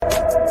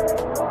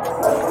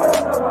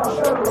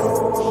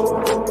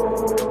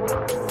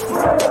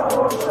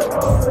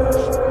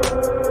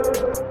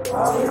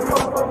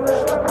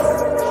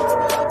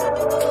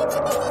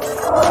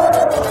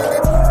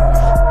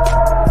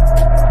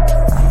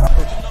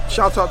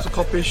Shout out to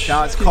Coppish.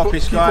 Shout out to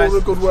Coppish, guys. Keep all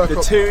the good work the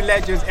up. two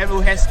legends,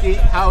 Emil Heskey,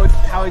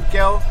 Howard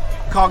Gill.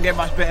 Can't get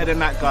much better than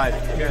that, guys.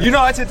 Yeah. You know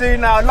what to do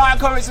now. Like,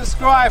 comment,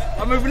 subscribe.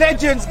 I'm with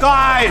legends,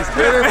 guys.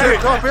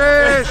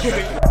 Coppish.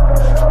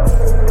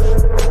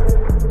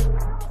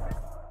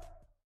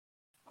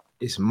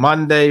 It's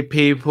Monday,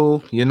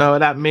 people. You know what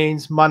that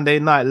means. Monday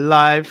Night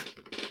Live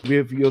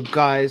with your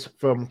guys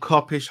from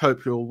Coppish.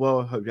 Hope you're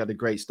well. Hope you had a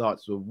great start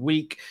to the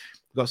week.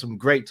 We've got some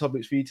great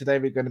topics for you today.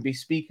 We're going to be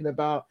speaking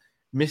about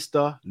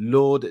Mr.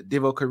 Lord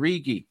Divock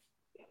Origi.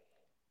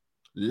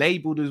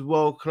 Labelled as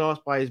world class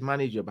by his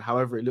manager, but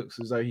however, it looks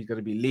as though he's going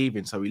to be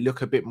leaving. So we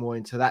look a bit more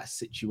into that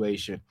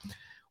situation.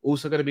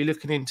 Also going to be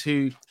looking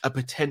into a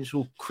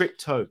potential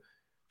crypto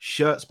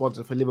shirt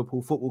sponsor for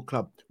Liverpool Football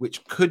Club,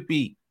 which could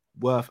be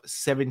worth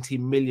 £70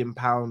 million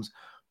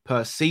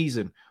per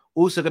season.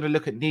 Also going to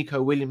look at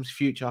Nico Williams'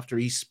 future after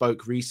he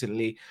spoke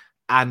recently,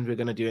 and we're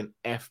going to do an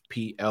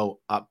FPL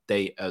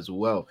update as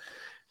well.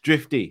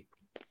 Drifty,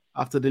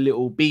 after the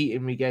little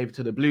beating we gave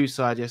to the blue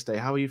side yesterday,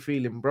 how are you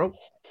feeling, bro?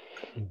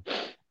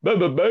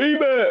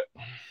 Baby.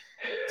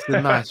 It's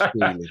a nice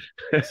feeling.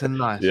 It's a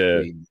nice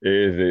feeling.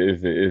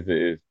 It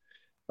is.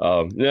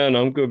 Yeah,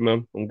 no, I'm good,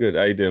 man. I'm good.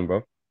 How you doing,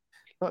 bro?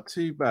 Not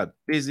too bad.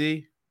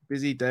 Busy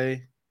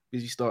day,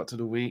 busy start to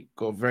the week.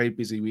 Got a very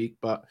busy week,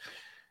 but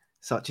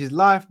such is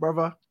life,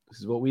 brother. This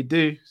is what we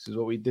do.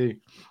 It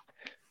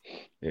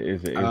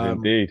is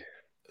indeed.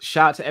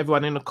 Shout out to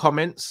everyone in the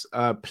comments.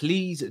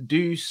 Please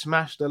do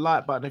smash the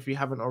like button if you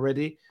haven't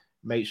already.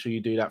 Make sure you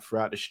do that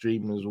throughout the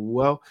stream as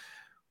well.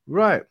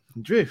 Right,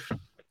 Drift.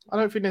 I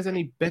don't think there's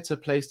any better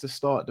place to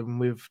start than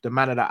with the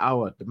man of the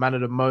hour, the man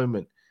of the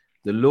moment,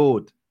 the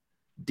Lord,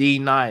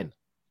 D9,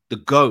 the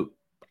GOAT,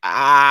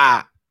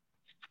 Mr.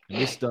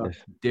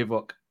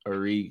 Divock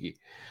Origi.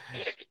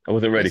 I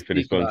wasn't ready for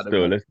this one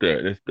still.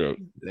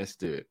 Let's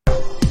do it.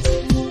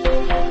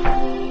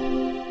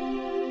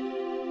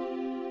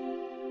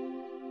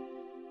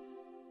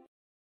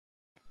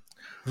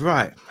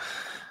 Right.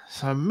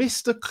 So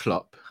Mr.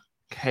 Klopp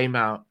came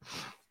out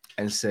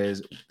and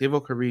says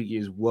Divock Origi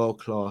is world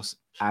class,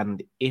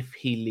 and if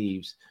he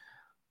leaves,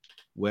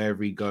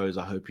 wherever he goes,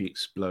 I hope he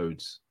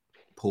explodes.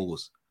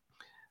 Pause.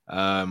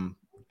 And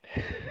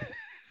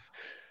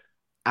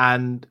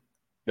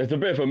there's a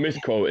bit of a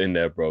misquote in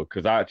there, bro,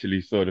 because I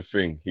actually saw the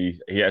thing.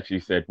 He actually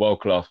said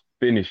world class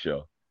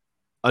finisher.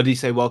 Oh, did he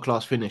say world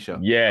class finisher?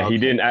 Yeah, okay. He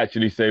didn't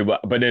actually say,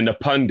 but then the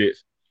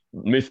pundits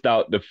missed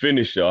out the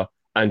finisher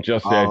and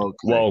just said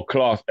world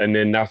class, and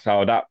then that's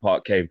how that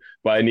part came.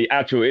 But in the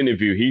actual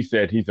interview, he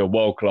said he's a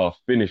world class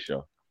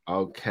finisher.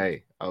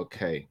 Okay,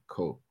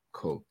 cool.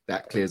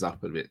 That clears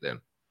up a bit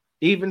then.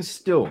 Even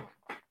still,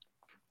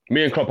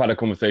 me and Klopp had a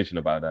conversation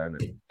about that,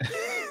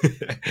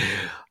 innit?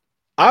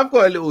 I've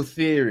got a little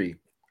theory,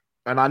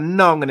 and I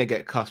know I'm going to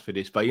get cussed for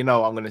this, but you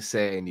know I'm going to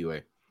say it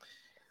anyway.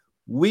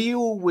 We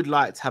all would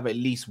like to have at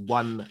least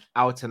one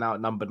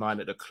out-and-out number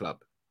 9 at the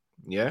club.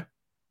 Yeah?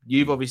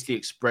 You've obviously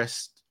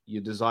expressed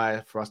your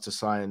desire for us to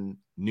sign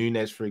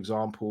Nunes, for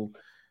example.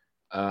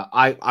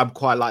 I'm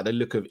quite like the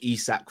look of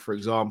Isak, for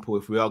example,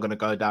 if we are going to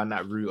go down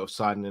that route of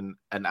signing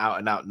an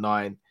out-and-out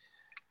 9.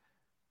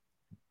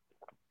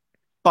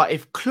 But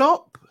if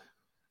Klopp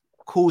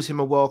calls him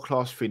a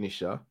world-class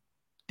finisher,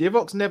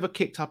 Divock's never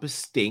kicked up a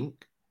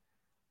stink,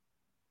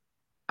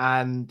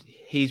 and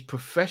he's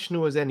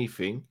professional as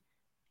anything.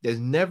 There's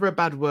never a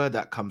bad word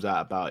that comes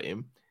out about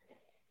him.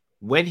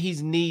 When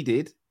he's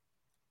needed,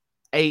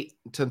 8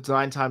 to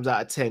 9 times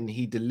out of 10,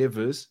 he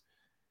delivers.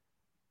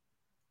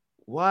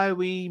 Why are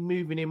we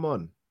moving him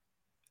on?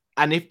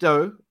 And if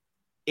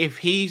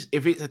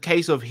it's a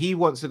case of he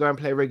wants to go and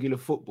play regular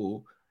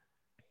football,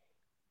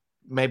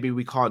 maybe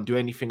we can't do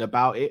anything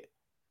about it.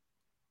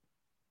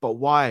 But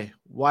why?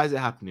 Why is it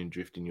happening,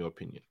 Drift, in your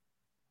opinion?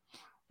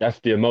 That's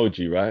the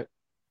emoji, right?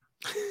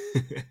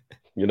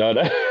 You know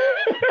that?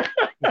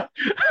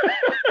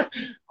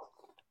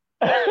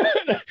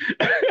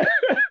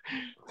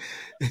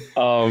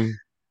 All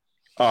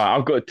right,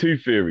 I've got 2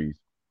 theories.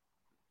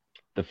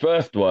 The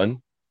first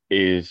one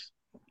is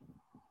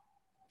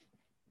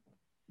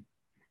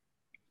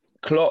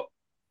Klopp,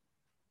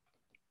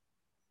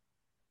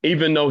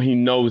 even though he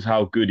knows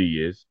how good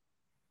he is,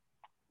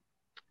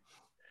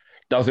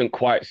 doesn't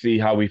quite see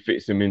how he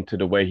fits him into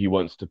the way he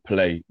wants to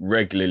play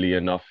regularly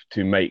enough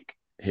to make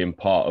him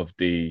part of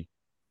the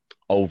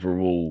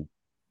overall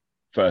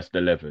first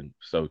 11,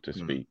 so to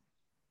speak.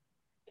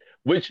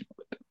 Which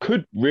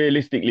could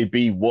realistically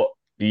be what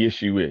the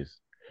issue is.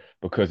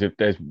 Because if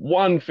there's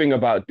one thing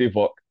about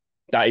Divock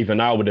that even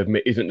I would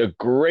admit isn't the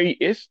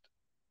greatest,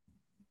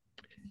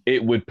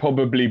 it would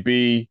probably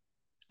be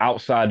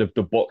outside of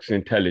the box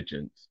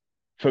intelligence.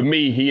 For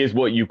me, he is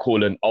what you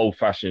call an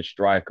old-fashioned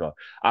striker.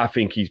 I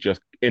think he's just,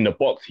 in the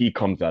box, he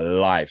comes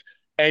alive.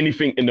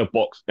 Anything in the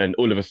box, and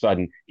all of a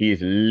sudden, he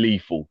is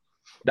lethal.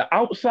 The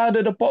outside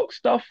of the box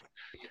stuff,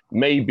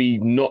 maybe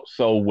not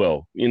so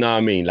well. You know what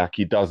I mean? Like,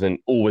 he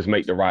doesn't always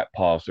make the right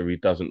pass, or he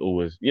doesn't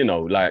always,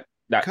 like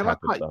that type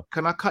of stuff.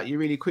 Can I cut you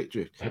really quick,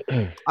 Drift?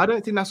 I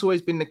don't think that's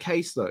always been the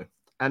case, though.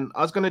 And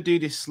I was going to do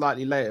this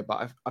slightly later,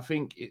 but I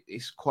think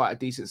it's quite a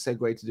decent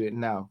segue to do it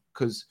now,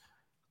 because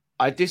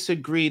I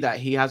disagree that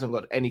he hasn't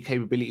got any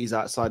capabilities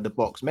outside the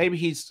box. Maybe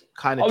he's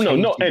kind of Oh no,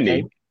 changed not his any.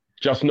 game.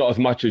 Just not as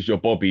much as your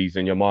Bobbies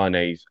and your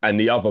Manes and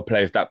the other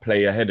players that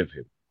play ahead of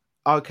him.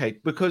 Okay,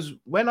 because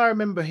when I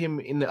remember him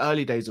in the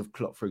early days of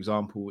Klopp, for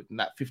example, in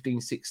that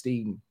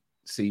 15-16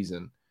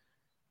 season,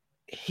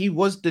 he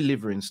was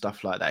delivering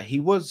stuff like that. He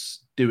was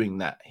doing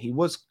that. He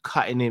was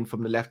cutting in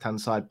from the left-hand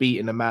side,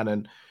 beating a man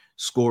and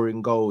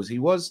scoring goals. He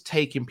was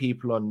taking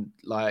people on,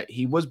 like,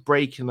 he was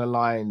breaking the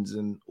lines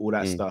and all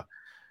that stuff.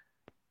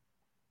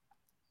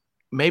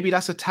 Maybe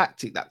that's a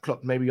tactic that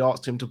Klopp maybe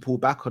asked him to pull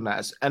back on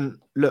that. And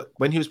look,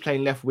 when he was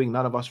playing left wing,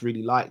 none of us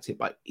really liked it,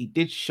 but he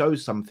did show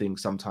something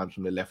sometimes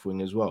from the left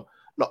wing as well.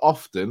 Not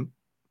often,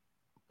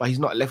 but he's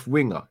not a left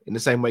winger in the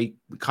same way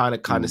we kind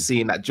of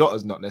seeing that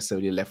Jota's not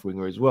necessarily a left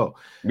winger as well.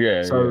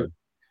 Yeah. So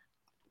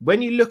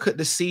when you look at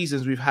the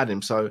seasons we've had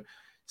him, so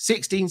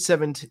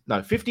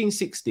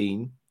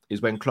 15-16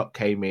 is when Klopp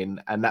came in,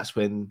 and that's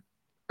when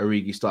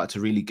Origi started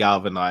to really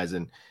galvanize,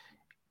 and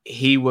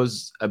he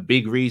was a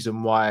big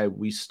reason why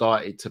we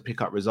started to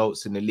pick up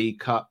results in the League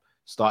Cup,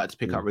 started to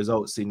pick up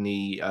results in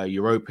the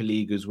Europa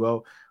League as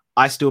well.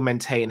 I still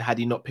maintain, had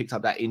he not picked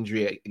up that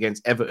injury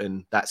against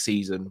Everton that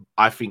season,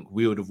 I think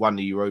we would have won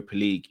the Europa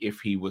League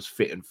if he was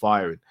fit and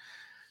firing.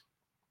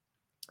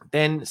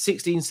 Then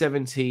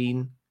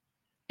 16-17,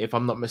 if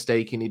I'm not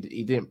mistaken, he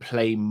didn't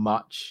play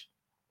much.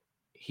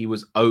 He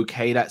was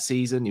okay that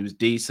season. He was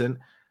decent.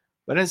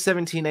 But then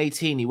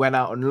 17-18, he went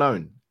out on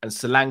loan and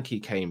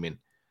Solanke came in.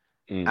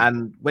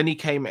 And when he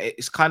came,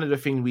 it's kind of the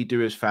thing we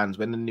do as fans.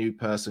 When a new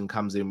person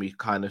comes in, we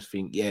kind of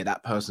think, yeah,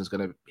 that person's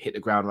going to hit the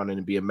ground running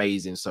and be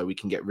amazing, so we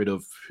can get rid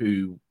of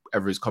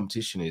whoever his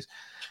competition is.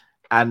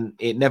 And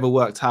it never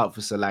worked out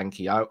for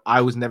Solanke.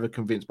 I was never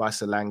convinced by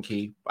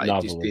Solanke, but it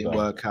just didn't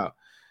work out.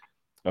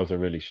 That was a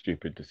really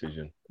stupid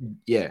decision.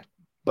 Yeah.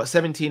 But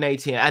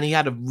 17-18, and he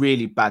had a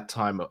really bad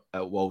time at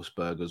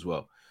Wolfsburg as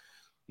well.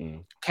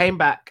 Came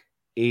back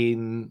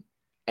in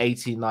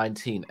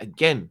 18-19.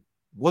 Again,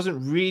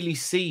 wasn't really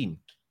seen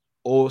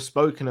or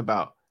spoken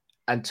about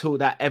until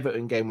that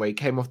Everton game where he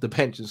came off the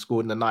bench and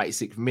scored in the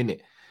 96th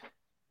minute.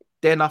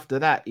 Then after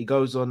that, he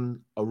goes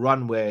on a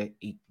run where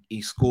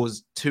he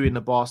scores 2 in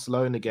the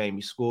Barcelona game.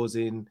 He scores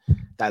in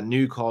that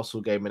Newcastle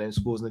game and then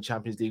scores in the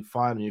Champions League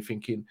final. You're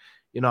thinking,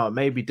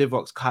 maybe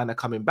Divoc's kind of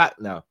coming back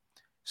now.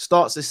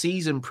 Starts the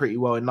season pretty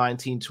well in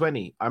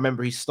 19-20. I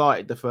remember he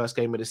started the first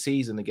game of the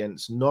season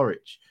against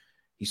Norwich.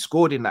 He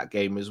scored in that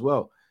game as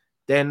well.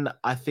 Then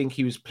I think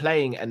he was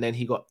playing and then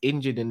he got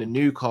injured in the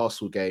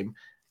Newcastle game.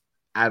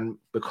 And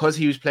because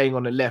he was playing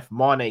on the left,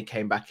 Mane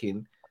came back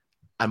in,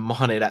 and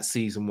Mane that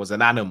season was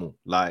an animal.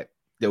 Like,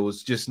 there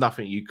was just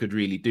nothing you could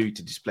really do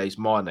to displace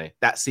Mane.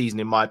 That season,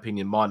 in my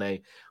opinion,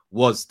 Mane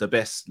was the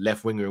best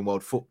left winger in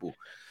world football.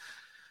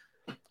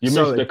 You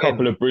missed a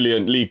couple of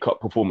brilliant League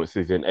Cup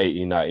performances in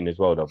 18-19 as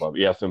well, though, Bob.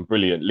 He had some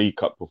brilliant League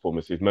Cup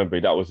performances. Remember,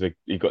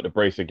 he got the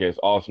brace against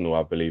Arsenal,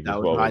 I believe, that as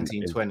was well.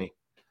 19-20.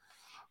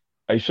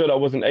 Are you sure that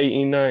wasn't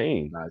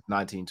 18-19? No, it's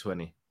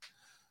 19-20.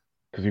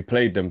 Because we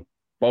played them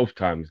both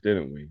times,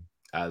 didn't we?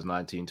 That was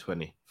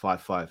 19-20.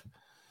 5-5.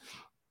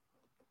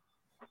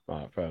 All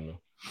right, fair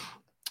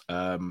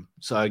enough.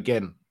 So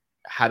again,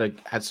 had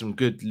some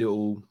good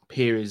little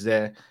periods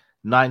there.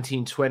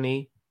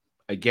 19-20,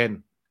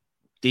 again,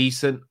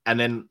 decent. And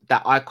then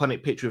that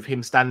iconic picture of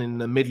him standing in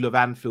the middle of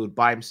Anfield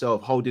by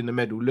himself, holding the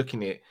medal,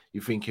 looking at it,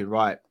 you're thinking,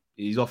 right,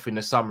 he's off in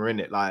the summer,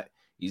 innit? Like,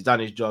 he's done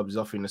his job, he's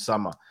off in the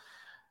summer.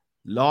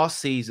 Last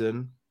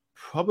season,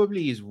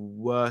 probably his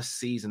worst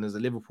season as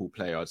a Liverpool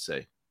player, I'd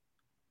say.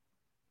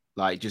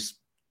 Like, just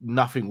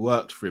nothing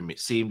worked for him. It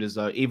seemed as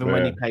though, even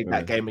when he played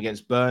that game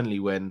against Burnley,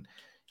 when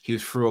he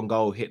was through on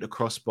goal, hit the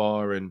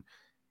crossbar and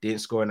didn't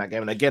score in that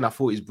game. And again, I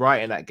thought he was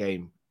bright in that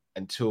game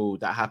until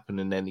that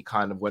happened, and then he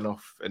kind of went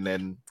off, and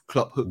then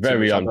Klopp hooked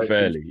very him.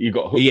 Unfairly. He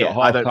got hooked at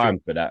half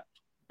time for that.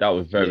 That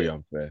was very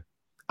unfair.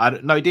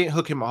 No, he didn't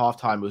hook him at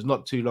half time. It was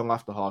not too long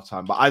after half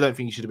time, but I don't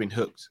think he should have been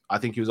hooked. I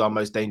think he was our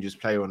most dangerous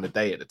player on the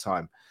day at the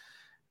time.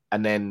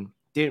 And then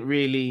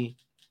he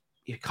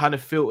kind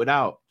of filtered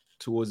out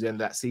towards the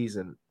end of that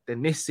season.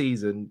 Then this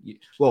season,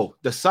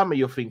 the summer,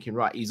 you're thinking,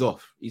 right, he's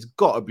off. He's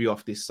got to be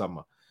off this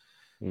summer.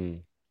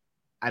 And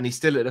he's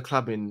still at the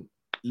club, and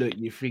look,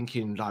 you're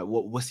thinking, like,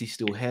 what's he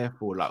still here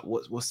for? Like,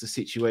 what's the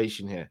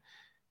situation here?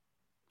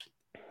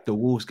 The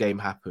Wolves game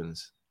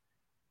happens.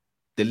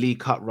 The League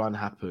Cup run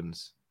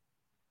happens.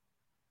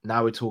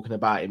 Now we're talking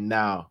about him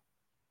now.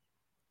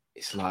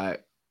 It's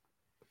like,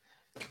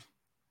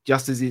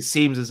 just as it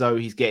seems as though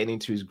he's getting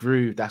into his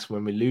groove, that's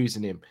when we're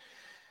losing him.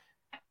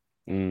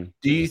 Do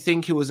you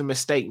think it was a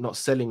mistake not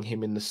selling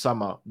him in the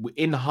summer?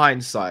 In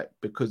hindsight,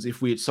 because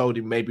if we had sold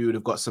him, maybe we would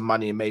have got some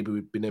money and maybe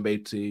we'd been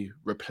able to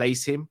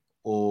replace him?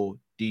 Or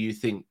do you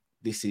think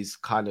this is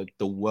kind of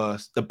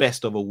the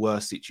best of a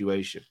worse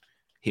situation,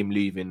 him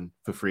leaving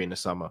for free in the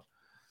summer?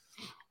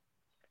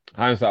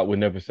 Hindsight would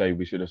never say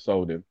we should have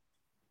sold him.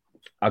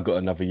 I got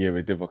another year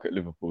of Divock at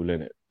Liverpool,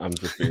 innit? I'm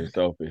just being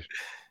selfish.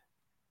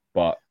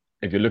 But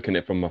if you're looking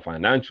at it from a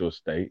financial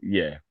state,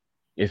 yeah,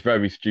 it's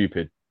very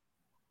stupid.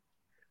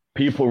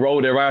 People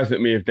roll their eyes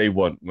at me if they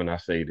want when I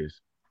say this.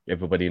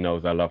 Everybody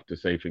knows I love to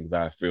say things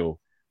I feel,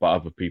 but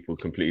other people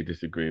completely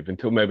disagree with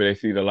until maybe they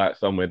see the light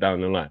somewhere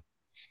down the line.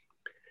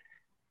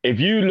 If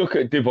you look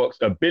at Divok's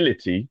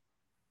ability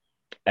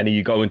and then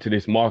you go into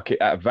this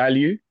market at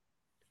value,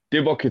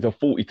 Divock is a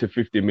 40 to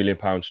 50 million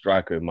pound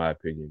striker, in my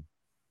opinion.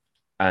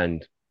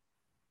 And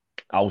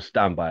I'll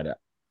stand by that.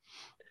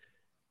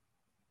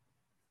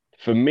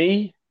 For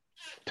me,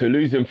 to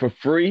lose him for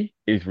free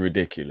is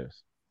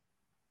ridiculous.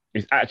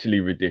 It's actually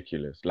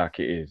ridiculous, like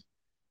it is.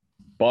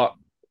 But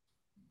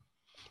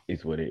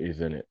it's what it is,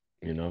 isn't it?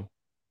 You know?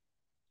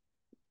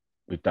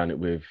 We've done it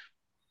with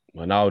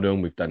Ronaldo,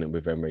 we've done it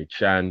with Emre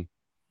Can.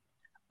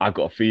 I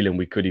got a feeling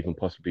we could even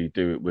possibly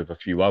do it with a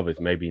few others,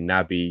 maybe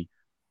Naby.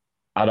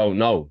 I don't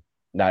know.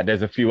 Now,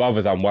 there's a few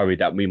others I'm worried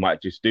that we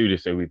might just do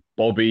this. So with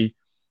Bobby,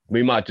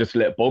 we might just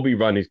let Bobby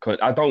run his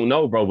I don't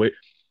know, bro.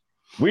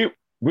 We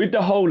with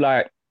the whole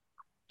like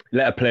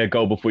let a player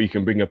go before you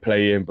can bring a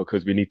player in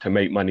because we need to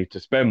make money to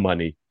spend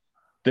money.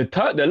 The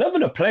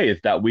level of players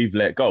that we've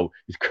let go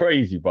is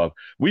crazy, bro.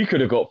 We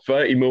could have got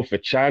 30 mil for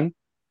Can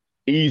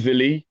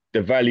easily,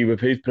 the value of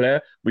his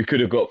player. We could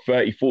have got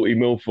 30, 40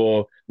 mil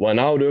for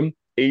Wijnaldum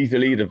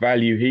easily, the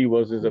value he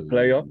was as a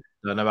player.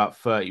 Done about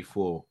 30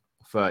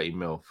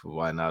 mil for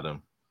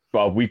Wijnaldum.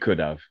 But we could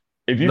have.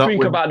 If you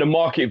think about the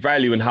market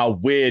value and how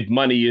weird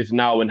money is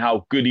now and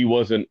how good he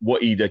was and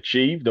what he'd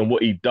achieved and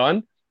what he'd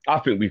done, I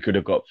think we could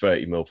have got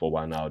 30 mil for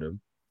Wijnaldum.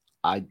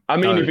 I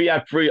mean, if he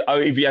had 2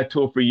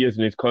 or 3 years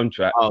in his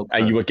contract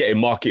and you were getting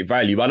market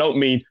value, I don't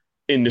mean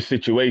in the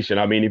situation.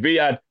 I mean, if he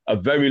had a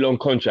very long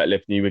contract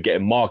left and you were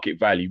getting market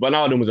value,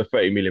 Wijnaldum was a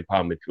 30 million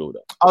pound midfielder.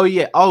 Oh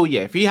yeah.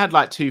 If he had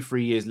like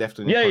 2-3 years left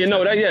on his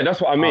contract,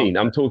 that's what I mean.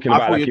 I'm talking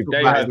about like if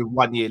they had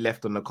 1 year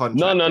left on the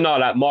contract. No,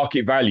 like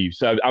market value.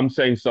 So I'm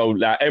saying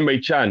like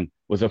Emre Can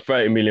was a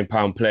 30 million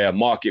pound player,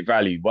 market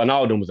value.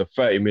 Wijnaldum was a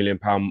 30 million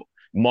pound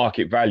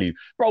market value.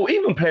 Bro,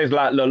 even players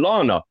like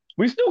Lallana,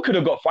 we still could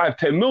have got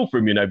 5-10 mil from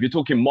him, you know, if you're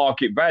talking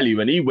market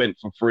value and he went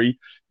for free.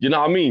 You know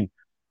what I mean?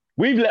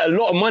 We've let a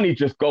lot of money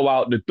just go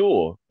out the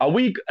door.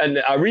 And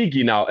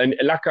Origi now, and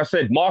like I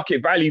said,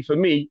 market value for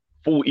me,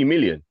 40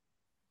 million.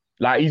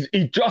 Like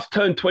he just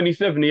turned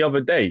 27 the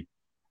other day.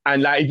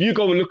 And like if you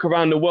go and look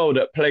around the world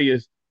at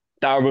players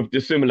that are of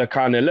the similar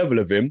kind of level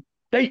of him,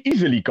 they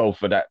easily go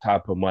for that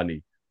type of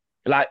money.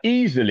 Like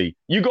easily.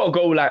 You got to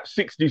go like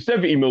 60,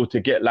 70 mil to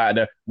get like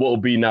what will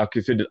be now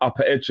considered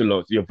upper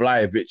echelons, your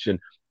Vlahovic and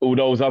all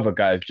those other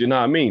guys. Do you know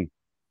what I mean?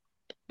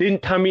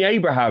 Didn't Tammy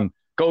Abraham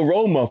go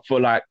Roma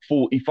for like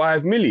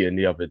 45 million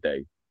the other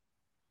day?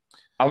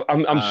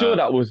 I'm sure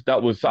that was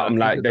something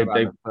like they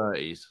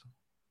 30s.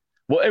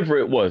 Whatever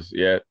it was,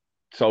 yeah.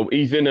 So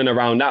he's in and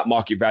around that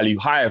market value.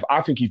 Higher,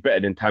 I think he's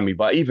better than Tammy,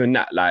 but even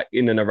that, like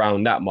in and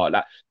around that mark,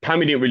 like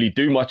Tammy didn't really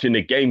do much in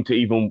the game to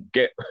even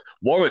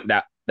warrant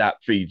that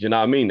fee. Do you know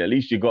what I mean? At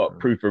least you got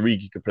proof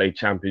Origi could play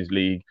Champions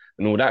League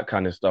and all that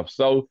kind of stuff.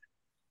 So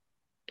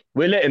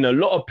we're letting a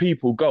lot of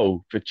people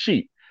go for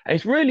cheap. And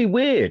it's really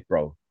weird,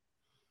 bro.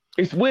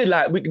 It's weird.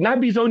 Like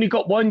Naby's only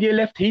got 1 year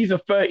left. He's a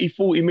 30,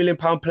 40 million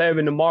pound player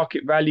in the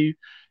market value.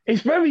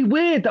 It's very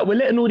weird that we're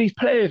letting all these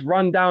players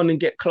run down and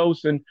get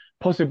close and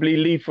possibly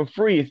leave for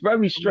free. It's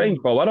very strange,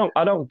 bro.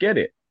 I don't get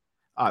it.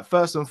 All right,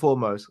 first and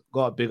foremost,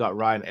 got to big up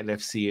Ryan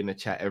LFC in the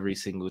chat every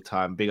single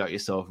time. Big up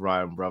yourself,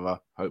 Ryan, brother.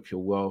 Hope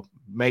you're well.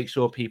 Make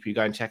sure people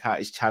go and check out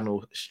his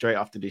channel straight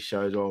after this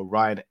show as well,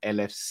 Ryan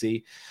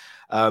LFC.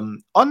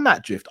 On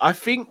that drift, I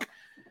think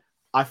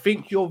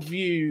your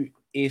view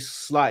is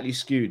slightly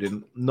skewed,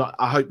 and not.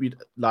 I hope you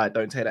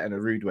don't take that in a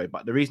rude way.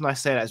 But the reason I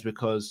say that is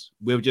because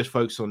we're just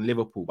focused on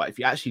Liverpool. But if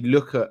you actually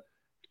look at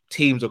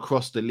teams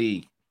across the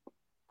league,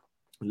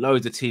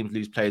 loads of teams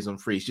lose players on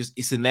free.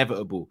 It's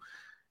inevitable.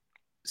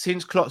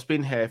 Since Klopp's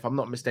been here, if I'm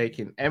not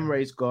mistaken,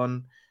 Emre's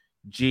gone,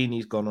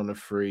 Genie's gone on a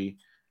free.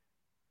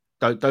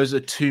 Those are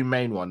two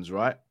main ones,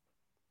 right?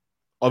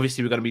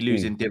 Obviously, we're going to be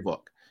losing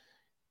Divock.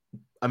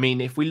 I mean,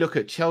 if we look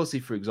at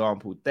Chelsea, for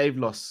example, they've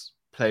lost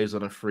players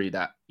on a free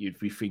that you'd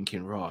be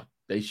thinking,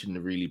 they shouldn't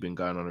have really been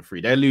going on a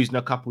free. They're losing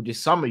a couple this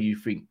summer, you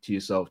think to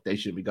yourself, they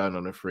shouldn't be going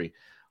on a free.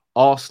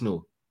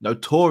 Arsenal,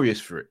 notorious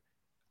for it.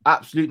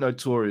 Absolute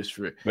notorious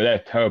for it. But they're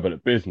terrible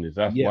at business.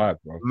 That's why,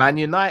 bro. Man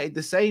United,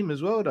 the same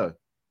as well, though.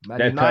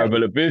 They're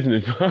terrible at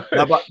business, bro.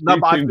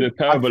 They're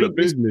terrible at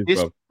business,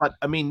 bro. But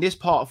I mean, this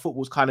part of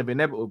football is kind of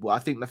inevitable. I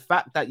think the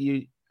fact that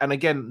and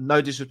again, no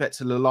disrespect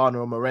to Lallana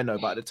or Moreno,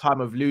 but at the time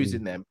of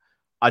losing them,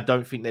 I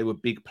don't think they were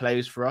big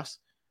players for us.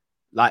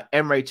 Like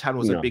Emre Can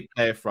was a big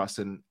player for us,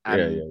 and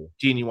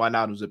Gini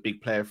Wijnaldum was a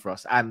big player for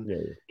us. And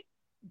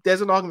there's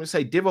an argument to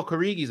say Divock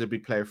Origi is a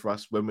big player for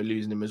us when we're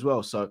losing him as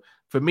well. So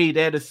for me,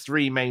 they're the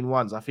three main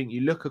ones. I think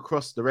you look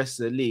across the rest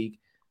of the league,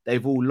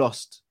 they've all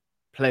lost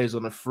players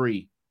on a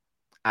free.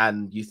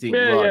 And you think,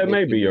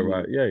 maybe you're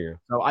right. Yeah.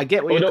 So I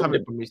get where you're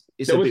coming from.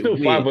 There was still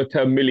 5 or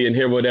 10 million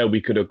here or there we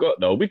could have got,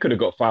 though. We could have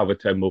got 5 or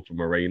 10 mil from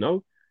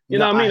Moreno. You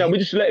know what I mean? We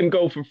just let him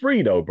go for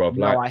free, though, bro.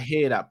 No, I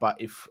hear that. But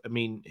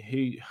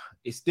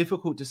it's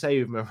difficult to say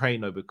with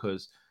Moreno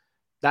because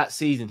that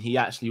season he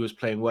actually was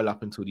playing well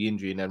up until the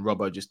injury, and then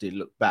Robbo just didn't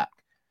look back.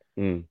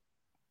 Mm.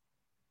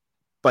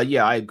 But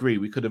yeah, I agree.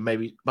 We could have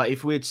maybe, but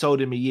if we had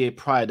sold him a year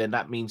prior, then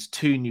that means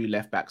 2 new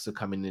left backs are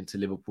coming into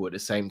Liverpool at the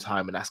same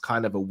time, and that's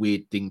kind of a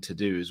weird thing to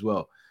do as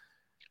well.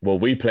 Well,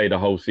 we played a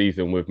whole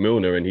season with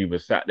Milner, and he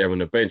was sat there on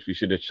the bench. We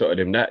should have shot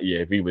him that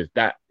year if he was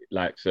that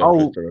like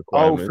surplus to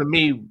requirements. For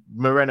me,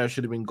 Moreno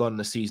should have been gone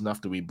the season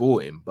after we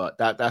bought him, but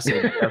that's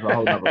a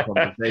whole other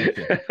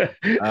conversation.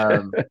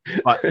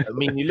 But I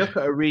mean, you look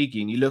at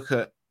Origi and you look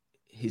at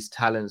his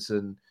talents,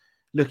 and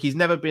look, he's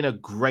never been a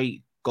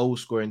great goal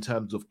scorer in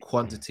terms of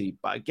quantity,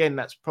 but again,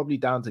 that's probably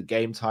down to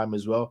game time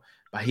as well.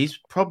 But he's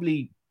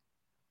probably,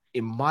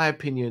 in my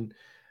opinion,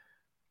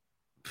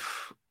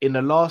 in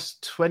the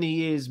last 20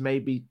 years,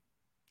 maybe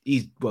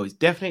he's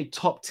definitely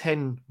top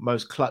 10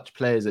 most clutch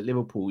players at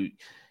Liverpool.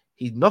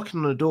 He's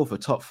knocking on the door for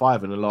top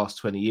 5 in the last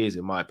 20 years,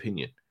 in my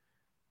opinion,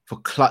 for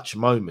clutch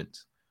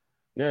moments.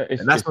 Yeah,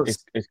 it's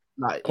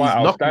like, quite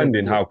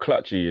outstanding how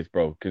clutch he is,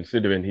 bro,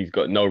 considering he's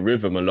got no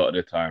rhythm a lot of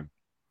the time,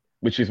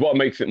 which is what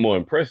makes it more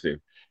impressive.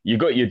 You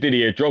got your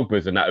Didier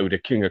Drogba's and that who the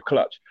king of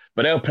clutch,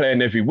 but they're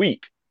playing every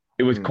week.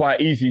 It was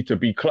quite easy to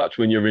be clutch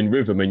when you're in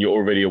rhythm and you're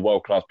already a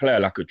world-class player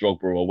like a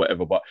Drogba or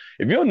whatever. But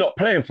if you're not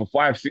playing for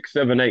 5, 6,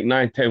 7, 8,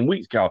 9, 10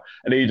 weeks, Cal,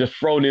 and then you're just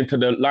thrown into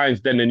the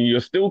lines then and you're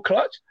still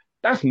clutch,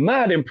 that's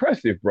mad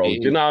impressive, bro. Do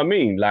you know what I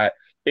mean? Like,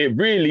 it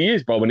really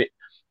is, bro. And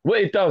what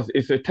it does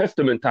is a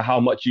testament to how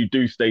much you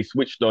do stay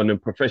switched on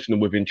and professional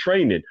within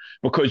training,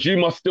 because you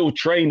must still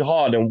train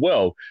hard and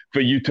well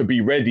for you to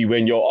be ready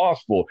when you're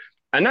asked for.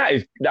 And that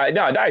is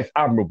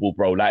admirable,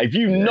 bro. Like, if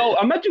you know,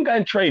 imagine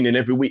going training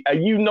every week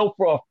and you know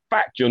for a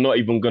fact you're not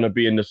even going to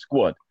be in the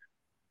squad,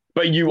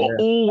 but you are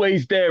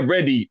always there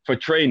ready for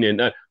training.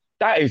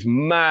 That is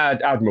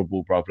mad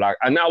admirable, bro. Like,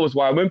 and that was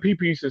why when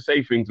people used to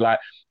say things like,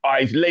 "Oh,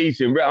 he's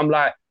lazy," and I'm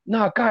like,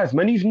 "Nah, guys,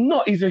 man, he's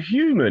not. He's a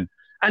human,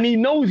 and he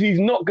knows he's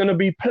not going to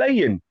be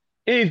playing.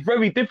 It is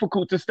very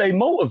difficult to stay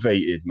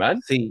motivated,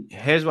 man." See,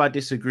 here's why I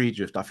disagree,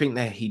 Drift. I think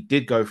that he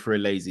did go for a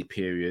lazy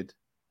period,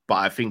 but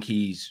I think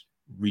he's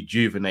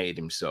rejuvenated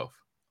himself.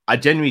 I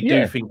genuinely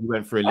do think he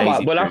went for a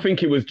lazy period. I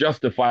think it was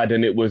justified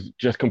and it was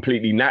just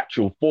completely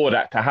natural for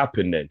that to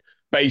happen then,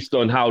 based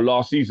on how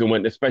last season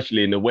went,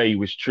 especially in the way he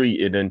was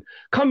treated. And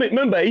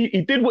remember,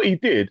 he did what he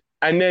did,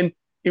 and then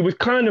he was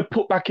kind of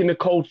put back in the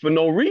cold for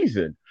no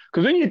reason.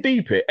 Because when you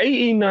deep it,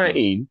 18,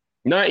 19,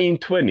 19,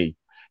 20,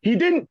 he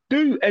didn't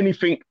do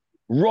anything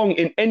wrong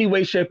in any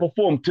way, shape, or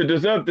form to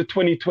deserve the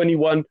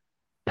 2021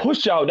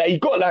 push out that he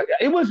got. Like,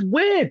 it was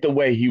weird the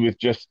way he was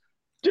just.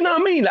 Do you know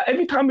what I mean? Like,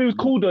 every time he was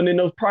called on in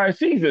those prior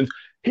seasons,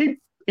 he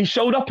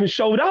showed up and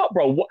showed out,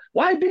 bro.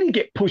 Why did he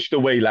get pushed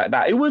away like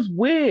that? It was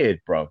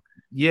weird, bro.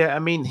 Yeah, I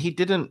mean, he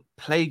didn't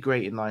play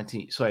great in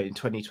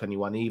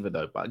 2021 either,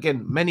 though. But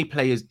again, many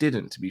players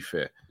didn't, to be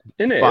fair.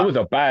 Didn't it? It was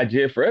a bad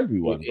year for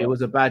everyone. It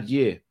was a bad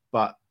year.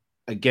 But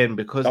again,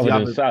 because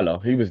other than Salah,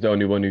 he was the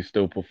only one who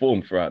still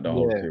performed throughout the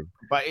whole team.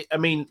 But I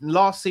mean,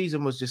 last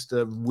season was just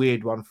a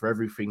weird one for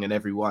everything and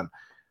everyone.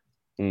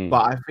 But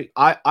I think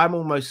I'm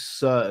almost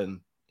certain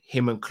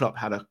him and Klopp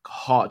had a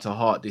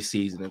heart-to-heart this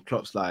season, and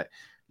Klopp's like,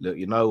 look,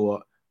 you know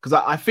what? Because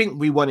I think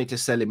we wanted to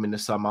sell him in the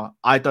summer.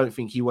 I don't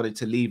think he wanted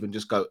to leave and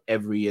just go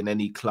every and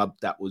any club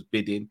that was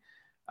bidding.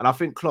 And I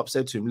think Klopp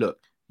said to him, look,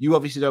 you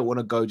obviously don't want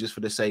to go just for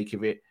the sake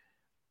of it.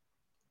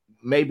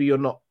 Maybe you're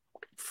not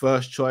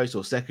first choice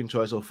or second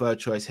choice or third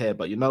choice here,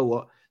 but you know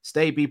what?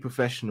 Stay, be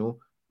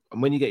professional.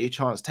 And when you get your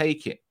chance,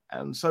 take it.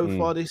 And so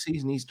far this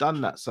season, he's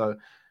done that. So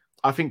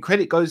I think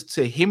credit goes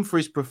to him for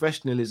his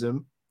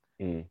professionalism.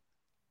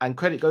 And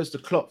credit goes to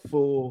Klopp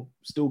for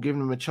still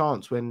giving him a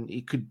chance when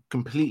he could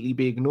completely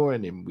be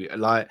ignoring him.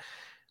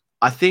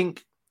 I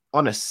think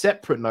on a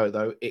separate note,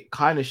 though, it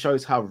kind of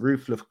shows how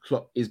ruthless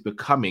Klopp is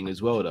becoming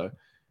as well, though,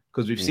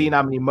 because we've seen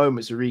how many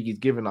moments Origi's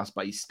given us,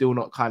 but he's still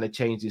not kind of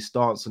changed his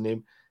stance on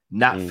him.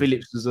 Nat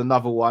Phillips was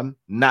another one.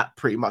 Nat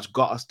pretty much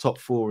got us top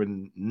 4,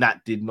 and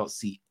Nat did not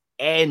see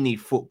any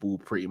football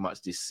pretty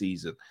much this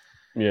season.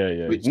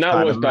 Yeah.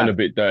 Nat was done a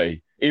bit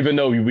dirty, even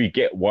though we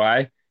get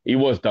why. He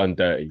was done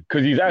dirty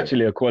because he's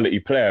actually a quality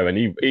player, and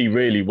he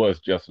really was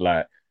just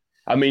like,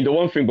 I mean, the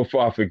one thing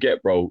before I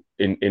forget, bro,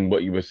 in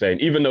what you were saying,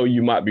 even though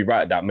you might be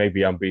right that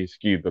maybe I'm being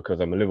skewed because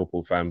I'm a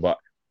Liverpool fan, but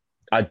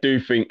I do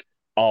think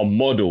our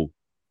model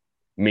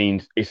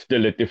means it's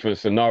still a different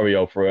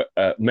scenario for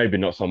maybe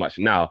not so much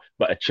now,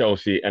 but a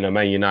Chelsea and a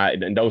Man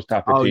United and those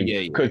type of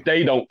teams, because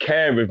they don't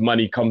care if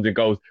money comes and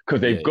goes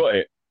because they've got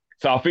it.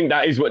 So I think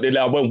that is what they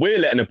like. When we're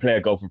letting a player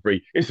go for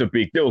free, it's a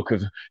big deal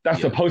because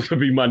that's supposed to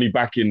be money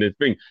back in the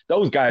thing.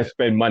 Those guys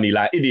spend money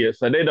like idiots,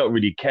 so they don't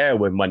really care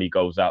when money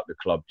goes out the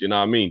club. Do you know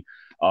what I mean?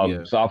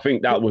 So I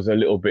think that was a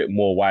little bit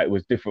more why it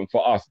was different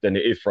for us than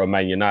it is for a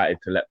Man United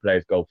to let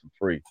players go for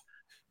free.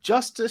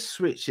 Just to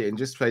switch it and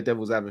just play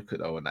devil's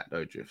advocate though on that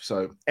though, Drift.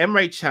 So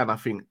Emre Can, I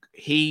think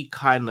he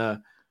kind of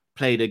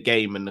played a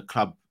game and the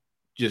club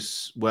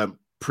just weren't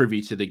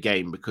privy to the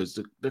game because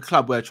the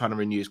club were trying to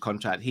renew his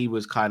contract. He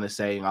was kind of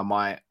saying, I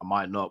might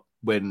not,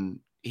 when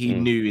he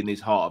knew in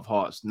his heart of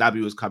hearts,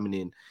 Naby was coming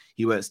in.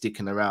 he weren't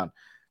sticking around.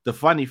 The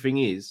funny thing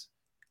is,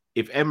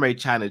 if Emre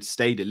Can had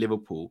stayed at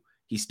Liverpool,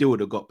 he still would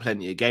have got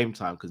plenty of game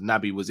time because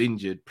Naby was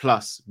injured.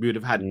 Plus, we would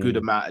have had good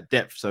amount of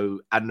depth. So,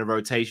 and the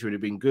rotation would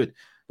have been good.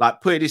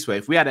 Like, put it this way,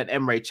 if we had an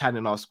Emre Can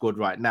in our squad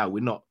right now,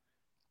 we're not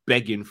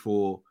begging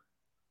for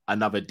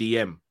another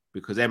DM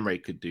because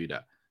Emre could do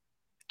that.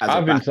 I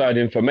have inside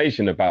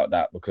information about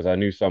that because I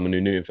knew someone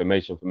who knew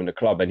information from in the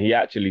club, and he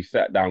actually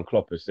sat down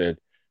Klopp and said,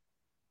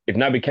 if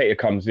Naby Keita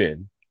comes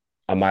in,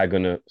 am I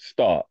going to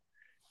start?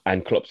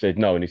 And Klopp said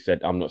no, and he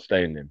said, I'm not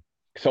staying in.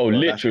 So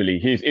literally,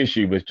 his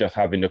issue was just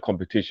having the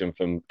competition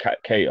from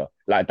Keita.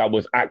 Like, that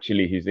was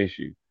actually his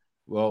issue.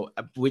 Well,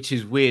 which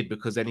is weird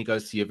because then he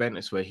goes to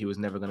Juventus where he was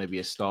never going to be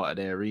a starter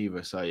there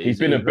either. So he's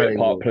been a bit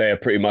part player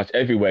pretty much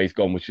everywhere he's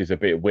gone, which is a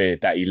bit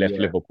weird that he left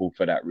Liverpool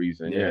for that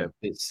reason. Yeah,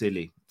 it's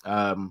silly.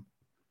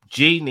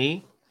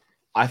 Gini,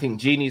 I think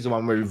Gini's the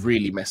one where we've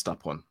really messed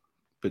up on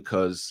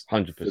because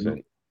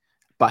 100%.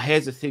 But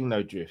here's the thing,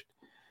 though, Drift.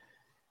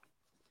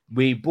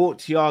 We bought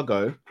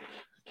Thiago.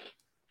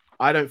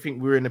 I don't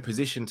think we were in a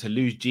position to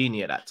lose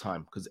Gini at that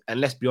time because, and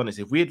let's be honest,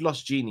 if we had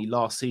lost Gini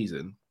last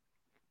season,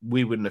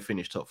 we wouldn't have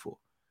finished top 4.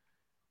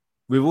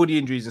 With all the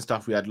injuries and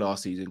stuff we had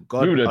last season,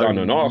 God, we would have done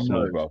an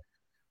Arsenal, bro.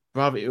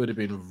 Brother, it would have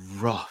been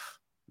rough.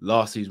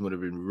 Last season would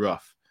have been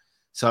rough.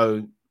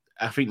 So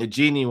I think the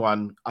Gini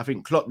one, I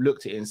think Klopp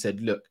looked at it and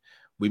said, look,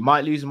 we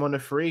might lose him on a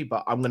free,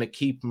 but I'm going to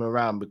keep him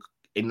around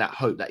in that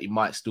hope that he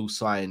might still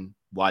sign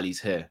while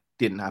he's here.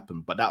 Didn't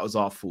happen, but that was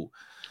our fault.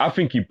 I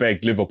think he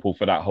begged Liverpool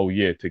for that whole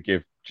year to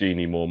give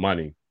Gini more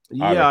money.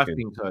 Yeah, I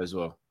think so as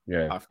well.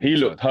 Yeah, he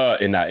looked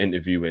hurt in that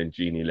interview when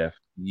Gini left.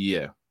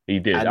 Yeah, he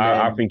did.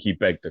 I think he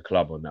begged the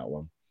club on that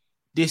one.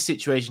 This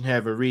situation here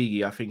of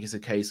Origi, I think is a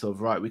case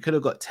of, right, we could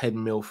have got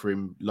 10 mil for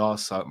him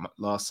last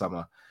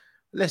summer.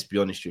 Let's be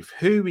honest with you,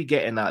 who are we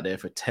getting out there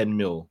for 10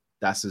 mil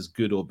that's as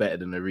good or better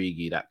than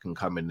Origi that can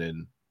come in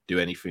and do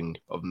anything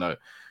of note?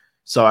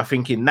 So I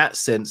think in that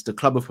sense, the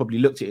club have probably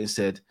looked at it and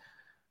said,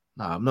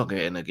 no, I'm not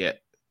going to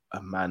get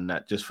a man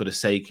that just for the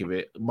sake of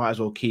it, might as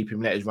well keep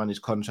him, let us run his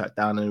contract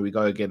down and we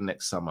go again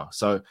next summer.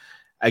 So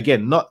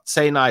again, not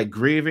saying I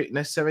agree with it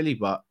necessarily,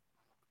 but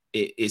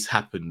it's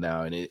happened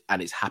now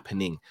and it's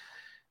happening.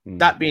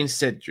 That being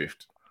said,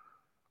 Drift,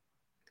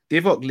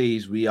 Divock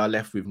leaves, we are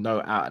left with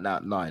no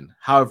out-and-out 9.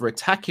 However,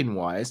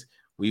 attacking-wise,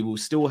 we will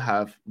still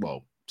have,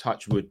 well,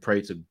 touch wood,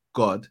 pray to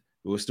God,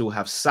 we will still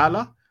have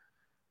Salah,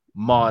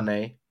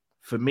 Mane,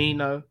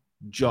 Firmino,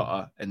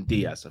 Jota, and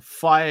Diaz. So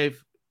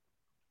 5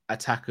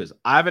 attackers.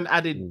 I haven't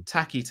added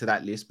Taki to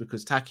that list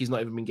because Taki's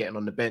not even been getting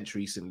on the bench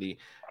recently.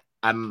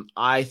 And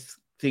I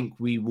think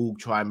we will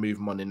try and move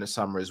him on in the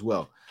summer as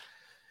well.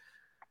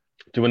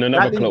 Do you want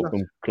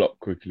another Klopp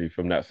quickly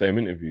from that same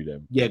interview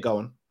then? Yeah, go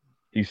on.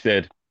 He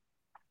said,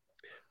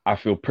 I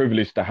feel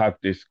privileged to have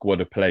this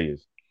squad of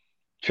players.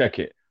 Check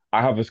it.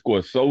 I have a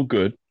squad so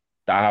good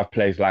that I have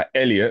players like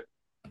Elliott,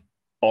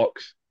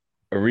 Ox,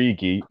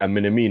 Origi, and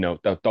Minamino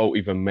that don't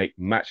even make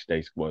match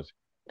day squads.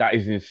 That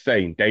is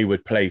insane. They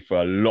would play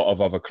for a lot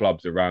of other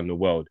clubs around the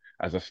world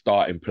as a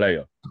starting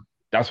player.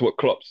 That's what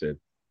Klopp said.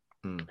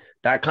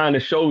 That kind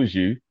of shows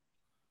you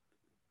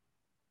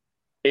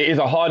it is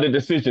a harder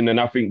decision than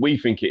I think we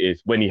think it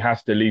is when he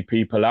has to leave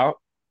people out.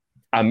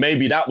 And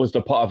maybe that was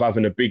the part of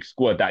having a big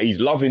squad that he's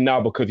loving now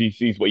because he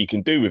sees what he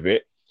can do with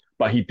it,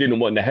 but he didn't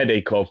want the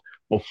headache of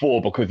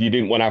before because he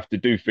didn't want to have to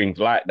do things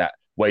like that,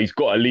 where he's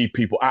got to leave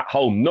people at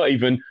home, not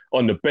even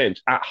on the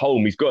bench, at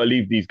home. He's got to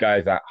leave these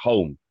guys at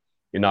home.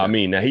 You know what I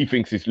mean? Now, he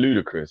thinks it's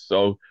ludicrous.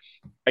 So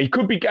he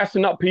could be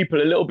gassing up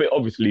people a little bit,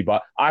 obviously,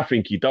 but I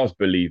think he does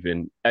believe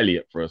in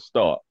Elliott for a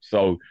start.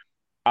 So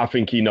I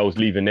think he knows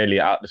leaving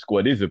Elliott out the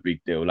squad is a big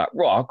deal. Like,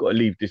 I've got to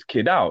leave this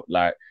kid out.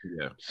 Like,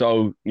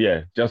 So,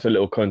 yeah, just a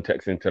little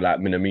context into like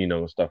Minamino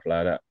and stuff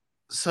like that.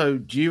 So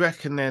do you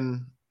reckon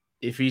then,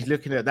 if he's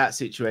looking at that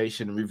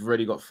situation, we've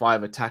already got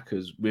 5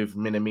 attackers with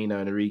Minamino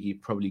and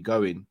Origi probably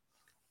going,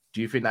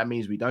 do you think that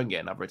means we don't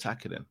get another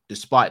attacker then,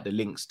 despite the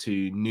links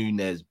to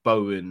Nunes,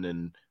 Bowen,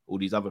 and all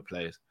these other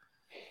players?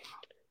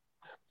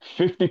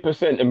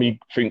 50% of me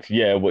thinks,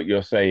 yeah, what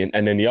you're saying.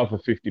 And then the other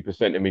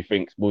 50% of me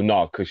thinks, well,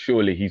 no, because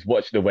surely he's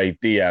watched the way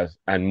Diaz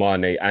and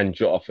Mane and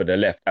Jota for the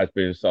left has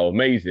been so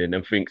amazing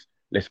and thinks,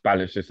 let's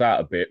balance this out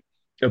a bit.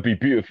 It'd be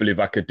beautiful if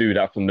I could do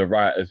that from the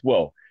right as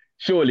well.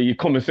 Surely, your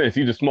common sense,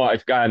 he's the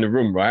smartest guy in the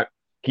room, right?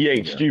 He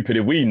ain't stupid.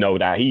 If we know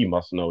that, he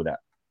must know that.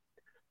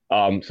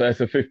 So it's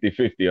a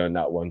 50-50 on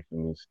that one for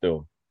me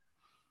still.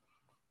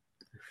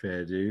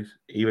 Fair dude.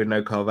 Even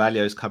though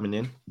Carvalho's coming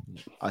in,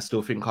 I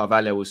still think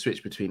Carvalho will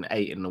switch between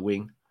 8 and the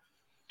wing.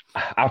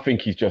 I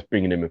think he's just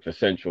bringing him in for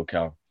central,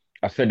 Cal.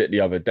 I said it the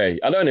other day.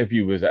 I don't know if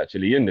you was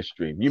actually in the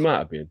stream. You might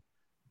have been.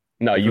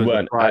 No, you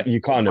weren't. You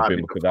can't have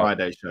been because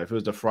Friday show. If it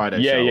was the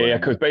Friday show. Yeah.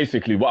 Because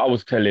basically what I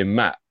was telling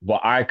Matt,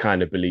 what I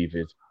kind of believe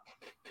is,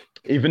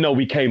 even though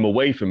we came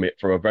away from it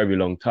for a very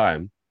long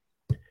time,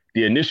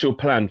 the initial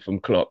plan from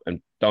Klopp,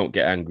 and don't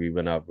get angry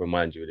when I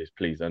remind you of this,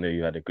 please. I know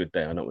you had a good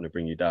day. I don't want to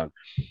bring you down.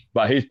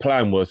 But his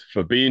plan was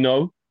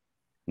Fabinho,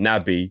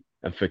 Naby,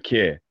 and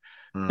Fekir.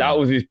 That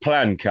was his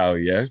plan, Cal,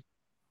 yeah?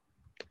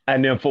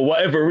 And then for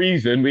whatever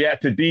reason, we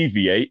had to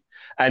deviate.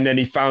 And then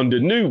he found a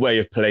new way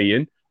of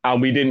playing.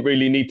 And we didn't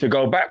really need to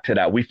go back to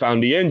that. We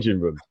found the engine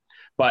room.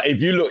 But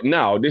if you look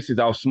now, this is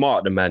how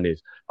smart the man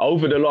is.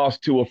 Over the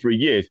last 2 or 3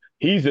 years,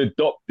 he's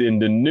adopting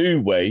the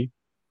new way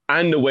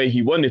and the way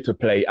he wanted to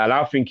play. And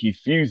I think he's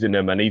fusing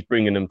them and he's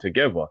bringing them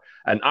together.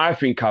 And I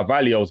think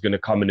Carvalho is going to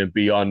come in and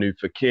be our new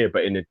Fekir,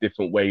 but in a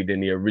different way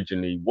than he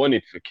originally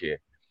wanted Fekir.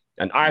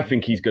 And I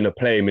think he's going to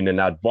play him in an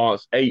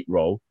advanced 8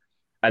 role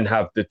and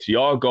have the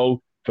Thiago,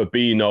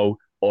 Fabinho,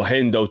 or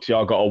Hendo,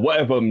 Thiago, or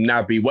whatever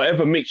Naby,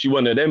 whatever mix you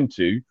wanted them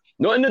to,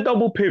 not in the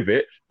double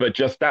pivot, but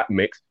just that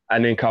mix.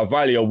 And then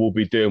Carvalho will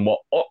be doing what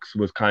Ox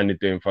was kind of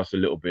doing for us a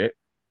little bit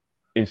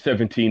in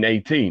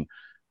 17-18,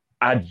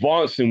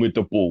 advancing with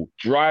the ball,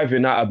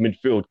 driving out of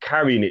midfield,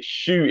 carrying it,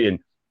 shooting,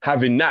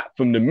 having that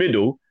from the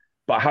middle,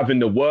 but having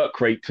the work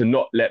rate to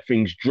not let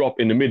things drop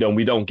in the middle and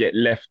we don't get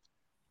left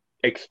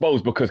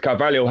exposed, because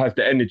Carvalho has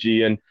the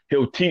energy and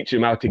he'll teach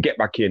him how to get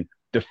back in,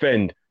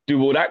 defend,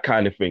 do all that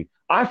kind of thing.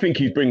 I think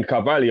he's bringing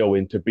Carvalho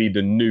in to be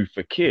the new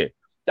Fekir.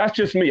 That's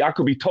just me. I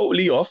could be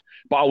totally off,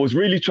 but I was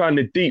really trying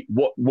to deep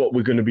what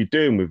we're going to be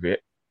doing with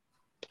it.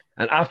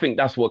 And I think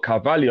that's what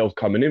Carvalho's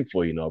coming in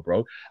for,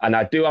 bro. And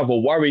I do have a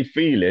worried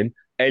feeling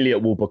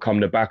Elliot will become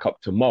the backup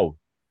to Mo.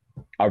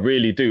 I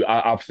really do.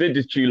 I've said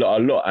this to you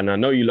lot a lot, and I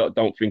know you lot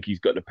don't think he's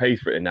got the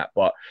pace for it in that,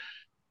 but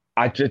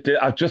I've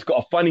just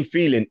got a funny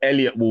feeling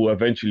Elliot will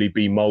eventually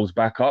be Mo's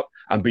backup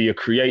and be a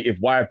creative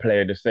wide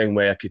player the same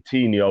way a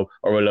Coutinho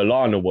or a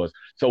Lallana was.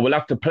 So we'll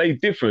have to play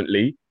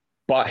differently,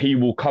 but he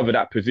will cover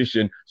that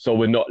position so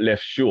we're not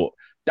left short.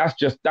 That's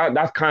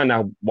kind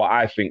of what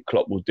I think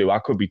Klopp will do. I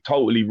could be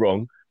totally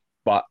wrong,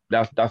 but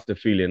that's the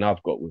feeling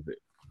I've got with it.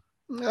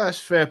 That's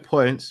fair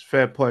points.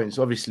 Fair points.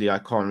 Obviously, I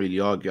can't really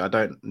argue. I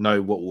don't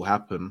know what will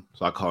happen,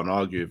 so I can't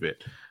argue with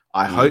it.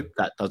 I hope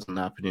that doesn't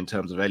happen in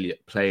terms of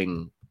Elliot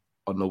playing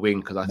on the wing,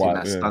 because I think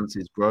that stunts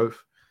his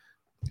growth.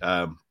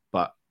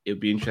 But it'll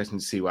be interesting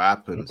to see what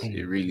happens.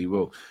 It really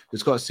will.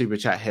 Just got a super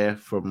chat here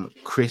from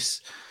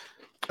Chris.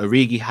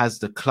 Origi has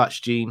the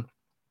clutch gene.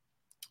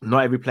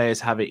 Not every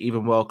players have it,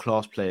 even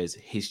world-class players.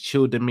 His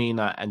chill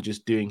demeanor and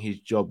just doing his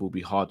job will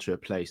be hard to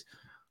replace.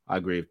 I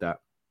agree with that.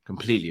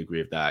 Completely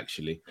agree with that,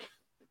 actually.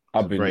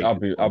 I've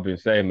been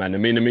saying, man, the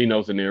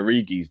Minaminos and the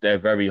Origis, they're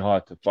very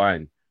hard to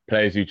find.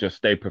 Players who just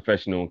stay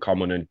professional and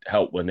come on and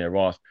help when they're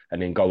asked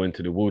and then go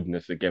into the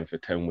wilderness again for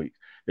 10 weeks.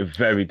 They're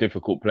very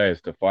difficult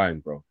players to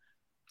find, bro.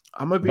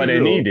 But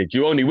they're needed.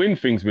 You only win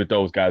things with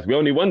those guys. We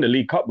only won the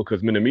League Cup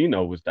because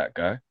Minamino was that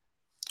guy.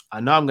 I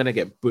know I'm going to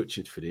get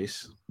butchered for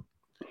this.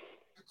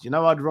 You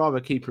know, I'd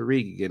rather keep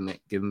Origi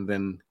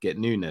than get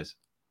Nunes.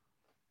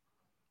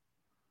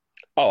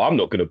 Oh, I'm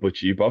not going to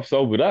butcher you, bruv.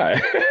 So would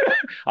I.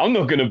 I'm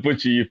not going to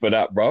butcher you for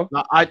that, bro.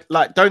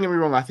 Don't get me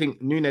wrong. I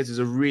think Nunes is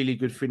a really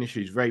good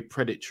finisher. He's very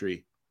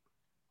predatory.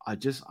 I'm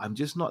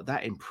just not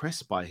that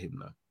impressed by him,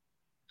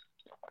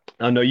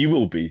 though. I know you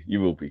will be.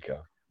 You will be,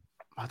 Cal.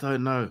 I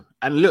don't know.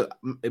 And look,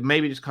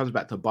 maybe it just comes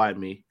back to bite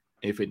me.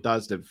 If it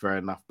does, then fair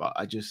enough. But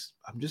I'm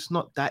just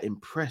not that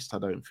impressed, I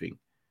don't think.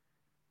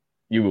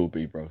 You will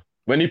be, bro.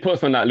 When he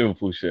puts on that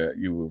Liverpool shirt,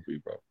 you will be,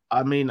 bro.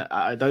 I mean,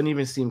 I don't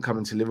even see him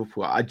coming to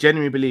Liverpool. I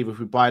genuinely believe if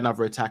we buy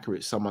another attacker,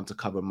 it's someone to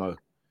cover Mo.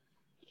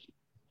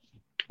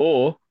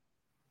 Or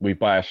we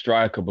buy a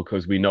striker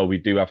because we know we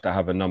do have to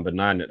have a number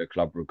 9 at the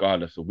club,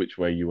 regardless of which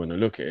way you want to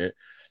look at it.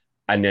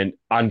 And then,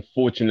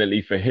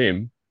 unfortunately for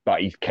him, but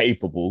he's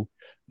capable,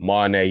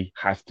 Mane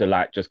has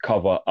to just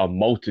cover a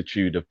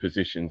multitude of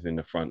positions in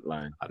the front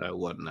line. I don't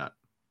want that.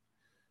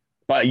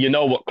 But you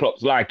know what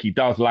Klopp's like? He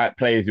does like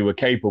players who are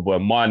capable,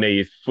 and Mane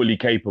is fully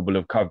capable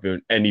of covering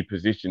any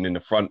position in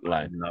the front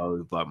line.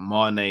 No, but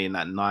Mane in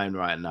that 9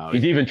 right now.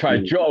 He's even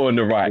trying Jota on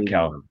the right,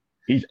 Cal.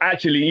 He's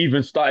actually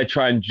even started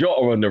trying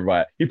Jota on the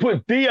right. He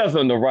put Diaz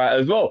on the right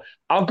as well.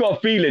 I've got a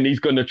feeling he's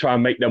going to try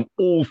and make them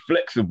all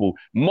flexible.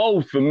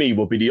 Mo, for me,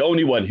 will be the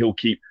only one he'll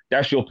keep.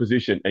 That's your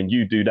position, and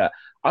you do that.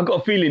 I've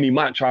got a feeling he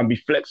might try and be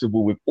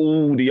flexible with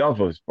all the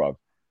others, bruv.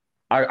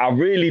 I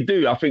really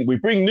do. I think we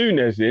bring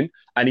Nunes in,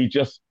 and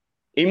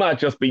he might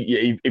just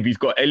be, if he's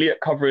got Elliot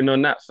covering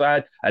on that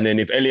side, and then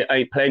if Elliot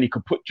ain't playing, he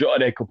could put Jota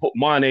there, could put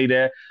Mane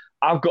there.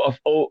 I've got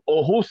or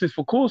horses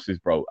for courses,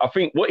 bro. I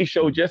think what he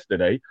showed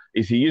yesterday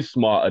is he is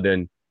smarter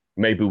than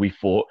maybe we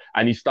thought,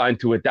 and he's starting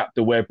to adapt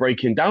the way of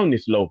breaking down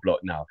this low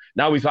block now.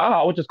 Now he's like,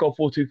 I'll just go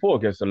 4-2-4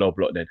 against the low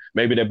block then.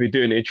 Maybe they'll be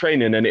doing it in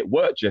training, and it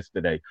worked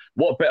yesterday.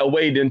 What better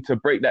way than to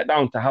break that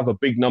down, to have a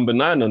big number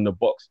 9 on the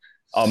box,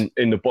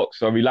 in the box,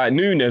 sorry, like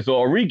Nunes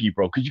or Origi,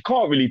 bro, because you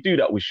can't really do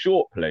that with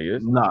short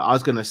players. No, I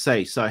was going to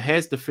say, so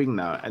here's the thing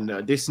now, and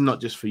this is not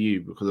just for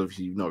you, because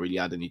obviously you've not really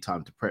had any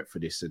time to prep for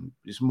this, and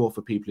it's more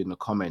for people in the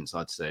comments,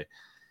 I'd say.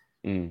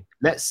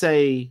 Let's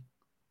say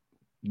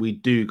we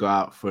do go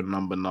out for a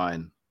number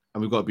 9,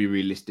 and we've got to be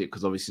realistic,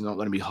 because obviously it's not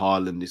going to be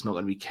Haaland, it's not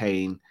going to be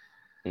Kane.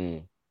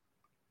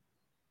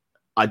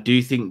 I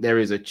do think there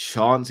is a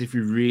chance, if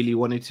we really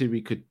wanted to,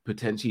 we could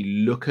potentially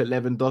look at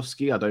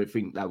Lewandowski. I don't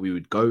think that we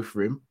would go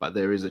for him, but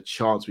there is a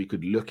chance we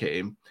could look at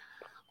him.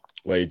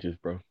 Wages,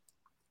 bro.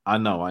 I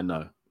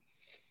know.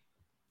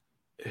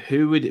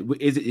 who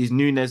would is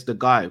Nunes the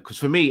guy? Because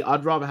for me,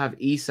 I'd rather have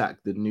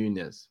Isak than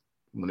Nunes.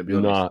 I'm gonna be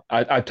honest. Nah,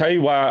 I tell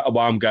you why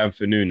I'm going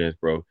for Nunes,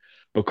 bro.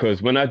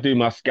 Because when I do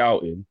my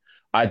scouting,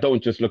 I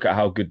don't just look at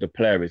how good the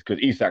player is,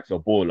 because Isak's a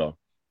baller.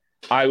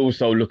 I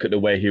also look at the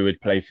way he would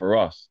play for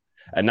us.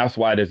 And that's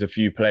why there's a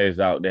few players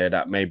out there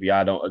that maybe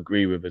I don't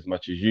agree with as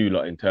much as you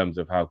lot in terms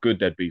of how good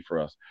they'd be for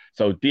us.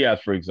 So Diaz,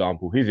 for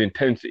example, his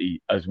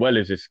intensity as well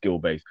as his skill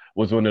base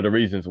was one of the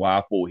reasons why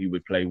I thought he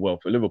would play well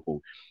for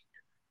Liverpool.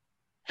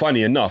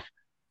 Funny enough,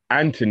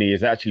 Anthony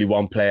is actually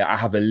one player I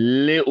have a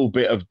little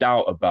bit of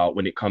doubt about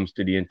when it comes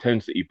to the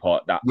intensity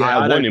part. That Yeah, I I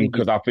want don't him think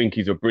because I think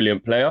he's a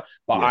brilliant player,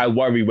 but yeah, I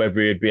worry whether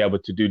he'd be able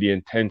to do the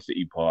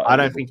intensity part I at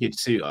don't think Liverpool. he'd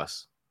suit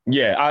us.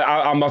 Yeah,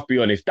 I must be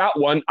honest. That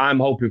one I'm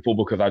hoping for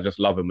because I just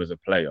love him as a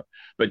player.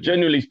 But Yeah.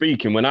 generally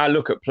speaking, when I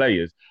look at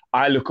players,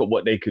 I look at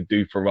what they could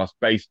do for us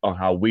based on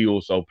how we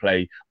also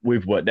play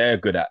with what they're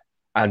good at.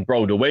 And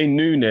bro, the way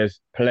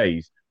Nunes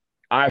plays,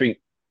 I think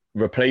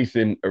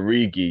replacing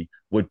Origi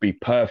would be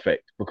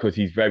perfect because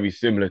he's very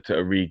similar to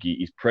Origi.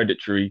 He's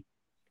predatory,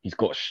 he's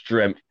got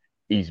strength,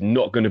 he's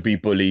not going to be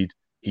bullied,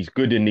 he's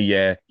good in the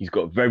air, he's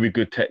got very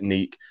good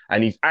technique,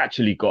 and he's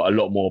actually got a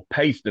lot more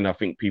pace than I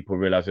think people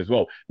realize as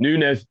well.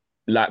 Nunes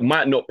like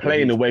might not Yeah,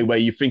 play in he's a way quick. where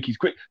you think he's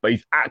quick, but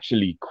he's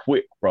actually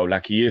quick, bro.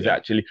 Like he is Yeah,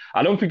 actually.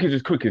 I don't think he's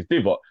as quick as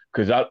Divock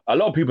because a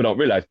lot of people don't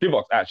realize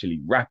Divock's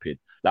actually rapid.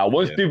 Like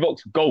once yeah.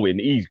 Divock's going,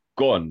 he's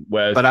gone.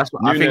 Whereas But that's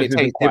what I think Nunes it isn't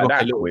takes quite Divock a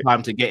that little quick.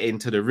 time to get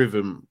into the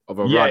rhythm of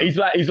a Yeah, run. he's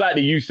like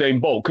the Usain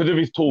Bolt because of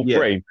his tall Yeah,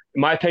 frame. It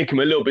might take him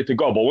a little bit to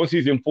go, but once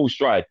he's in full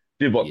stride,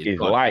 Divock yeah, is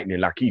gone. lightning.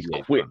 Like he's Yeah,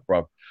 he's quick, gone.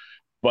 bro.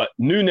 But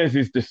Nunes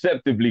is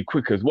deceptively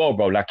quick as well,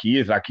 bro. Like he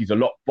is, like he's a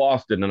lot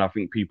faster than I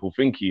think people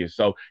think he is.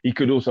 So he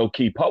could also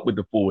keep up with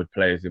the forward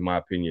players, in my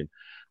opinion.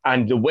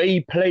 And the way he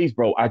plays,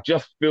 bro, I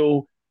just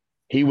feel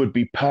he would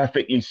be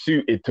perfectly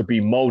suited to be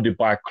molded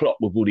by Klopp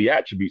with all the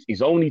attributes.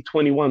 He's only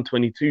 21,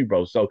 22,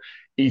 bro. So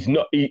he's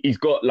not, he's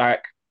got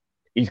like,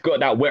 he's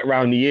got that wet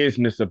round the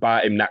earsness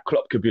about him that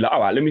Klopp could be like,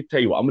 all right, let me tell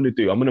you what I'm going to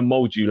do. I'm going to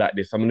mold you like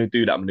this. I'm going to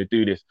do that. I'm going to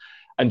do this.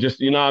 And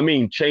just, you know what I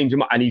mean? Change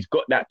him up. And he's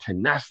got that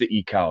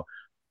tenacity, Cal.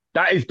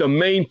 That is the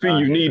main thing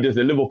you need as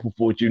a Liverpool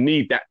forward. You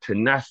need that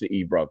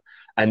tenacity, bro.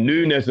 And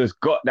Nunes has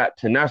got that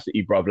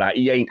tenacity, bro. Like,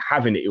 he ain't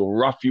having it. He'll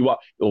rough you up.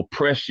 He'll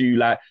press you.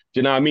 Like, do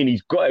you know what I mean?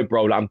 He's got it,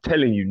 bro. Like, I'm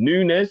telling you,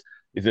 Nunes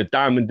is a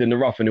diamond in the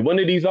rough. And if one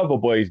of these other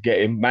boys get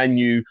him, Man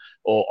U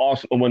or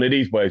Arsenal, one of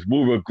these boys,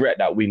 will regret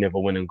that we never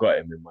went and got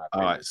him, in my All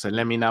opinion. right, so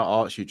let me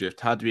now ask you,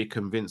 Drift. How do we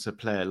convince a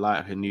player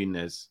like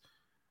Nunes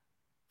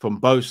from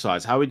both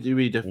sides? How do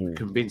we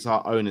convince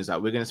our owners that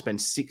we're going to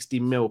spend 60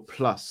 mil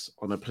plus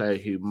on a player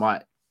who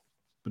might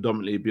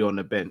predominantly be on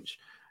the bench?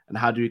 And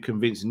how do we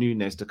convince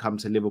Nunes to come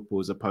to Liverpool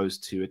as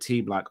opposed to a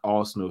team like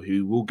Arsenal,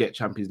 who will get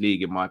Champions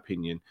League, in my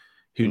opinion,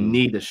 who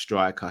need a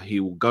striker,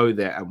 who will go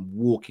there and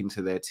walk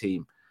into their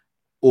team,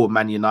 or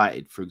Man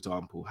United, for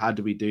example? How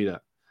do we do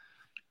that?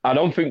 I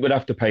don't think we'd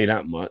have to pay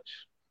that much.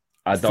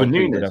 I For don't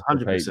think Nunes, we'd have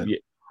to pay. 100%. Yeah,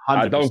 100%.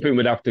 I don't think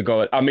we'd have to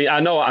go. I mean,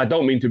 I know I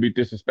don't mean to be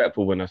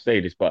disrespectful when I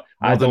say this, but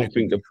I don't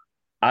think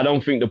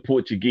the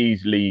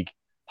Portuguese league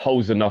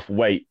holds enough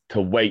weight to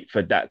wait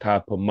for that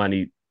type of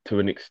money to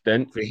an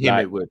extent. For him,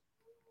 like, it would.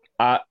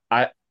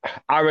 I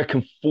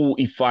reckon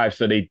 45,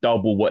 so they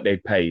double what they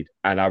paid,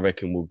 and I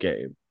reckon we'll get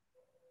him.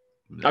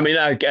 Yeah. I mean,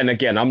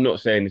 again, I'm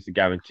not saying it's a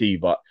guarantee,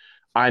 but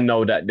I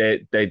know that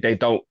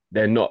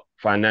they're not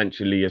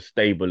financially as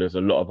stable as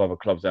a lot of other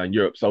clubs out in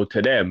Europe. So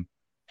to them,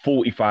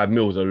 45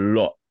 mil is a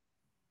lot,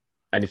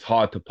 and it's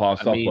hard to pass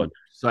up on.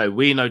 So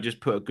we know, just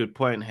put a good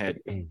point here.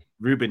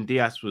 Ruben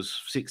Diaz was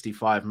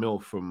 65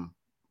 mil from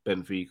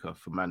Benfica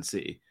for Man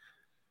City.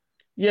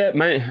 Yeah,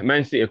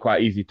 Man City are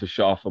quite easy to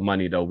share for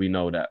money, though. We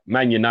know that.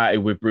 Man United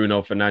with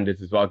Bruno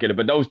Fernandes as well, I get it.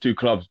 But those two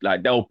clubs,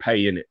 like, they'll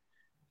pay in it.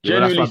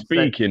 Generally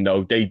speaking,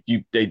 though, they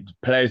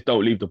players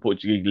don't leave the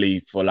Portuguese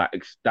league for like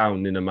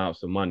astounding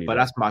amounts of money. But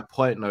that's my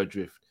point, no,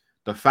 Drift.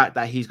 The fact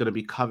that he's going to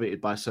be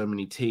coveted by so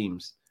many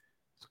teams,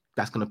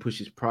 that's going to push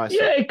his price up.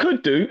 It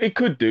could do. It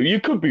could do. You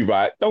could be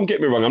right. Don't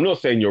get me wrong. I'm not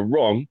saying you're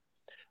wrong.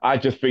 I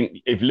just think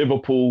if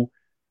Liverpool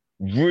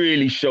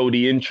really show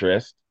the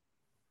interest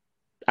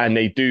and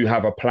they do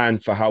have a plan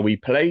for how he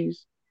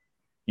plays,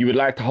 you would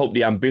like to hope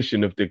the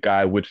ambition of the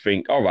guy would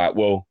think, all right,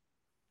 well,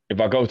 if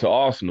I go to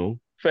Arsenal,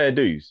 fair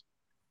dues.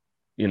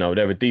 You know,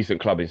 they're a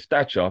decent club in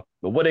stature,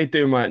 but what are they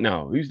doing right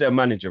now? Who's their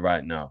manager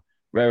right now?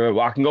 Well,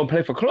 I can go and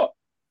play for Klopp.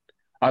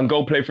 I can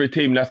go play for a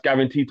team that's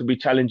guaranteed to be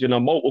challenging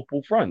on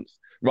multiple fronts,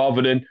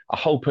 rather than a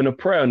hope and a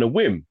prayer and a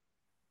whim.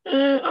 All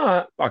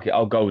right, fuck it,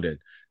 I'll go then.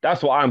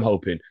 That's what I'm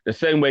hoping. The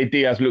same way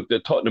Diaz looked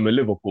at Tottenham and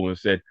Liverpool and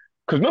said,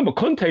 because remember,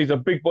 Conte's a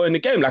big boy in the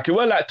game. Like, it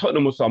weren't like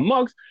Tottenham was some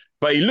mugs,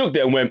 but he looked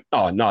at it and went,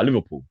 oh, no,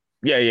 Liverpool.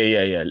 Yeah,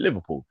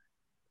 Liverpool.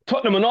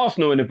 Tottenham and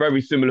Arsenal in a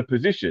very similar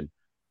position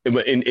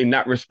in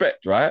that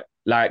respect, right?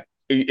 Like,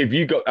 if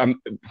you go,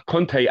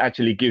 Conte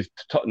actually gives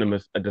Tottenham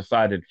a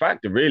decided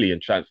factor, really, in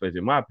transfers,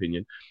 in my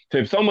opinion. So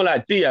if someone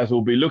like Diaz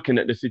will be looking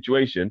at the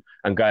situation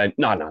and going,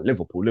 no,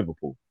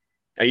 Liverpool.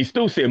 And you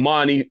still see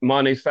Mane,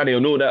 Sadio,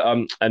 and all that,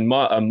 and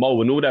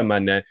Mo and all that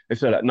man there. They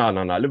say like, no,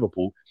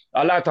 Liverpool.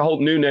 I like to hope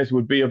Nunes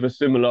would be of a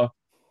similar,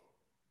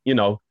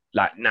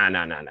 like, nah.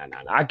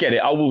 I get it.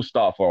 I will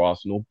start for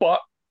Arsenal, but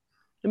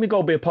let me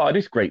go be a part of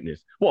this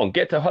greatness. What,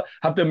 get to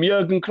have the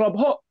Jurgen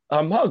Klopp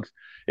hugs.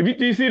 Do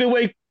you see the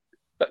way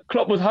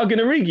Klopp was hugging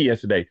Origi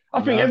yesterday?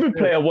 I think every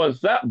player wants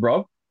that,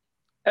 bro.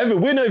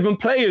 We're not even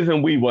players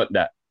and we want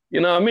that. You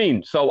know what I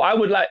mean? So I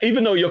would like,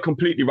 even though you're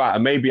completely right,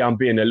 and maybe I'm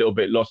being a little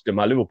bit lost in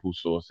my Liverpool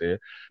source here,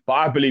 but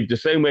I believe the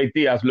same way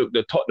Diaz looked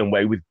at Tottenham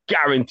way with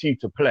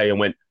guaranteed to play and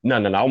went, no,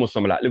 I want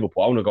someone like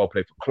Liverpool. I want to go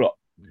play for Klopp.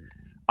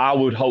 I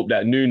would hope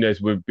that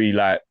Nunes would be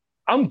like,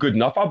 I'm good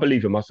enough. I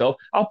believe in myself.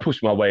 I'll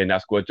push my way in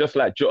that squad, just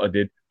like Jota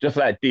did, just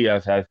like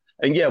Diaz has.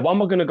 And yeah, why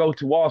am I going to go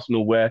to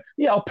Arsenal where,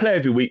 I'll play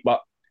every week, but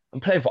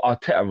I'm playing for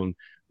Arteta and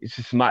it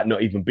just might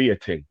not even be a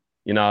thing.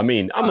 You know what I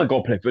mean? I'm going to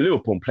go play for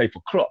Liverpool and play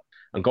for Klopp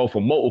and go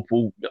for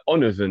multiple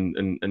honours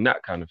and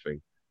that kind of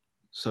thing.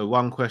 So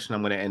one question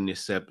I'm going to end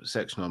this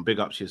section on. Big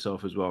up to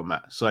yourself as well,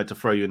 Matt. Sorry to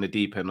throw you in the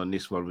deep end on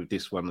this one with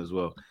this one as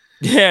well.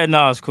 Yeah,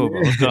 no, it's cool,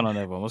 bro. What's going on,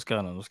 everyone? What's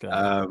going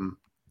on?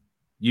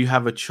 You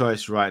have a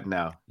choice right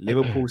now.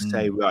 Liverpool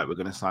say, right, we're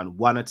going to sign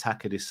one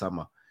attacker this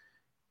summer.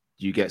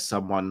 Do you get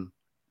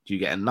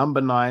a number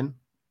 9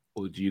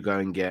 or do you go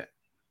and get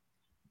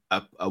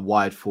a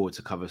wide forward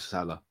to cover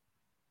Salah?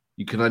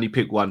 You can only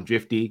pick one.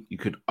 Drifty, you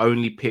could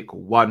only pick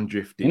one.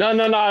 Drifty. No,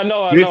 I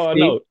know.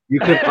 You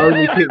can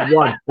only pick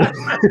one.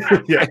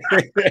 Yeah.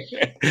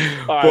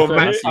 All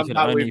right, so you can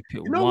only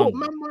pick one. You know what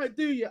man might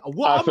do? Yeah.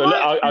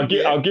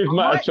 I'll give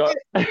Matt a chance.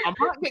 I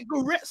might get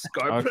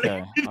Goretzka.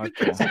 Okay.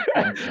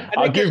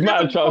 I'll give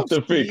Matt a chance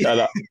to think.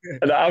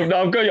 And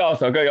I've got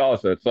your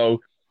answer. So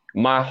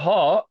my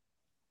heart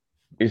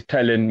is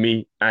telling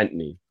me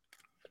Antony.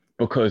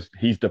 Because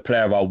he's the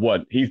player I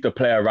want. He's the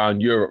player around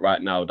Europe right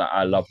now that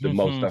I love the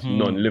most. That's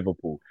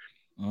non-Liverpool.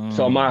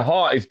 So my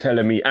heart is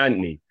telling me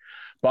Antony.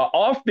 But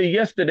after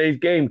yesterday's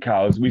game,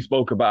 Cows, we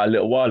spoke about a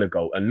little while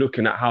ago, and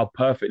looking at how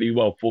perfectly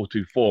well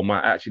 4-2-4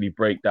 might actually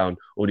break down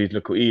all these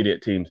little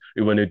idiot teams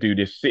who want to do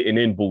this sitting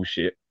in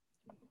bullshit.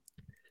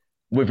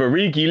 With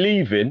Origi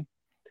leaving,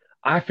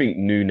 I think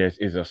Nunes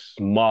is a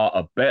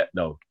smarter bet,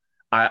 though.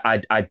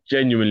 I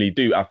genuinely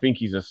do. I think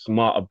he's a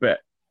smarter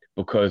bet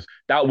because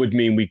that would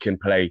mean we can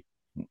play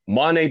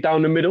Mane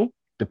down the middle,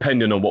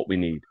 depending on what we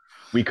need.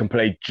 We can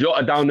play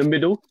Jota down the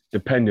middle,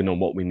 depending on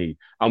what we need.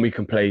 And we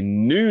can play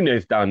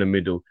Nunes down the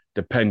middle,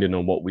 depending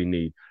on what we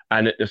need.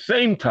 And at the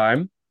same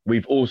time,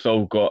 we've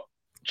also got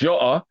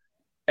Jota,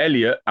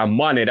 Elliott, and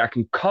Mane that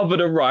can cover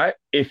the right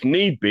if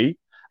need be.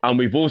 And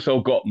we've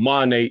also got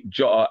Mane,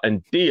 Jota,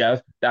 and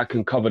Diaz that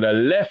can cover the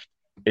left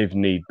if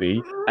need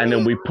be. And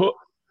then we put...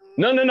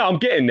 No, I'm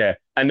getting there.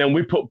 And then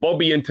we put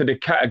Bobby into the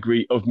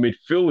category of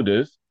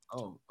midfielders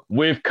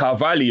with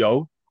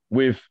Carvalho,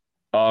 with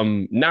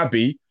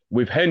Naby,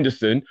 with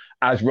Henderson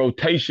as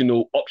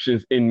rotational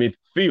options in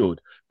midfield.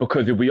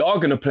 Because if we are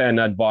going to play an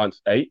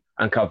advanced 8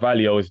 and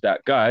Carvalho is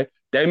that guy,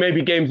 there may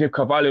be games if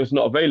Carvalho is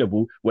not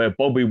available where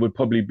Bobby would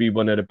probably be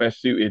one of the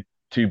best suited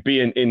to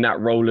being in that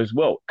role as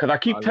well. Because I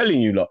keep telling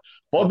you lot,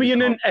 Bobby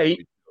in an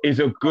 8 is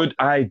a good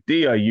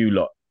idea, you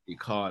lot. You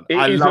can't.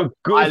 It is a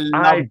good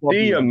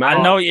idea, man.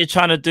 I know what you're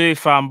trying to do,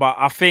 fam, but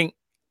I think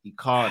you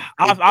can't.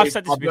 I've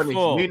said this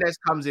before. Nunes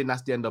comes in,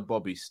 that's the end of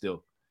Bobby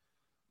still.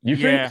 You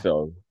think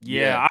so?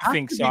 Yeah, I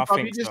think so.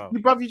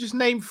 You just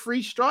named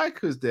 3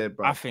 strikers there,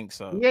 bro. I think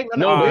so. But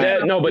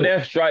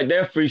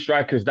they're 3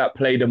 strikers that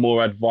play the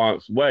more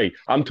advanced way.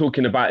 I'm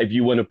talking about if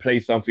you want to play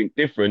something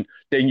different,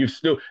 then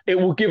it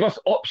will give us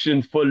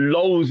options for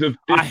loads of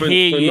different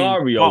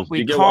scenarios.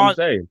 You get what I'm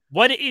saying?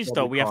 What it is,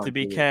 though, we have to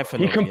be careful.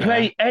 He can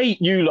play 8,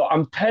 you lot.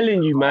 I'm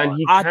telling you, man.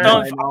 I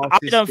don't. Do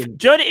you know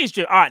what it is,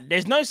 Joe? All right,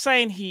 there's no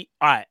saying he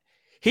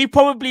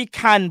probably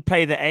can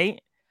play the 8.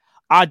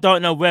 I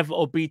don't know whether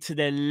it'll be to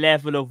the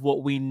level of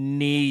what we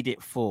need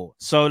it for.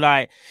 So,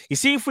 you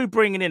see, if we're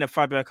bringing in a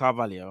Fabio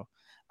Carvalho,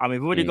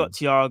 we've already got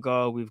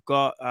Thiago, we've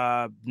got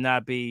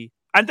Naby.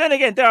 And then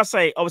again, dare I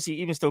say,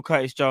 obviously, even still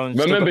Curtis Jones.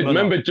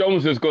 Remember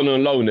Jones has gone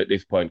on loan at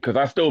this point because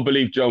I still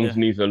believe Jones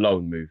needs a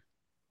loan move.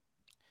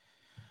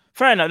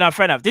 Fair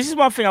enough. This is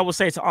one thing I will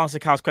say to answer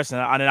Cal's question,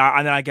 and then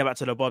I get back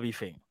to the Bobby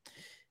thing.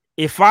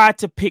 If I had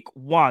to pick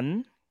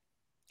one,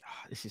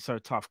 this is so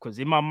tough because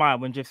in my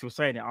mind, when Jeff was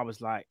saying it, I was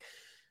like,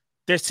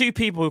 there's 2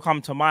 people who come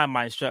to my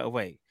mind straight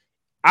away.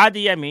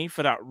 Adeyemi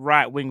for that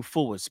right wing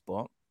forward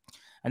spot.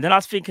 And then I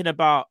was thinking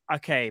about,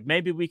 okay,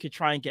 maybe we could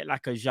try and get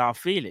like a João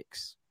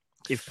Felix,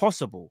 if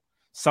possible.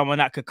 Someone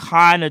that could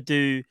kind of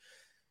do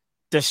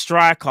the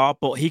striker,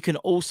 but he can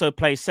also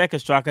play second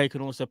striker. He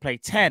can also play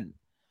 10.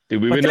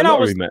 Did we win the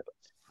lottery, mate?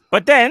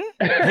 But then,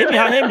 hear me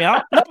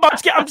out. No,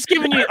 but I'm just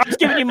giving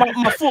you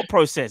my thought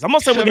process. I'm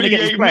not saying we're going to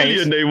get these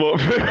players. No.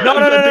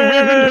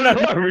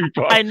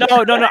 I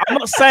know, no. I'm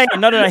not saying,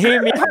 no,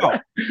 hear me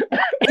out.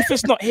 If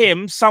it's not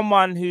him,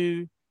 someone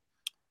who,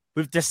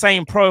 with the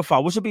same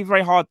profile, which would be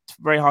very hard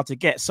to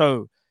get.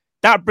 So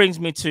that brings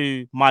me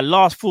to my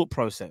last thought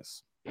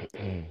process.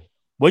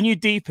 When you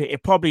deep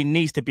it probably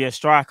needs to be a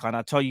striker, and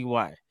I'll tell you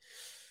why.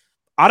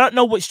 I don't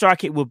know which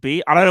strike it would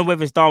be. I don't know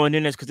whether it's Darwin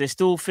Núñez because there's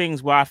still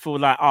things where I feel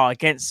like,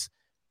 against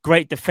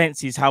great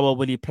defenses, how well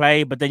will he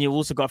play? But then you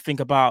also got to think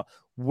about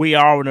we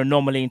are an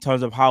anomaly in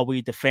terms of how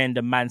we defend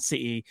the Man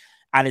City,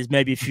 and there's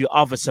maybe a few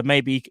others. So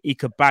maybe he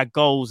could bag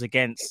goals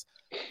against,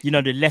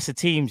 the lesser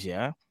teams,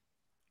 yeah.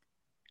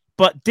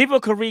 But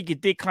Divock Origi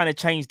did kind of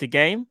change the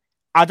game.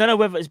 I don't know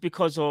whether it's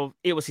because of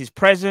it was his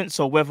presence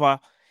or whether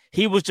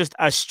he was just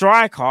a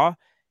striker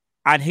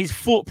and his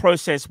thought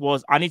process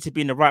was, I need to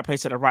be in the right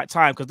place at the right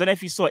time. Because then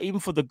if you saw, even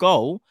for the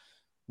goal,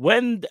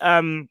 when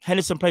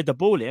Henderson played the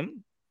ball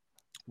in,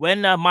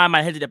 when my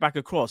man headed it back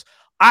across,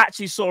 I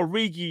actually saw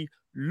Origi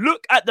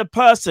look at the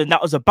person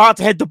that was about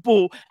to head the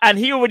ball, and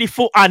he already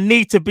thought, I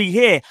need to be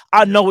here.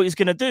 I know what he's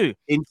gonna do.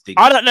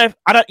 Instinct. I don't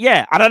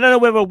know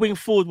whether a wing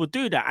forward will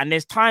do that. And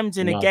there's times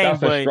in a game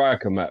that's where a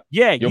striker, Matt.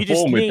 Yeah, you're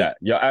born with that.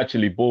 You're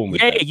actually born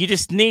with that. Yeah, you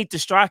just need the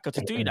striker to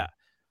do that.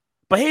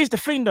 But here's the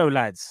thing, though,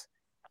 lads.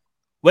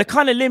 We're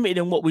kind of limited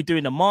in what we do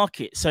in the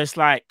market. So it's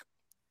like,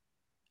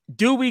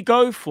 do we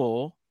go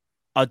for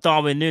a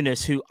Darwin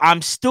Núñez, who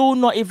I'm still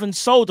not even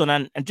sold on?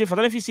 And Drift, I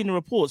don't know if you've seen the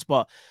reports,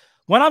 but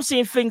when I'm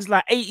seeing things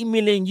like 80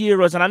 million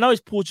euros, and I know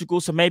it's Portugal,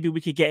 so maybe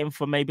we could get him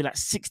for maybe like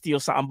 60 or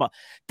something, but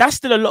that's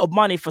still a lot of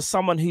money for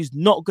someone who's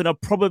not going to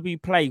probably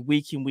play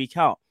week in, week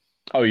out.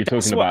 Oh, you're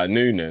talking about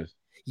Núñez?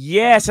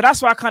 Yeah, so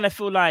that's why I kind of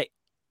feel like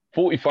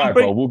 45,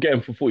 bro. We'll get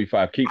him for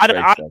 45.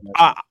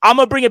 I'm going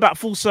to bring it back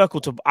full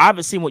circle to, I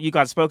haven't seen what you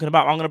guys have spoken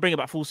about. I'm going to bring it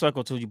back full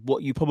circle to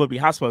what you probably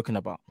have spoken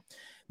about.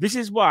 This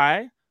is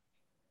why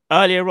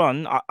earlier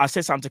on, I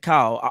said something to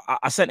Cal.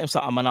 I sent him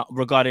something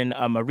regarding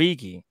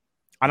Origi.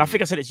 And I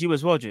think I said it to you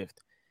as well, Drift.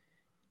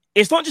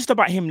 It's not just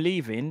about him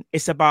leaving.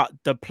 It's about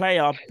the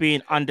player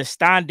being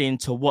understanding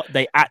to what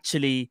they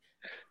actually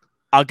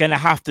are going to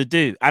have to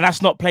do. And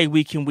that's not play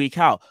week in, week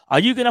out. Are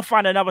you going to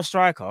find another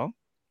striker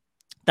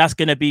that's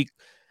going to be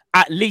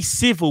at least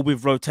civil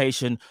with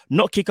rotation,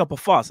 not kick up a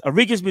fuss?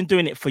 Origi's been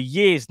doing it for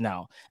years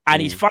now.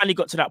 And he's finally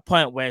got to that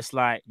point where it's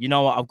like, you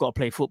know what, I've got to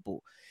play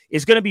football.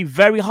 It's going to be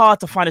very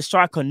hard to find a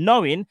striker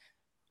knowing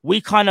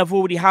we kind of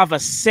already have a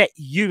set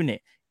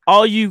unit.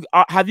 Have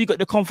you got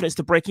the confidence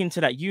to break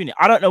into that unit?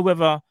 I don't know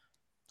whether...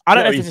 I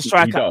don't know if it's a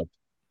striker.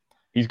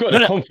 He's got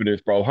the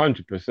confidence, bro,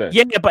 100%.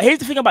 Yeah, but here's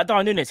the thing about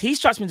Darwin Núñez. He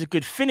strikes me as a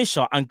good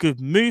finisher and good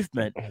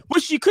movement,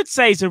 which you could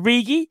say is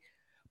Origi.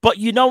 But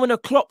in a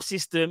Klopp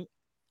system,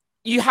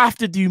 you have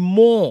to do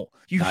more.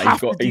 You have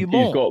to do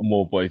more. He's got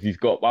more, boys.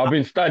 I've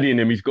been studying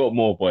him. He's got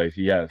more, boys.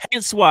 He has.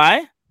 Hence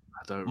why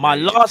my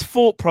last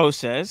thought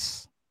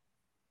process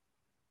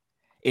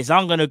is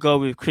I'm going to go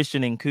with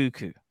Christian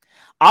Nkunku.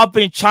 I've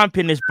been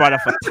championing this brother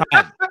for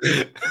time.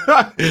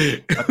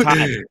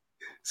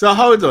 So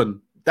hold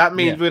on. That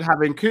means we're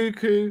having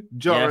Nkunku,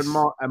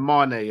 Jota, and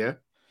Mane, yeah?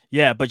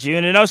 Yeah, but you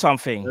know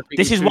something?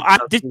 This is what I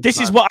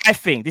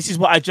think. This is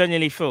what I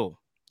genuinely feel.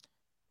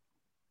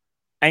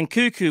 And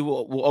Nkunku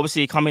will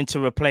obviously come in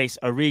to replace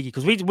Origi,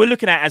 because we're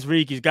looking at it as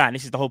Origi's guy, and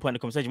this is the whole point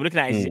of the conversation. We're looking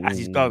at it as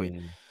he's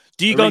going.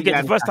 Do you go and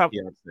get the first time?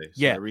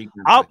 Yeah.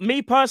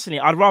 Me personally,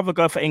 I'd rather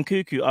go for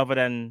Nkunku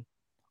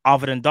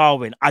other than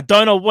Darwin. I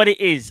don't know what it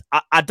is.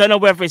 I don't know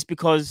whether it's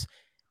because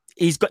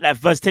he's got that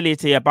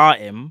versatility about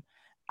him,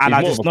 and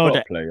I just know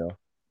that player.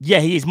 Yeah,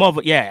 he's more of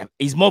a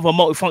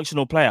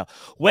multifunctional player.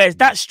 Whereas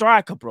that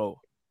striker, bro,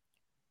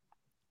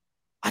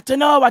 I don't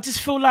know. I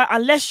just feel like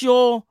unless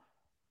you're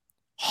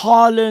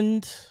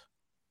Haaland,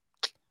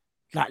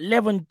 like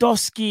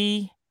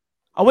Lewandowski,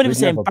 I wouldn't even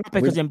say Mbappe,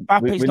 because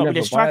Mbappe's not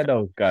really a striker.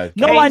 Those guys.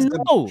 No, I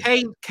know.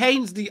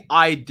 Kane's the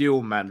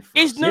ideal man.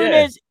 It's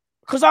Núñez,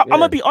 because I'm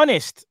gonna be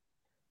honest.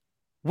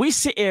 We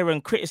sit here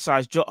and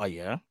criticize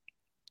Jota,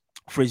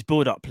 for his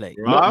build-up play.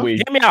 Not we.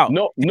 Hear me out.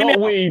 Not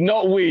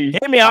we.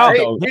 Hear me out.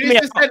 Finish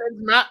the sentence,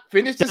 Matt.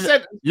 Finish the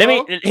sentence.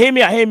 Hear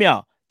me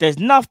out. There's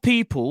enough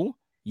people,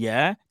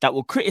 that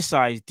will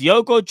criticize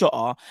Diogo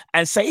Jota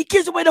and say he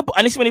gives away the ball.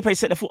 And this is when he plays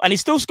centre forward, and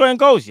he's still scoring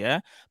goals,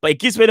 but he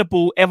gives away the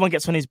ball. Everyone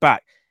gets on his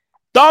back.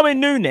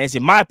 Darwin Núñez,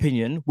 in my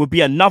opinion, would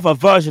be another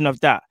version of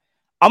that.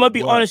 I'm gonna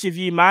be honest with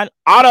you, man.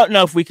 I don't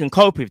know if we can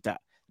cope with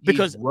that.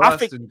 Because I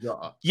think,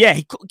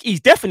 he's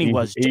definitely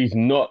worse. He's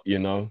not,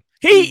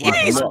 He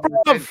is,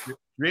 bro.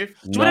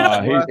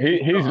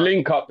 His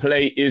link-up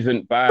play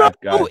isn't bad,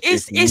 guys.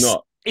 It's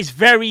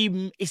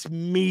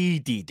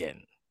meaty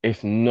then.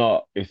 It's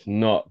not,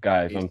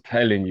 guys. I'm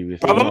telling you,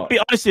 I'm gonna be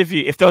honest with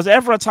you. If there was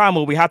ever a time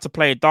where we had to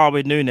play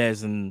Darwin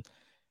Núñez and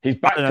he's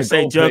back to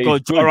say Diogo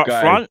Jota up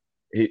front,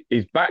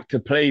 he's back to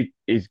play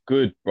is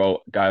good, bro.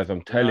 Guys,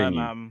 I'm telling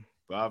you,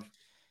 bruv.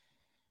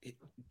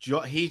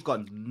 He's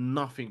got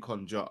nothing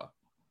on Jota.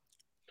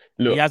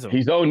 Look,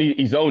 he's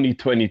only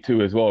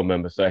 22 as well,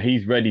 remember, so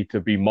he's ready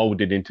to be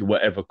molded into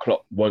whatever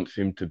Klopp wants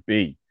him to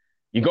be.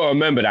 You got to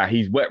remember that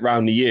he's wet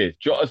round the years.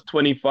 Jota's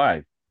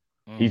 25.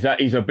 He's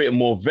a bit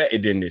more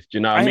vetted in this. Do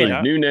you know what I mean?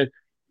 Núñez,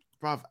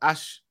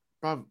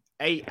 bruv,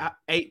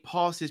 eight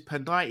passes per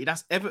 90.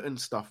 That's Everton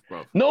stuff,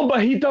 bro. No,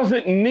 but he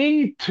doesn't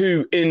need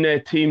to in their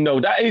team.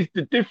 No, that is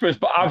the difference.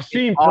 But I've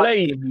seen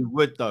play. You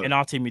would though. In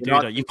our team, you In do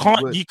our though. team,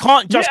 You you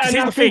can't just. Yeah, and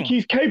I think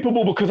he's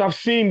capable because I've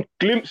seen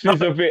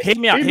glimpses of it. Hear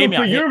me out. Even Hear me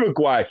for out.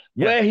 Uruguay,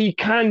 where he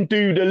can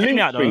do the link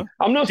thing.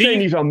 I'm not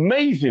saying he's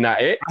amazing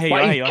at it,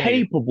 but he's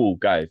capable,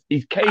 guys.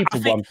 He's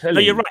capable. I'm telling you. No,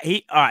 you're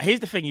right. All right. Here's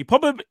the thing.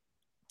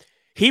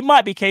 He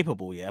might be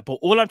capable, yeah. But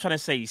all I'm trying to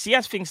say, you see,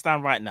 as things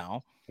stand right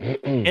now,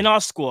 in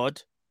our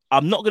squad,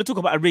 I'm not going to talk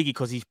about Origi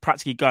because he's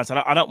practically gone.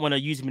 So I don't want to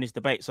use him in this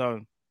debate. So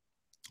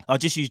I'll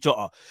just use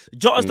Jota.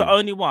 Jota's the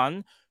only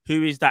one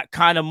who is that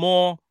kind of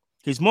more.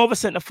 He's more of a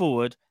centre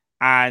forward,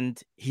 and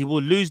he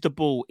will lose the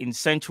ball in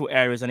central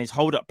areas, and his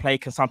hold-up play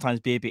can sometimes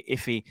be a bit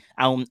iffy.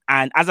 And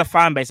as a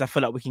fan base, I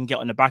feel like we can get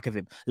on the back of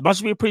him. As much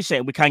as we appreciate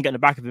it, we can get on the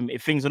back of him.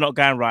 If things are not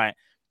going right,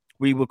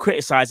 we will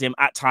criticise him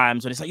at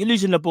times when it's like, you're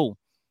losing the ball.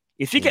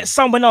 If you get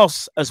someone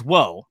else as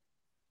well,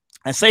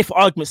 and say for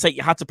argument's sake,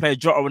 you had to play a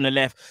Jota on the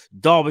left,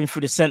 Darwin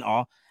through the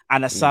centre,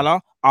 and a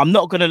Salah, I'm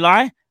not going to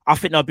lie, I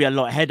think there'll be a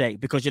lot of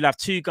headache because you'll have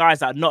two guys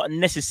that are not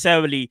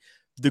necessarily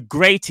the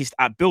greatest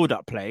at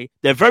build-up play.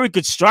 They're very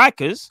good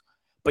strikers,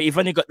 but you've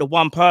only got the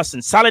one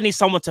person. Salah needs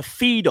someone to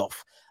feed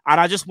off. And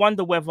I just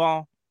wonder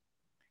whether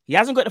he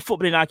hasn't got the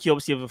footballing IQ,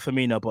 obviously, of a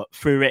Firmino, but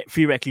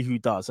theoretically who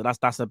does. So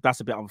that's a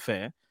bit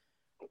unfair.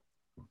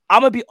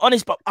 I'm going to be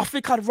honest, but I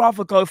think I'd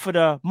rather go for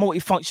the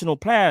multifunctional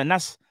player, and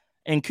that's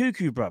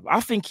Nkunku, bro.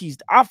 I think he's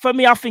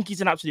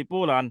an absolute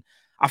baller, and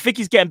I think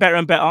he's getting better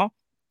and better.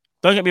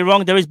 Don't get me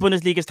wrong, there is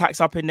Bundesliga's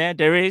tax up in there,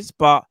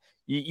 but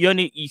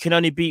you can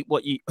only beat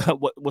what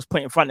was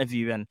put in front of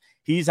you, and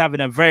he's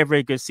having a very,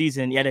 very good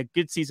season. He had a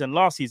good season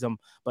last season,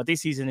 but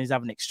this season he's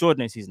having an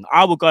extraordinary season.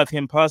 I will go with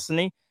him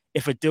personally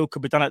if a deal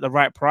could be done at the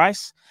right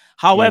price.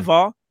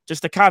 However,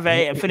 just to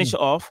caveat and finish it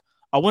off,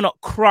 I will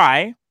not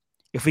cry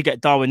if we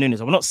get Darwin Núñez.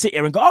 I will not sit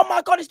here and go, oh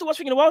my God, it's the worst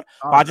thing in the world.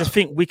 But I just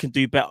think we can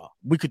do better.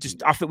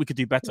 I think we could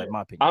do better, in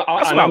my opinion.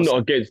 I'm not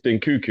against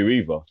Nkunku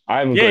either. I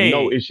haven't got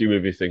no issue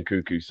with this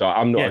Nkunku, so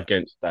I'm not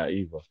against that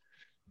either.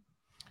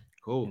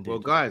 Cool. Indeed. Well,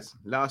 guys,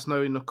 let us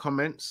know in the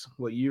comments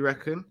what you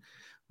reckon.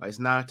 But it's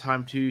now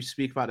time to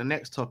speak about the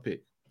next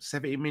topic.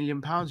 £70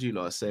 million, you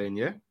lot are saying,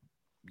 yeah?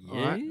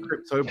 All right,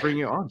 crypto, bring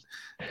it on.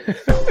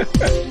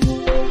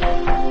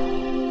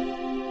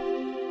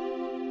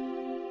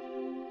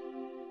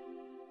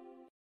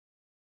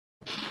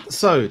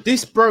 So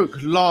this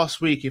broke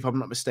last week, if I'm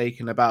not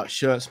mistaken, about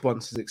shirt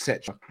sponsors,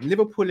 etc.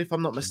 Liverpool, if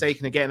I'm not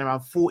mistaken, are getting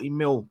around 40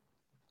 mil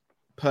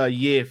per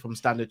year from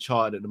Standard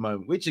Chartered at the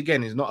moment, which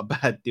again is not a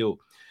bad deal.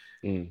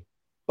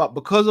 But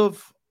because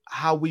of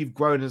how we've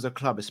grown as a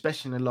club,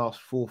 especially in the last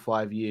 4 or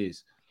 5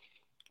 years,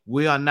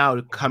 we are now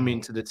coming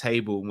to the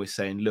table and we're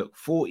saying, look,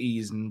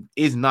 40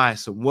 is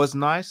nice and was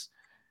nice,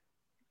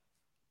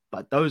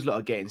 but those lot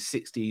are getting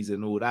 60s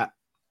and all that.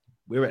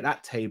 We're at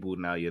that table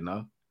now, you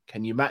know.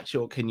 Can you match it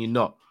or can you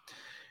not?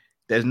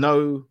 There's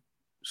no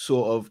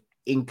sort of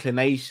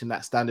inclination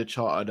that Standard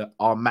Chartered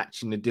are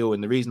matching the deal.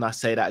 And the reason I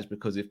say that is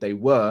because if they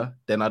were,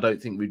 then I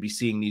don't think we'd be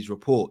seeing these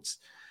reports.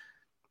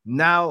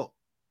 Now,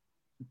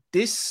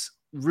 this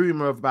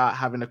rumor about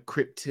having a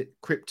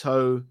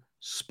crypto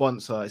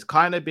sponsor has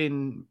kind of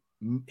been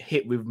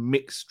hit with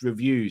mixed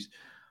reviews.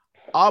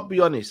 I'll be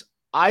honest,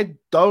 I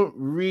don't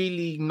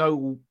really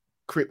know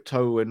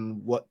crypto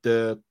and what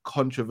the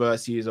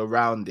controversy is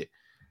around it.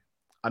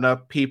 I know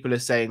people are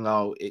saying,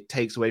 oh, it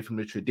takes away from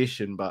the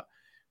tradition, but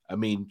I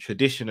mean,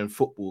 tradition and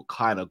football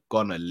kind of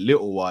gone a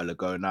little while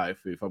ago now,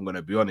 if I'm going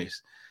to be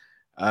honest.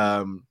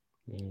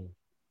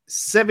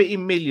 70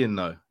 million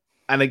though.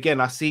 And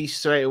again, I see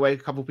straight away a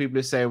couple of people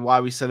are saying, why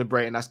are we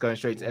celebrating? That's going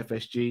straight to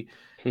FSG.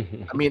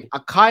 I mean, I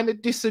kind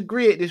of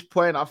disagree at this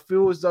point. I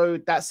feel as though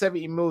that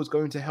 70 mil is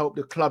going to help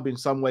the club in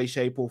some way,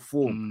 shape or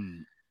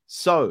form.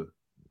 So,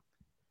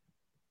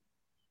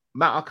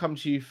 Matt, I'll come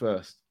to you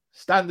first.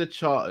 Standard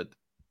Chartered.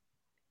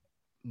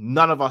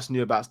 None of us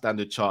knew about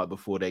Standard Chartered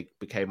before they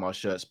became our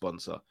shirt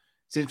sponsor.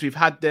 Since we've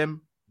had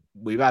them,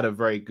 we've had a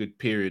very good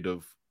period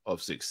of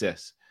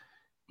success.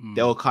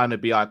 They'll kind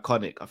of be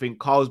iconic. I think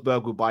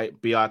Carlsberg will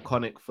be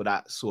iconic for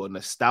that sort of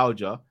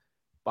nostalgia,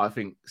 but I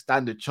think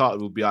Standard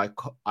Chartered will be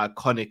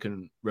iconic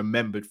and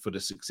remembered for the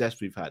success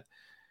we've had.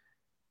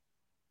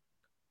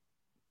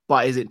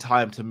 But is it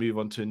time to move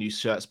on to a new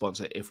shirt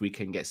sponsor if we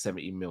can get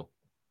 70 mil?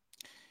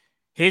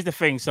 Here's the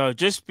thing. So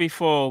just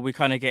before we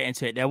kind of get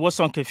into it, there was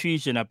some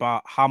confusion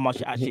about how much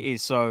it actually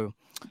is. So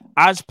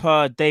as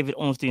per David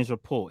Ornstein's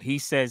report, he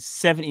says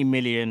 70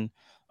 million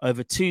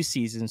over 2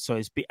 seasons.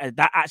 So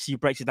that actually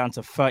breaks it down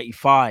to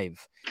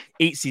 35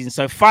 each season.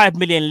 So 5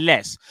 million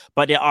less.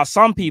 But there are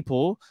some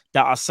people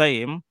that are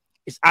saying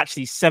it's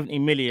actually 70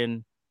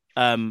 million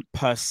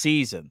per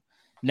season.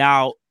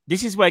 Now,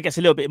 this is where it gets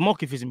a little bit more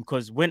confusing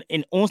because when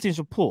in Ornstein's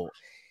report,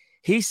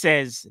 he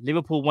says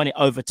Liverpool won it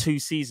over 2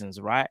 seasons,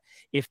 right?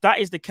 If that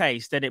is the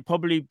case, then it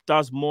probably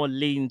does more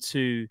lean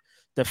to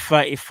the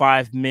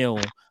 35 mil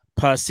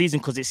per season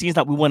because it seems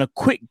like we want a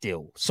quick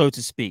deal, so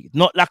to speak,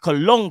 not like a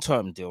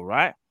long-term deal,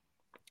 right?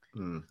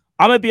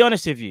 I'm gonna be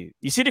honest with you.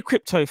 You see the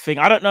crypto thing.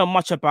 I don't know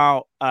much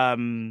about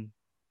the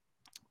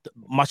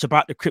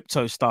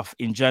crypto stuff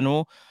in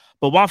general,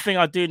 but one thing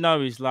I do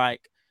know is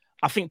like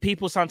I think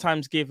people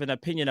sometimes give an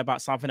opinion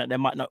about something that they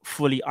might not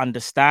fully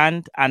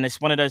understand, and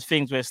it's one of those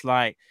things where it's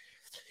like,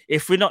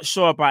 if we're not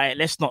sure about it,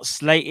 let's not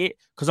slate it.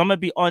 Because I'm gonna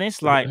be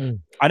honest, like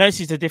I know this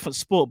is a different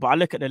sport, but I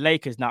look at the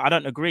Lakers now. I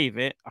don't agree with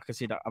it. I can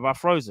see that. Have I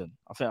frozen?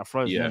 I think I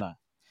frozen. Yeah. No.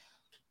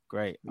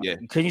 Great. Yeah.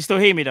 Can you still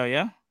hear me though?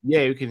 Yeah.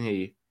 Yeah, we can hear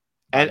you.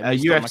 Right, And let me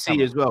stop my UFC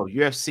camera. as well.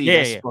 UFC. Yeah,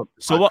 they're yeah. sponsored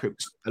So by what-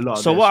 Crypto, a lot of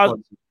so their what I-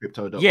 sponsors,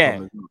 Crypto.com Yeah. as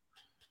well.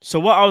 So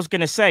what I was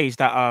gonna say is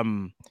that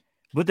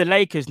with the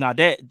Lakers now,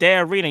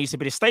 their arena used to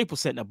be the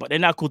Staples Center, but they're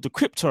now called the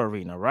Crypto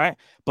Arena, right?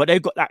 But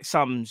they've got like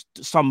some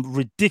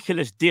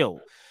ridiculous deal.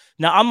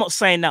 Now I'm not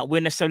saying that we're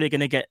necessarily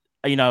gonna get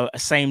a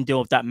same deal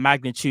of that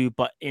magnitude,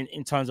 but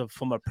in terms of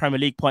from a Premier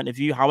League point of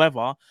view,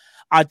 however,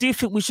 I do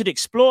think we should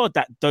explore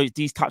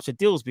these types of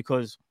deals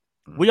because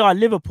we are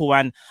Liverpool,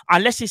 and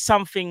unless it's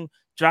something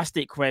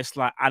drastic where it's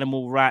like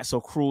animal rights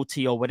or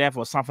cruelty or whatever,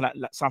 or something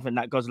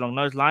that goes along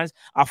those lines,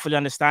 I fully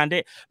understand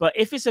it. But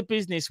if it's a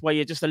business where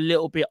you're just a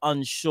little bit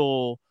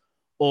unsure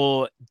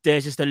or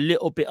there's just a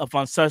little bit of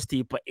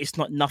uncertainty, but it's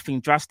not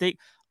nothing drastic,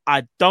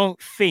 I don't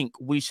think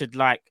we should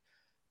like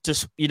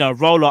just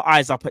roll our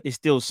eyes up at this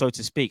deal, so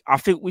to speak. I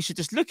think we should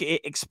just look at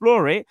it,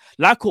 explore it,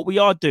 like what we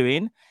are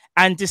doing,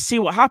 and just see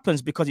what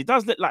happens, because it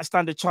does look like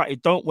Standard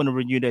Chartered don't want to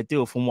renew their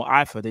deal. From what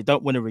I've heard, they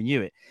don't want to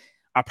renew it.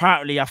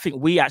 Apparently, I think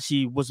we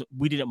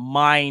didn't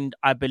mind,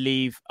 I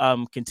believe,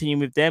 continuing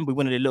with them. We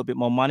wanted a little bit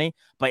more money,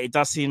 but it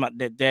does seem like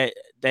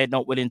they're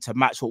not willing to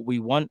match what we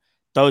want.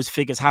 Those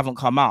figures haven't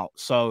come out.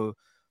 So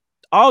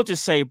I'll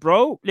just say,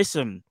 bro,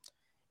 listen,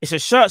 it's a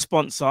shirt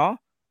sponsor.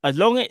 As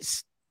long as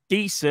it's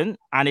decent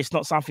and it's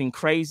not something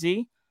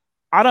crazy,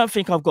 I don't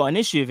think I've got an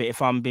issue with it,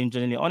 if I'm being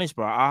genuinely honest,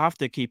 bro. I have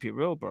to keep it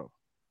real, bro.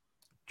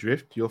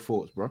 Drift, your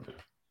thoughts, bro?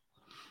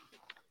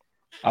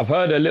 I've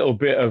heard a little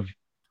bit of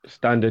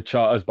Standard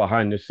Charters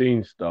behind the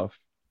scenes stuff,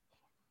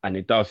 and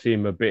it does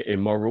seem a bit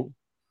immoral.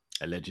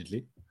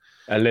 Allegedly.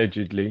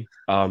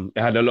 It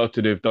had a lot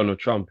to do with Donald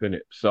Trump in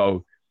it.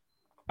 So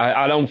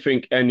I don't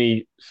think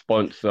any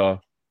sponsor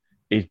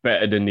is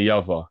better than the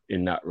other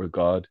in that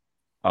regard.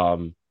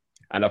 And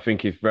I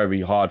think it's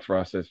very hard for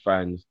us as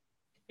fans.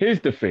 Here's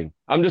the thing.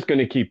 I'm just going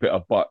to keep it a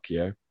buck,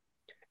 yeah?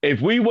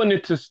 If we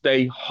wanted to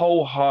stay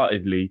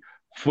wholeheartedly,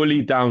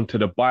 fully down to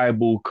the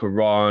Bible,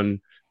 Quran,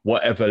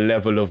 whatever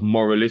level of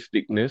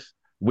moralisticness,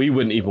 we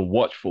wouldn't even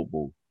watch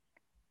football,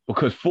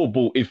 because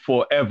football is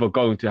forever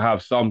going to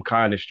have some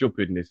kind of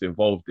stupidness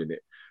involved in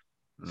it.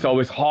 So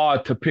it's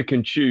hard to pick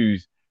and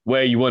choose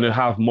where you want to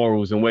have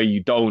morals and where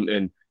you don't.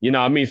 And you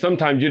know what I mean?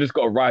 Sometimes you just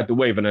got to ride the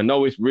wave. And I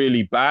know it's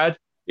really bad.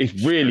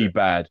 It's really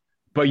bad.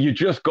 But you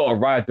just got to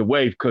ride the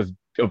wave because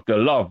of the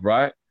love,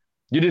 right?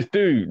 You just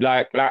do.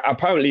 Like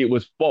apparently it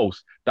was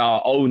false that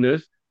our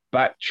owners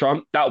backed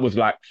Trump. That was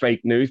like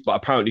fake news, but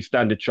apparently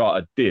Standard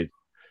Chartered did.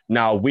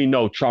 Now, we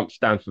know Trump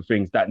stands for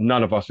things that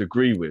none of us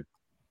agree with.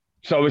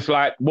 So it's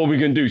like, what are we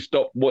going to do?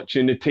 Stop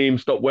watching the team,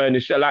 stop wearing the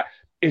shirt? Like,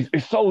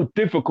 it's so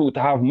difficult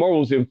to have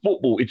morals in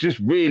football. It just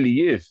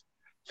really is.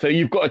 So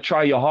you've got to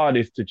try your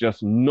hardest to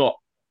just not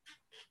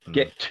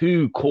get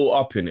too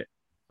caught up in it.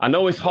 I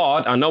know it's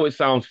hard. I know it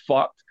sounds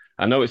fucked.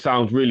 I know it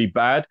sounds really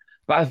bad.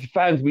 But as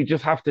fans, we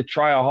just have to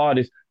try our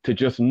hardest to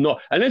just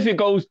not, unless it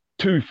goes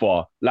too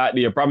far, like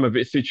the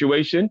Abramovich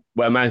situation,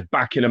 where a man's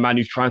backing a man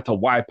who's trying to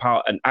wipe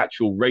out an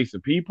actual race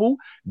of people,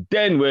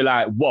 then we're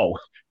like, whoa,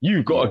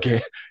 you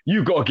gotta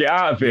get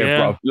out of here,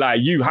 bro. Like,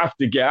 you have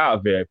to get out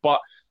of here. But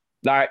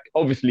like,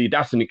 obviously,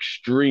 that's an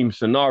extreme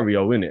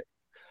scenario, isn't it?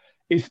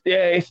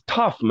 It's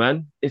tough,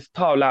 man. It's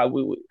tough. Like,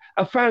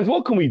 as fans,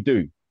 what can we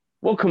do?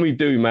 What can we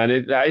do, man?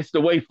 It's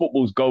the way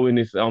football's going.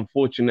 It's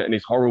unfortunate and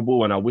it's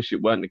horrible, and I wish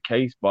it weren't the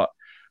case, but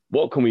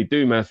what can we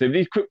do, man? So if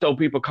these crypto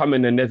people come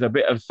in and there's a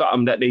bit of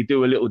something that they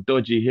do a little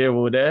dodgy here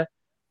or there,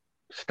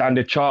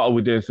 Standard Charter,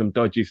 we're doing some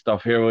dodgy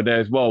stuff here or there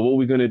as well. What are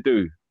we going to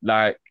do?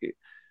 Like, you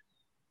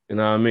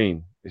know what I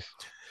mean?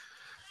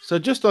 So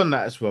just on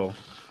that as well,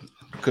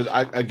 because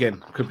I,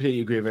 again, completely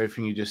agree with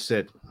everything you just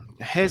said.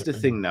 Here's the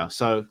thing now.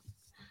 So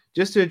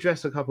just to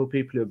address a couple of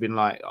people who have been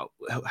like, oh,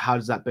 how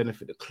does that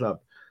benefit the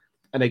club?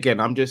 And again,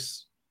 I'm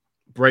just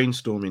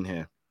brainstorming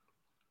here.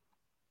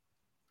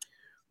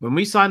 When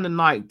we signed the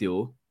Nike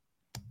deal,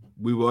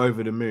 we were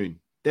over the moon.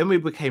 Then we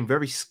became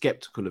very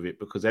skeptical of it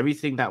because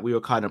everything that we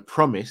were kind of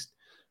promised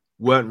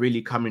weren't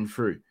really coming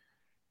through.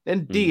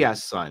 Then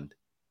Diaz signed,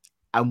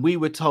 and we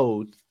were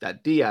told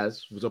that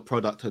Diaz was a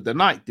product of the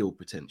Nike deal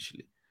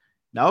potentially.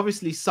 Now,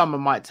 obviously, someone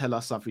might tell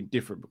us something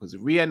different, because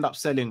if we end up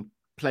selling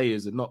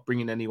players and not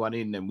bringing anyone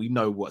in, then we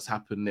know what's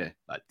happened there.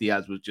 Like,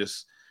 Diaz was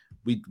just,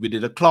 we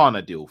did a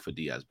Klarna deal for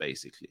Diaz,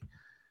 basically.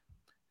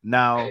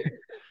 Now,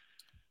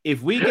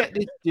 if we get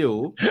this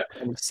deal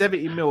and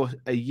 70 mil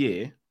a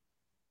year,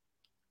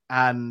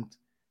 and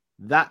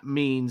that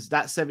means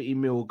that 70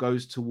 mil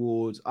goes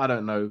towards, I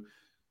don't know,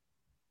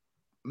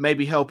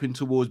 maybe helping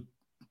towards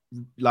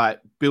like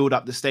build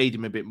up the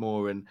stadium a bit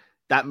more. And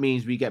that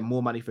means we get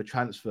more money for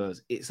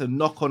transfers. It's a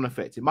knock-on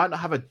effect. It might not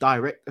have a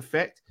direct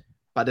effect,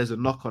 but there's a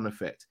knock-on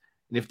effect.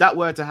 And if that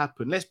were to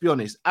happen, let's be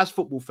honest, as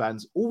football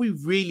fans, all we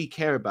really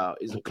care about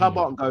is the club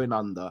aren't going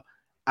under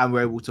and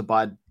we're able to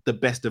buy the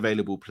best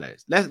available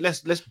players.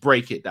 Let's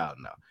break it down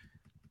now.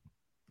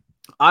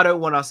 I don't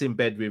want us in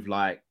bed with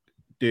like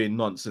doing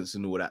nonsense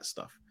and all that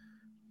stuff.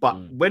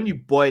 But when you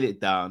boil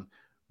it down,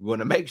 we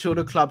want to make sure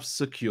the club's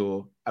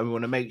secure and we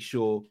want to make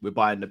sure we're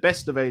buying the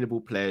best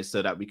available players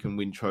so that we can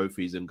win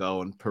trophies and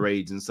go on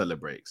parades and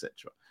celebrate, etc.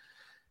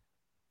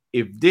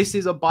 If this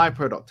is a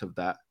byproduct of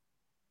that,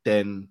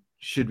 then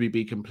should we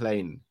be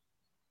complaining?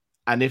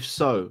 And if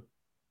so,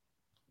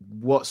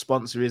 what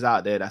sponsor is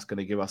out there that's going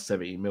to give us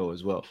 70 mil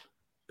as well,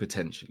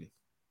 potentially?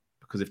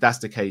 Because if that's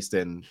the case,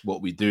 then what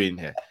are we doing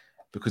here?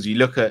 Because you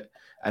look at,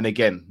 and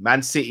again,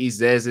 Man City's,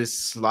 theirs is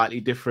slightly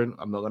different.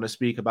 I'm not going to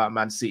speak about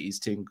Man City's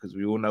team because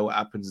we all know what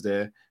happens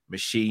there.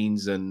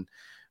 Machines and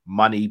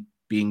money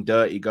being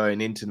dirty going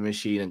into the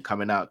machine and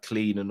coming out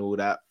clean and all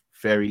that,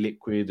 very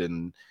liquid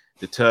and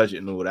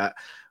detergent and all that.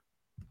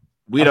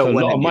 We don't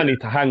want a lot of money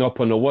to hang up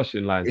on the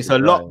washing line. It's a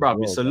lot, bro.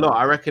 It's a lot.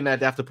 I reckon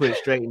they'd have to put it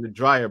straight in the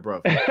dryer,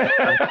 bro.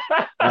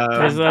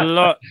 There's a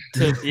lot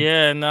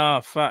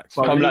to, facts.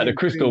 I'm like the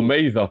Crystal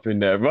Maze up in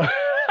there, bro.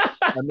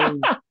 I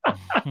mean,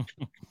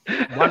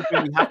 one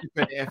thing we have to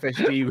put the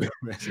FSG with,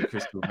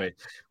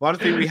 one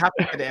thing we have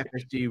to put the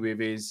FSG with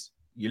is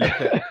you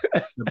look at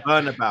the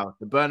Bernabeu.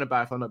 The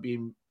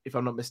Bernabeu, if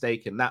I'm not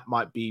mistaken, that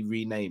might be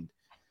renamed.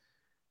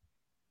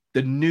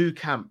 The Nou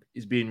Camp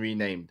is being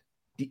renamed.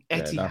 The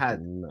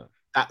Etihad,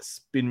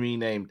 that's been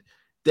renamed.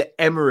 The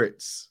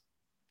Emirates,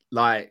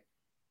 like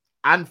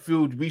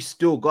Anfield, we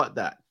still got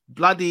that.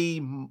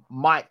 Bloody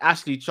Mike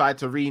Ashley tried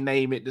to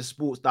rename it the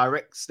Sports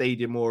Direct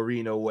Stadium or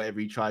Arena or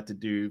whatever he tried to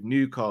do.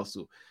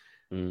 Newcastle.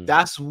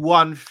 That's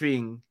one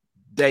thing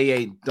they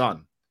ain't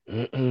done.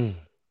 I'm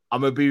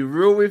going to be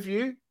real with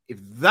you. If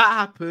that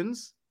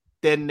happens,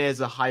 then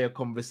there's a higher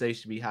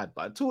conversation to be had.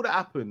 But until that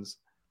happens,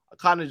 I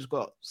kind of just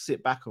got to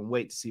sit back and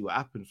wait to see what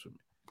happens from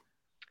it.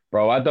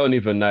 Bro, I don't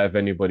even know if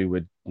anybody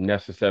would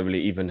necessarily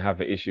even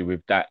have an issue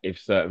with that if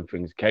certain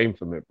things came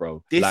from it,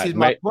 bro. This is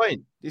my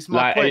point.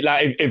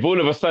 Like if all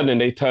of a sudden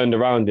they turned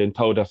around and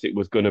told us it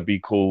was going to be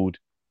called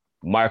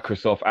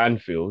Microsoft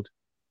Anfield,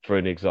 for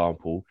an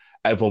example,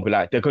 everyone would be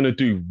like, they're going to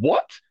do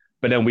what?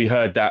 But then we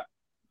heard that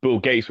Bill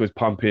Gates was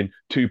pumping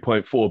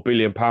 £2.4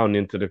 billion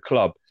into the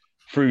club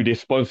through this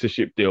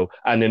sponsorship deal.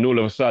 And then all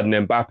of a sudden,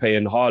 Mbappe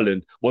and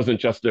Haaland wasn't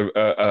just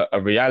a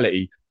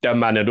reality. That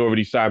man had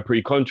already signed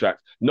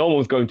pre-contracts. No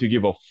one's going to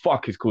give a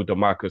fuck it's called the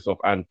Microsoft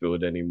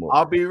Anfield anymore.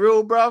 I'll be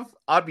real, bruv.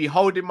 I'd be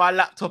holding my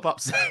laptop up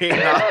saying,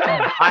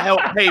 I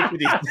helped pay for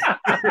this.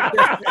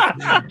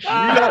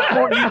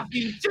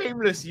 You seem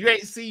shameless. You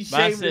ain't seen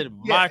shameless. I said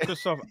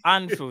Microsoft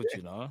Anfield,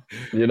 you know.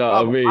 You know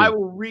what I mean? I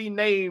will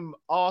rename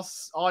our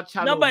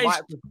channel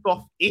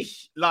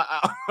Microsoft-ish. Like,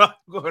 I'm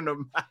going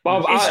to...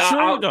 It's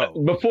true, though.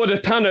 Before the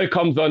tanner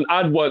comes on,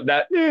 I'd want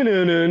that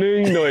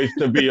noise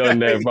to be on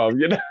there, bruv.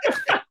 You know?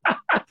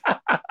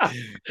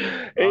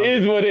 It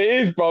is what it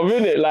is, bro,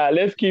 isn't it? Like,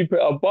 let's keep it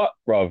a buck,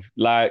 bro.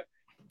 Like,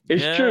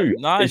 it's true.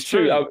 No, it's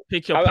true.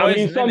 I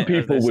mean, some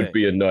people would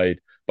be annoyed,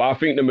 but I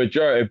think the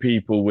majority of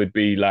people would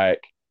be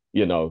like,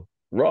 you know,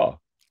 raw.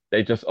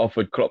 They just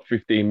offered Klopp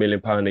 £15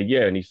 million a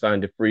year and he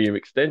signed a 3-year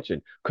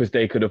extension because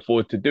they could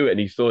afford to do it and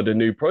he saw the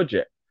new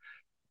project.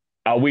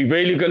 Are we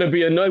really going to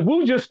be annoyed?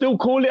 We'll just still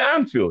call it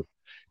Anfield.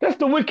 That's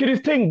the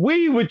wickedest thing.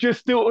 We would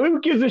just still, who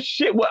gives a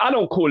shit? Well, I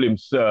don't call him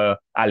Sir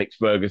Alex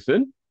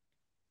Ferguson.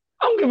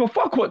 I don't give a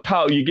fuck what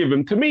title you give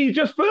him. To me, he's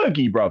just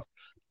Fergie, bruv.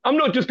 I'm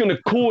not just going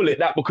to call it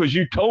that because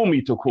you told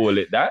me to call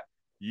it that.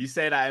 You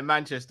say that in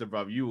Manchester,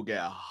 bruv, you will get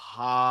a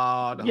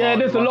hard... Yeah,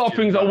 there's a lot of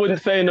things I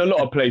wouldn't say in a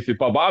lot of places,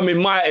 bruv. But I'm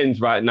in my ends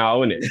right now,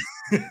 innit?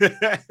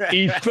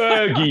 He's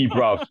Fergie,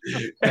 bruv.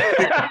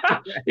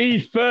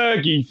 He's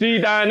Fergie.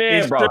 See down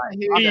here, bruv.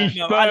 He's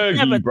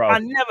Fergie, bruv. I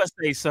never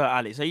say Sir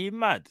Alex. Are you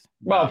mad?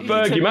 Bruv,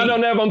 Fergie. Man, I don't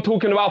know if I'm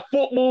talking about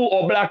football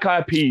or Black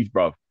Eyed Peas,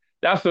 bruv.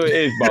 That's what it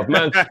is, bruv.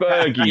 Man's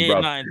Fergie,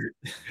 bruv.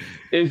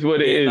 It's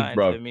what it is,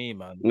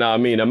 bruv. Nah, I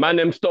mean, a man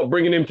them stop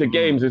bringing him to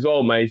games as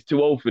well, mate. He's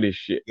too old for this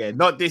shit. Yeah,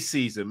 not this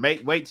season,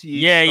 mate. Wait till you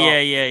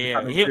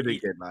Yeah.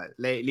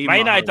 Man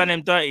United done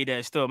him dirty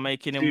there still,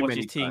 making him watch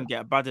his team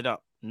get battered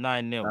up.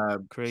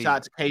 9-0. Crazy. Shout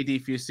out to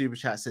KD for your super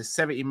chat. Says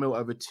 70 mil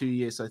over 2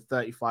 years, so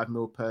 35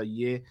 mil per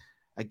year.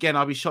 Again,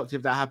 I'll be shocked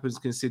if that happens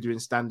considering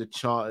Standard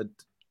Chartered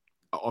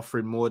are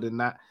offering more than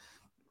that.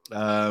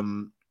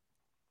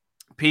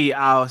 P.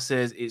 Hour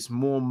says it's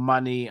more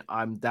money.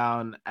 I'm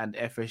down, and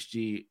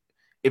FSG.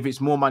 If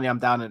it's more money, I'm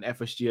down, and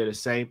FSG are the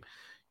same.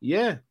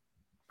 Yeah,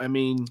 I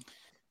mean,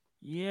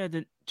 yeah.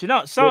 Do you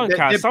know someone?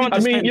 I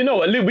mean, you know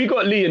what? We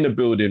got Lee in the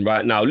building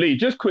right now. Lee,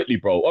 just quickly,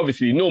 bro.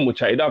 Obviously, normal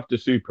chat. You'd have to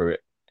super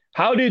it.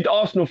 How did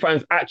Arsenal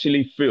fans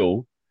actually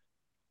feel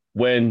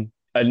when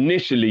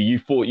initially you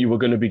thought you were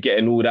going to be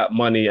getting all that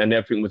money and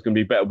everything was going to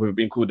be better with it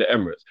being called the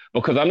Emirates?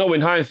 Because I know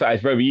in hindsight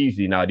it's very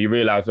easy now. You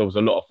realise there was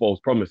a lot of false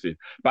promises.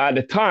 But at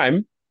the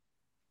time,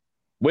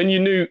 when you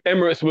knew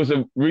Emirates was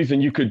a reason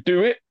you could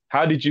do it,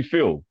 how did you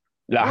feel?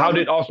 Like, how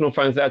did Arsenal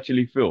fans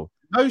actually feel?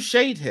 no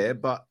shade here,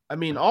 but I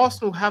mean,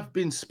 Arsenal have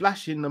been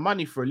splashing the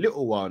money for a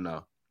little while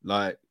now.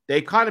 Like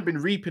they've kind of been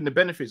reaping the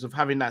benefits of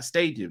having that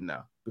stadium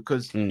now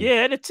because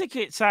yeah, the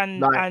tickets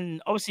and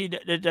obviously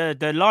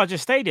the larger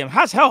stadium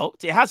has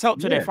helped. It has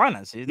helped to their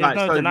finances. There's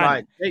no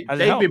denying.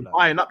 They've been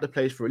buying up the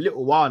place for a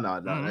little while now.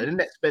 The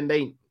net spend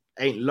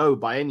ain't low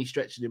by any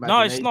stretch of the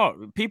imagination. No, it's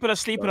not. People are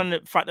sleeping on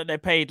the fact that they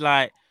paid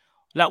like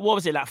what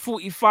was it, like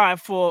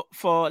 45 for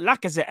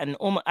Lacazette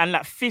and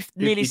like 50,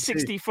 nearly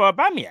 60 for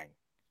Aubameyang.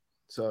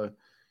 So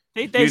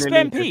they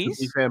spend peas.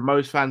 To be fair,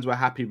 most fans were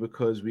happy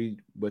because we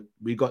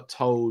got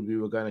told we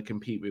were going to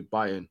compete with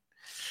Bayern.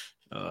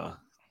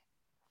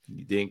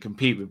 You didn't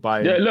compete with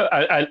Bayern. Yeah, look,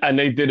 and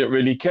they didn't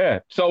really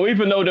care. So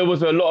even though there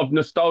was a lot of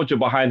nostalgia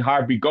behind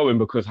Highbury going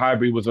because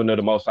Highbury was one of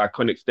the most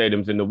iconic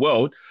stadiums in the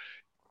world,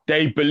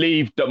 they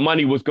believed that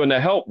money was going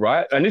to help,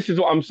 right? And this is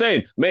what I'm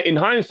saying. Mate, in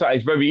hindsight,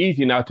 it's very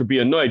easy now to be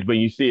annoyed when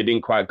you see it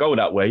didn't quite go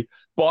that way.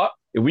 But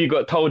if we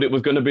got told it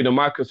was going to be the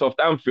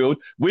Microsoft Anfield,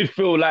 we'd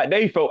feel like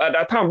they felt at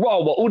that time,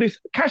 wow, what all this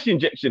cash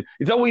injection?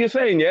 Is that what you're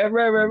saying? Yeah,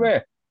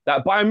 rare.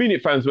 That Bayern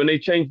Munich fans, when they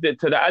changed it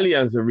to the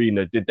Allianz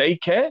Arena, did they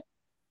care?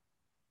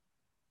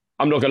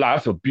 I'm not gonna lie,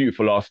 that's a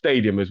beautiful ass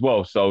stadium as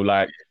well. So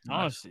like,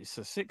 it's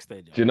a sick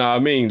stadium. Do you know what I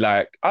mean?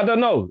 Like, I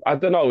don't know.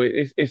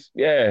 It's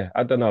yeah,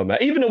 I don't know, man.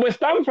 Even the West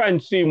Ham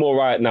fans seem all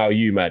right now,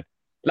 man.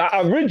 Like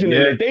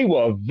originally they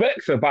were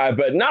vexed about it,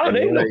 but now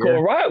they look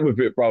all right with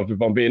it, bro. If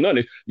I'm being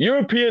honest,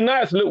 European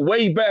nights look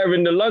way better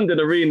in the London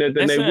arena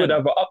than they would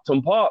have at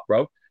Upton Park,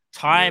 bro.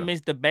 Time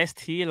is the best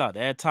healer.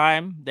 Their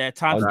time to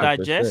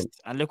digest,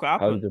 and look what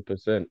happened.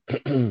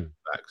 100%.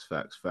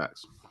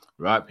 Facts.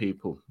 Right,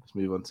 people. Let's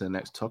move on to the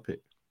next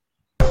topic.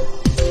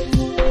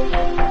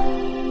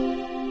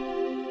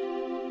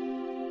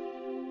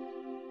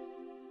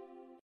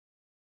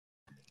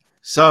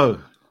 So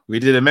we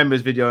did a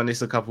members video on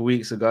this a couple of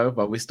weeks ago,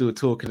 but we're still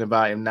talking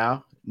about him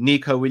now.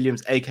 Nico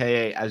Williams,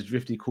 aka as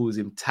Drifty calls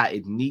him,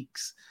 Tatted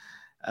Neeks.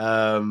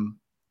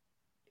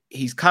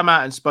 He's come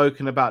out and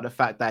spoken about the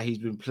fact that he's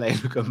been playing.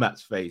 Look at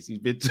Matt's face. He's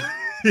been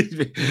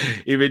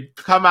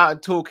come out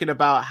and talking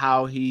about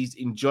how he's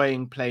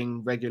enjoying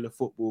playing regular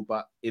football,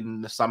 but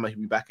in the summer he'll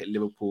be back at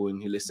Liverpool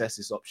and he'll assess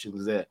his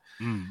options there.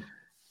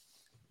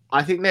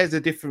 I think there's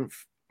a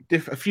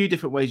few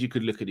different ways you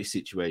could look at this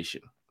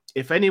situation.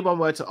 If anyone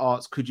were to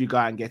ask, could you go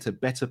and get a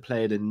better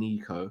player than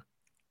Nico?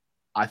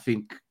 I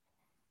think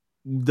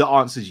the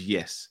answer is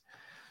yes.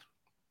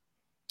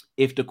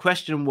 If the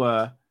question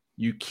were,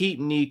 you keep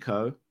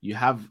Nico, you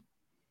have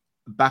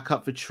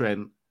backup for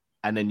Trent,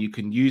 and then you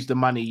can use the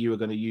money you were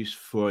going to use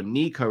for a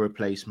Nico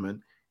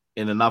replacement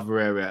in another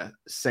area,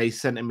 say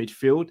centre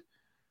midfield,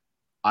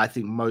 I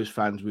think most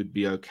fans would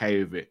be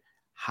okay with it.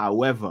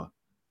 However,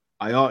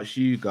 I asked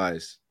you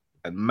guys,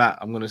 and Matt,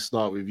 I'm going to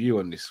start with you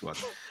on this one.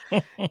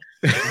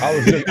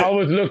 I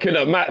was looking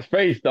at Matt's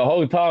face the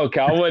whole time. Okay,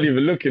 I wasn't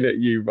even looking at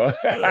you, bro.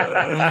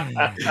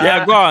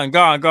 Yeah, go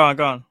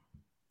on.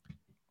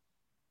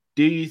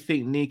 Do you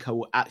think Nico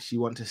will actually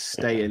want to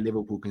stay at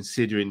Liverpool,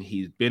 considering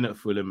he's been at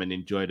Fulham and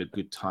enjoyed a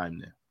good time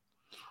there?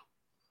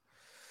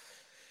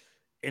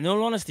 In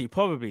all honesty,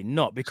 probably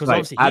not, because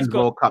obviously he's got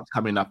World Cup's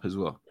coming up as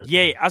well.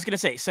 Yeah, I was gonna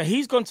say. So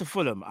he's gone to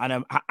Fulham,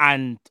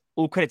 and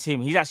all credit to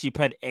him, he's actually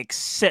played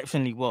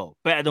exceptionally well,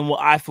 better than what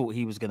I thought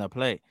he was gonna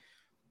play.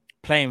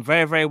 Playing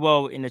very, very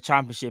well in the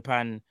Championship,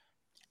 and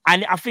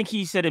I think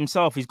he said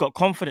himself he's got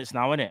confidence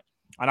now, innit?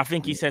 And I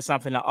think he said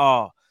something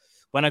like,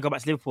 when I go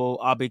back to Liverpool,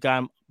 I'll be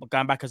going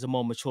back as a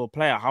more mature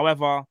player.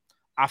 However,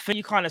 I think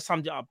you kind of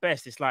summed it up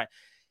best. It's like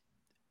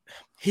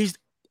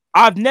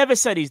I've never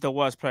said he's the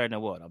worst player in the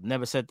world. I've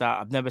never said that.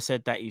 I've never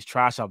said that he's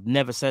trash. I've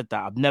never said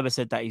that. I've never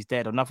said that he's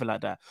dead or nothing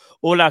like that.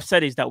 All I've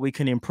said is that we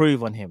can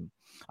improve on him.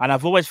 And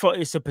I've always thought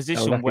it's a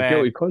position where...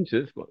 guilty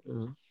conscience, but...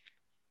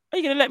 Are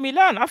you going to let me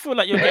learn? I feel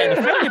like you're getting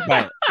offended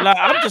by it. Like,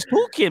 I'm just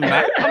talking,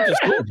 man. I'm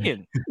just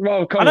talking.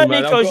 Bro, I know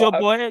Nico's your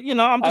boy. You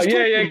know, I'm just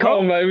talking. Yeah, come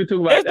on, man. We're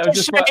talking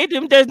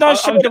about... There's no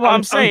shade in what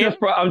I'm saying.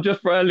 I'm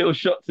just throwing little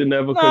shots in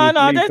there because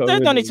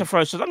there's no need to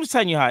throw shots. I'm just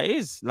telling you how it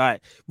is.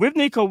 Like, with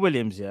Nico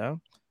Williams, yeah,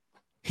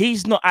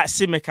 he's not at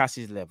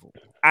Tsimikas' level.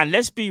 And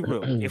let's be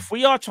real. If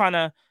we are trying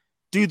to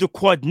do the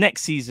quad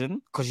next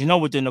season, because you know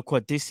we're doing the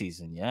quad this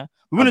season, yeah?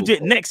 We want to do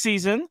it next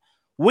season.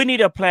 We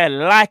need a player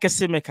like a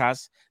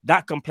Tsimikas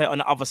that can play on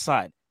the other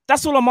side.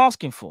 That's all I'm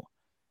asking for.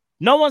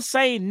 No one's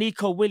saying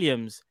Nico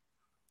Williams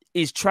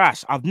is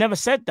trash. I've never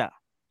said that.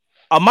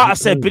 I might have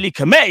said Billy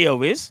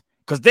Cometio is,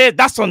 because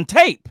that's on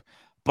tape.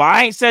 But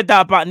I ain't said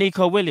that about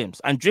Nico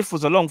Williams. And Drift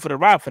was along for the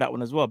ride for that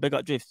one as well. Big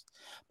up Drift.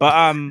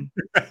 But in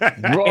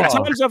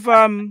terms of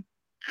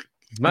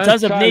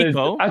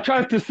Nico, I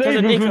tried to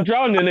save him from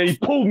drowning and he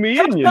pulled me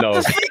in, you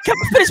know. Can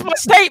I finish my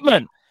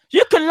statement?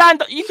 You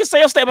can say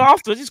your statement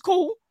afterwards. It's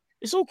cool.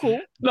 It's all cool.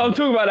 No, I'm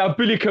talking about that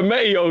Billy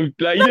Cometio.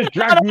 Like, you just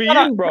dragged me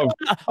in, bro.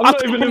 I'm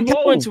not even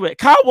involved. Into it.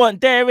 Carl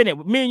weren't there,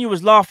 innit? Me and you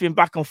was laughing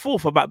back and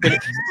forth about Billy.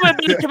 When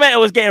Billy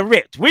Cometio was getting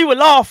ripped, we were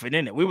laughing,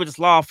 innit? We were just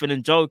laughing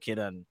and joking,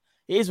 and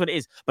it is what it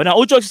is. But now,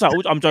 all jokes aside,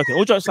 I'm joking.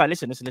 All jokes aside,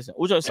 listen.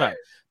 All jokes aside,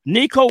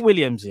 Nico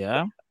Williams,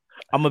 yeah,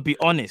 I'm gonna be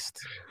honest.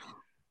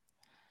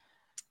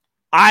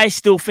 I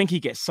still think he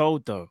gets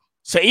sold though.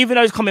 So even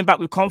though he's coming back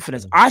with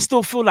confidence, I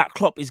still feel like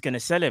Klopp is going to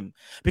sell him.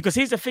 Because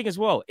here's the thing as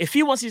well. If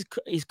he wants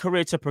his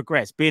career to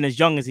progress, being as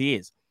young as he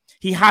is,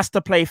 he has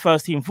to play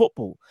first team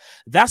football.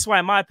 That's why,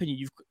 in my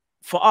opinion,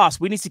 for us,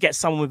 we need to get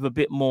someone with a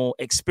bit more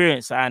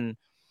experience and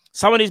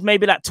someone who's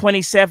maybe like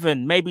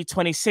 27, maybe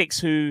 26,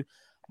 who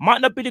might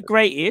not be the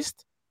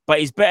greatest, but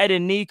is better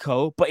than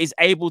Nico, but is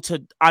able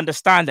to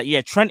understand that,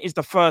 yeah, Trent is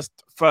the first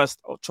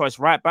choice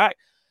right back,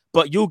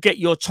 but you'll get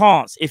your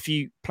chance if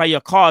you play your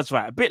cards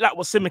right. A bit like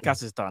what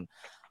Tsimikas has done.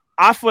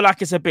 I feel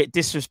like it's a bit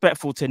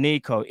disrespectful to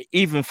Nico,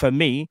 even for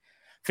me,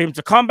 for him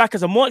to come back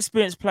as a more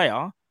experienced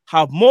player,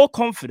 have more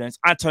confidence,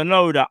 and to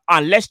know that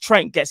unless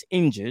Trent gets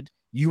injured,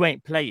 you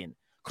ain't playing.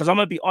 Because I'm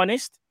going to be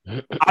honest,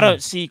 I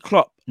don't see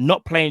Klopp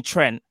not playing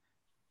Trent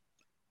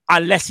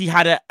unless he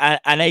had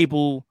an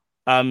able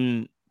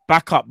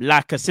backup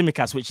like a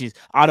Tsimikas, which is,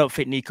 I don't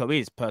think Nico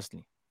is,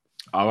 personally.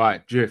 All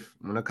right, Drift,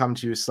 I'm going to come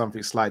to you with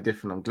something slightly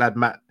different. I'm glad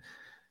Matt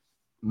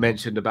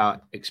mentioned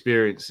about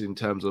experience in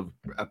terms of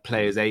a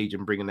player's age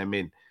and bringing them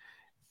in.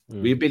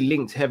 We've been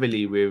linked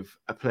heavily with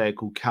a player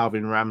called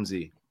Calvin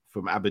Ramsey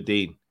from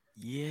Aberdeen.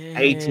 Yeah.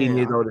 18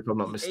 years old, if I'm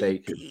not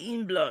mistaken.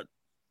 18 blood.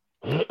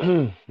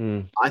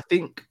 I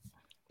think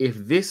if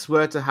this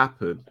were to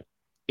happen,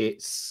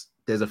 there's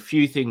a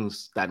few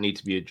things that need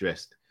to be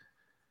addressed.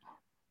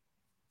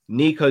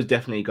 Nico's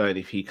definitely going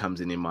if he comes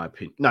in my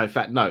opinion. No, in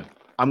fact, no.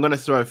 I'm going to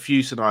throw a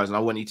few scenarios and I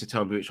want you to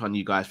tell me which one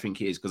you guys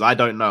think it is, because I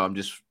don't know. I'm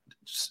just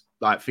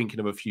like thinking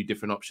of a few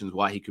different options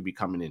why he could be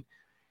coming in.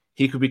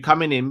 He could be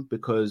coming in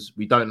because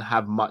we don't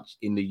have much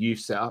in the youth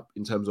setup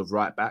in terms of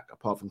right back,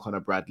 apart from Conor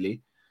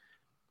Bradley.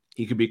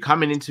 He could be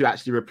coming in to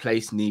actually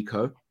replace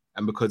Nico,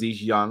 and because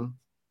he's young,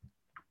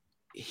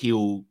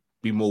 he'll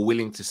be more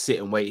willing to sit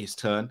and wait his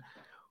turn.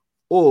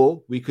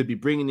 Or we could be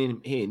bringing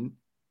him in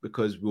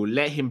because we'll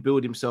let him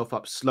build himself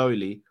up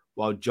slowly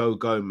while Joe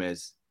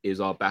Gomez is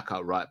our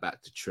backup right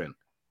back to Trent.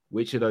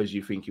 Which of those do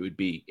you think it would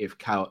be if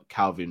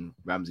Calvin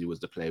Ramsey was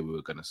the player we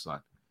were going to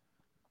sign?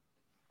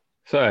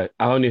 Sorry,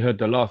 I only heard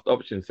the last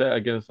option. Say it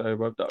again, so I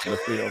rubbed up the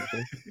three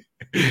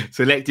options.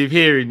 Selective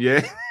hearing,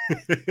 yeah?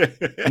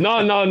 No.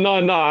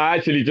 I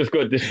actually just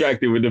got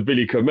distracted with the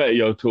Billy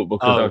Cometio talk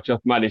because I've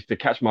just managed to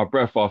catch my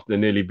breath after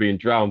nearly being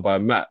drowned by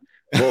Matt.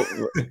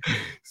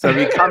 So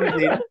he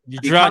comes in. You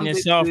drown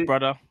yourself,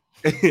 brother.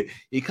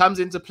 He comes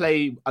in to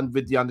play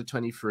with the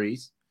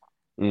under-23s.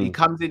 He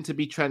comes in to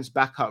be Trent's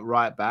backup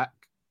right back.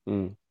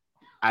 And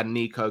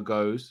Nico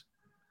goes.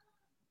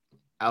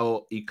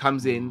 Or he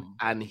comes in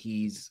and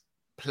he's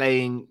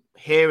playing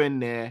here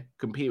and there,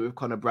 competing with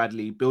Conor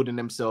Bradley, building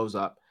themselves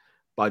up,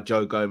 but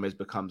Joe Gomez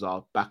becomes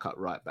our backup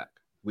right back.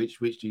 Which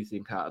do you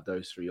think out of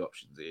those three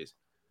options it is?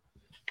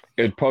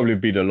 It'd probably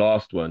be the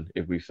last one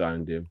if we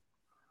signed him,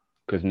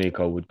 because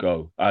Nico would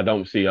go. I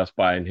don't see us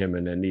buying him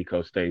and then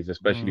Nico stays,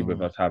 especially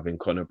with us having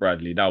Conor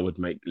Bradley. That would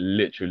make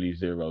literally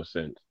zero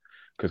sense,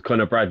 because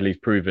Conor Bradley's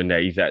proven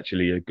that he's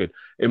actually a good...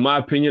 In my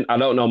opinion, I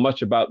don't know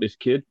much about this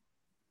kid,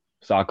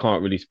 so I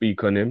can't really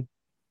speak on him.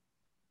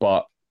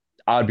 But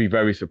I'd be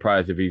very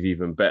surprised if he's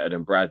even better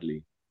than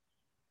Bradley,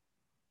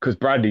 because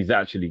Bradley's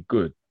actually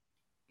good.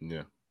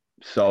 Yeah.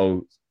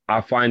 So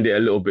I find it a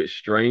little bit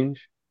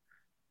strange.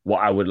 What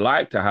I would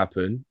like to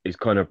happen is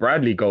Conor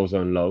Bradley goes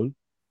on loan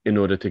in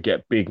order to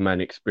get big man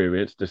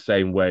experience, the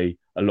same way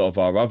a lot of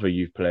our other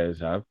youth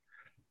players have.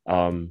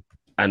 And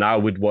I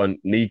would want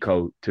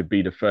Nico to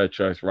be the third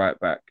choice right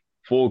back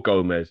for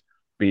Gomez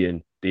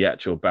being the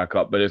actual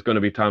backup. But there's going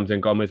to be times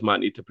when Gomez might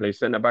need to play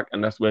centre back,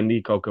 and that's where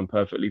Nico can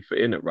perfectly fit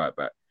in at right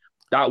back.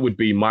 That would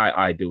be my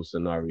ideal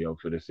scenario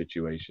for the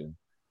situation.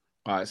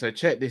 All right, so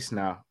check this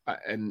now.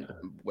 And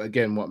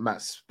again, what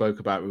Matt spoke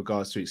about with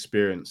regards to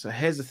experience. So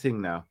here's the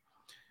thing now.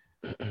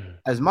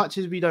 As much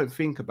as we don't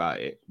think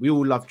about it, we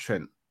all love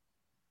Trent.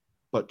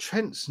 But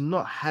Trent's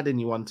not had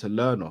anyone to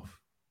learn off.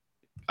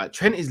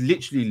 Trent is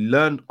literally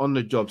learned on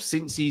the job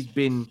since he's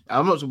been...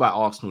 I'm not talking about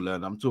Arsenal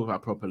learning. I'm talking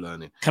about proper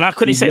learning. Can I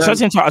quickly say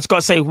something? I've got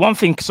to say one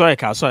thing. Sorry,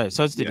 Cal. Sorry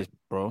to do this,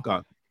 bro. Go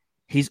on.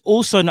 He's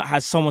also not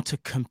had someone to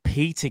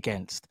compete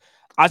against.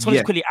 I just want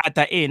to quickly add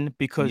that in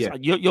because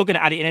you're going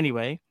to add it in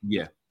anyway.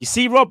 Yeah. You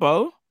see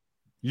Robbo,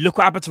 look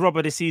what happened to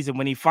Robbo this season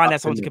when he finally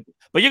had someone to compete.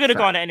 But you're going to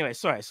go on it anyway.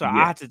 Sorry. Yeah.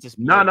 I had to just...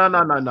 No.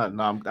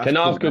 Can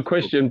I ask a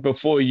question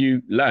before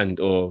you land,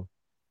 or...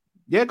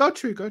 Yeah, go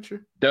true.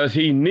 Does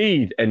he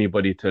need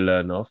anybody to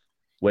learn off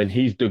when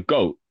he's the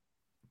GOAT?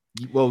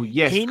 Well,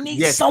 yes. He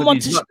needs someone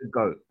to... Not the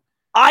GOAT.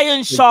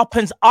 Iron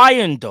sharpens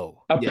iron,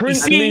 though. A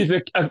prince needs a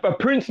king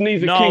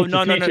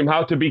to teach him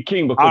how to be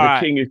king, because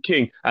a king is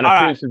king and a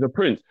prince is a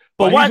prince.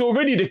 But he's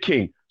already the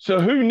king. So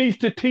who needs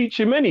to teach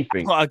him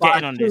anything?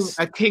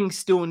 A king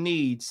still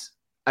needs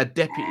a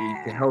deputy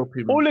to help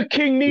him. All the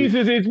king needs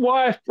is his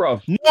wife,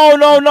 bruv.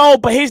 No.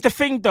 But here's the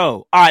thing,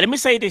 though. All right, let me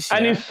say this.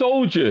 And his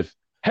soldiers.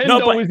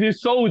 Hendo is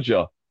his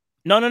soldier.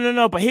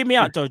 No. But hear me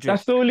out, though, Drew.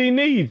 That's all he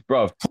needs,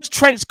 bruv.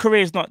 Trent's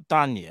career is not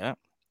done yet.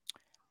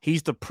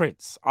 He's the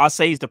prince. I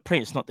say he's the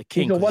prince, not the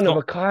king. He's a one of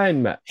a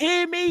kind, man.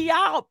 Hear me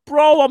out,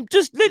 bro. I'm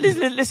just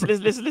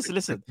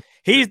listen.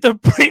 He's the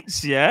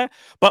prince, yeah.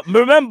 But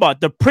remember,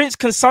 the prince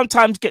can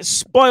sometimes get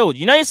spoiled.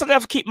 You know, you sometimes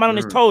have to keep man on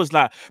his toes.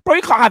 Like, bro,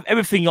 you can't have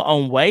everything your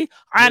own way.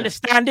 I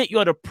understand it.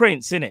 You're the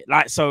prince, innit?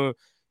 Like, so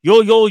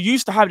you're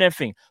used to having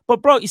everything.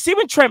 But bro, you see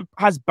when Trent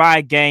has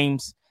bad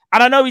games,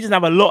 and I know he doesn't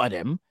have a lot of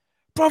them.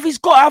 Bro, he's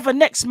got to have a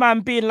next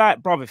man being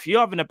like, bro, if you're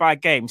having a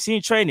bad game, seeing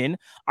training,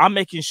 I'm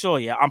making sure,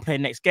 I'm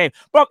playing next game.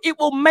 Bro, it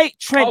will make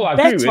Trent better.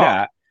 I agree with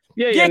that.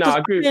 Yeah, no, I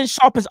agree. Being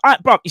sharp as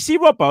bro, you see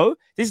Robbo,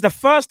 this is the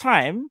first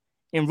time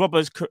in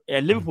Robbo's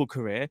Liverpool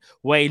career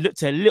where he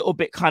looked a little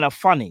bit kind of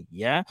funny,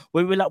 where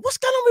we were like, what's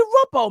going on with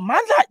Robbo,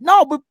 man? Like,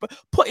 no, we're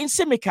putting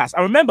Tsimikas.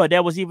 I remember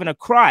there was even a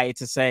cry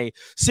to say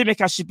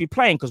Tsimikas should be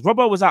playing because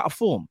Robbo was out of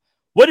form.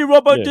 What did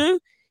Robbo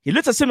do? He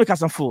looked at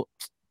Tsimikas and thought,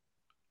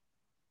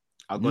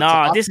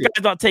 nah, this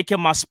guy's not taking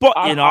my spot,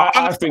 you know.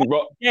 I think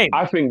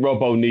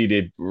Robbo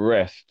needed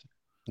rest.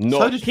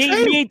 Not he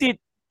needed,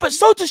 but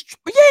so does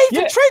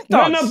even Trent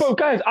does. No, bro,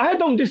 guys, I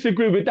don't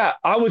disagree with that.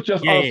 I was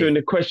just answering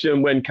the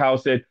question when Cal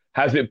said,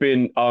 has it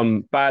been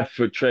bad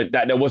for Trent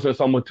that there wasn't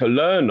someone to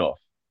learn off?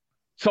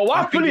 So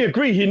I fully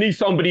agree he needs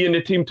somebody in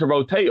the team to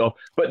rotate off.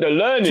 But the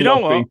learning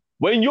thing,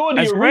 when you're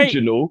the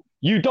original,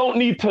 you don't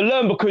need to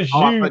learn because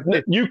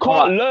you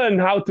can't learn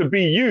how to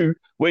be you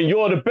when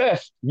you're the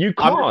best. You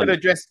can't.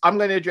 I'm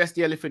going to address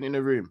the elephant in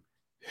the room.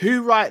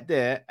 Who right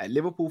there at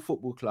Liverpool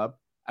Football Club,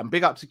 and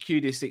big up to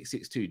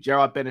QD662,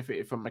 Gerrard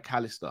benefited from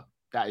McAllister.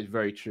 That is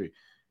very true.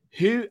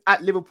 Who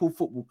at Liverpool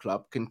Football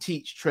Club can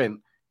teach Trent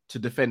to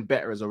defend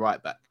better as a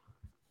right back?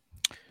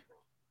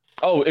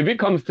 Oh, if it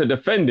comes to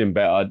defending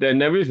better, then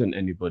there isn't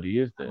anybody,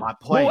 is there? My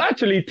point. Well,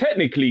 actually,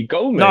 technically,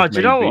 Gomez. No, do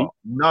you know what?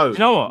 No, do you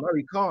know what? No,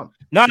 he can't.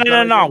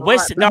 No.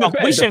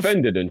 We should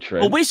defended than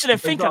Trent. But we shouldn't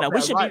think of that.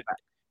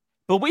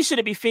 We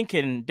shouldn't be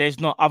thinking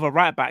there's not other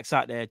right backs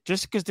out there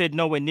just because they're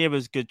nowhere near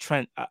as good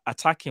Trent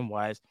attacking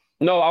wise.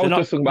 No, I was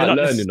just talking about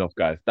learning off,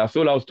 guys. That's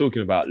all I was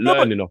talking about.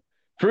 Learning off.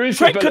 Through his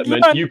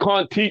development, you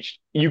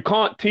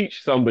can't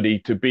teach somebody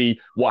to be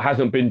what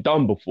hasn't been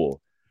done before.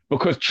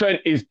 Because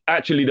Trent is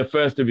actually the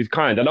first of his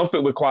kind. I don't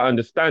think we're quite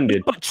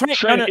understanding. But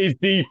Trent is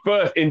the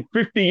first. In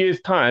 50 years'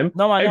 time,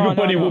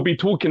 everybody will be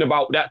talking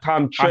about that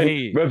time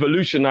Trent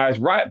revolutionized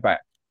right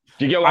back.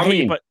 Do you get what I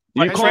mean?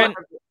 But Trent,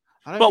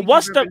 but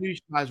what's the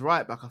revolutionized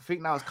right back? I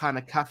think that was kind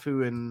of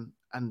Cafu and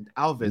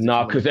Alves.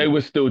 No, because they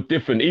were still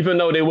different. Even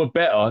though they were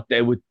better,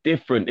 they were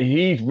different.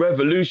 He's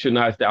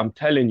revolutionized it. I'm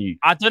telling you.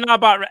 I don't know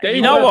about they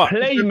you know what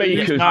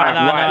playmakers. No.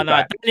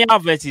 Dani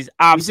Alves is.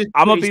 I'm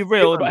gonna be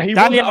real. But he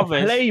wasn't a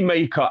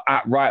playmaker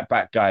at right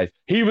back, guys.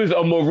 He was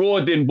a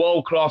marauding,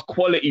 world-class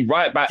quality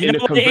right back in a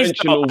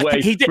conventional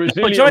way.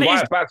 Brazilian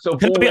right backs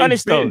have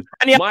always been.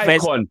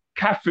 Maicon,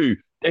 Cafu.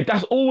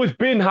 That's always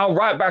been how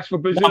right backs for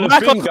Brazil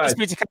have been, guys.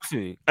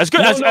 As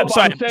good as I'm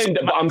saying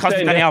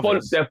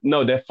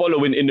they're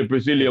following in the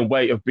Brazilian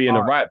way of being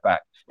a right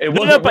back. It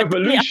wasn't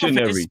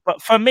revolutionary.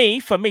 But for me,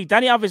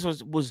 Dani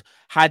Alves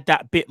had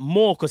that bit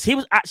more because he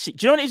was actually.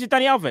 Do you know what it is with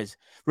Dani Alves?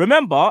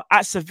 Remember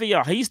at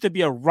Sevilla, he used to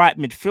be a right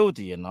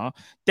midfielder, you know.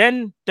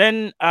 And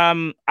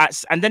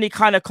then he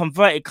kind of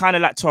converted, kind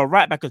of like to a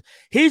right back because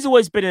he's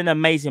always been an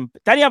amazing.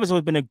 Dani Alves has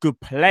always been a good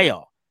player.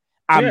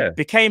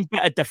 Became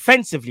better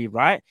defensively,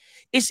 right?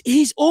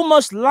 He's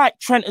almost like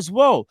Trent as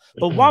well.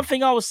 But one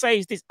thing I would say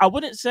is this: I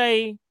wouldn't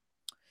say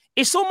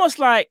it's almost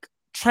like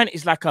Trent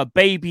is like a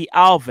baby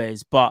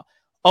Alves, but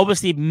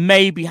obviously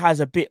maybe has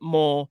a bit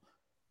more.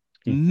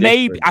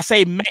 I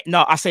say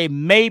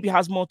maybe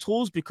has more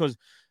tools because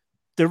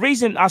the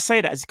reason I say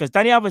that is because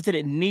Dani Alves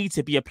didn't need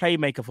to be a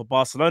playmaker for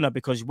Barcelona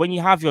because when you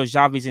have your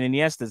Xavis and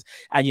Iniestas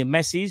and your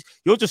Messis,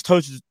 you're just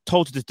told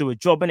to just do a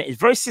job, and it's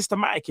very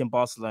systematic in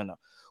Barcelona.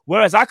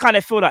 Whereas I kind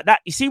of feel like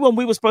that. You see, when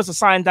we were supposed to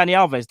sign Dani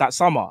Alves that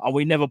summer and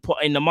we never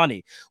put in the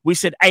money, we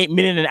said 8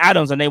 million in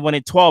add-ons and they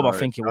wanted 12, I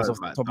think it was off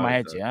the top of my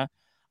head, yeah?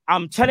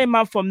 I'm telling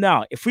man from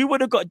now, if we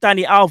would have got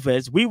Dani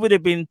Alves, we would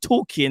have been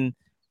talking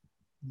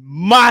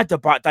mad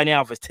about Dani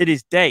Alves to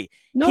this day.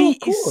 He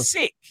is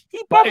sick.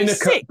 But in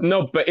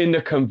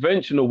the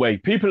conventional way,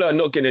 people are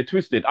not getting it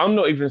twisted. I'm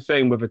not even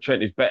saying whether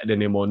Trent is better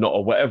than him or not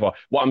or whatever.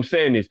 What I'm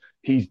saying is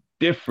he's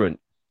different.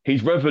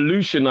 He's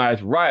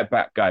revolutionized right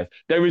back, guys.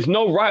 There is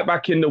no right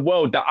back in the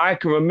world that I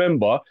can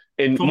remember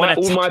in all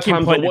my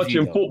times of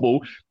watching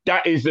football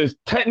that is as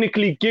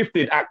technically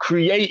gifted at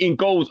creating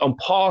goals and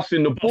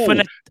passing the ball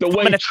the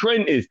way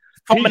Trent is.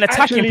 From an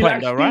attacking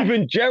point, though, right?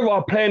 Steven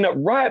Gerrard playing at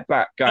right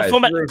back, guys.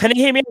 Can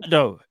you hear me out,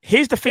 though?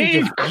 Here's the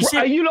thing.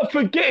 Are you not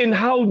forgetting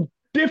how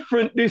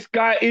different this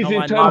guy is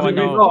in terms of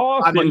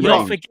his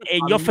passing?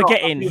 But you're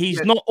forgetting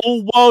he's not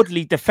all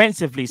worldly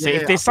defensively. So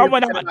if there's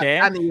someone out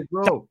there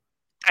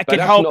I can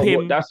help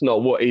him. That's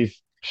not what his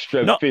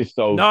strength is.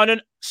 So no.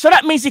 So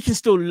that means he can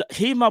still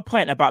hear my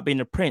point about being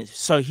a prince.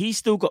 So he's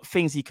still got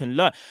things he can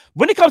learn.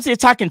 When it comes to the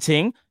attacking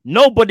thing,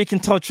 nobody can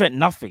tell Trent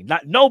nothing.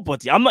 Like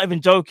nobody. I'm not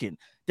even joking.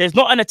 There's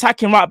not an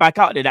attacking right back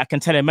out there that can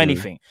tell him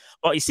anything.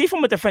 But you see,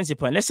 from a defensive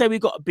point, let's say we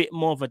got a bit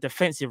more of a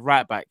defensive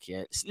right back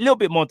here. It's a little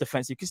bit more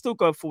defensive. You can still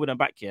go forward and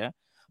back here.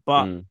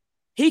 But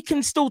he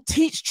can still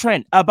teach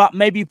Trent about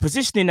maybe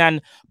positioning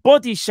and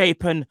body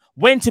shape and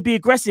when to be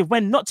aggressive,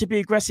 when not to be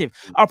aggressive.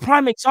 A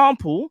prime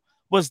example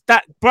was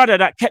that brother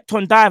that kept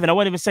on diving. I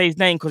won't even say his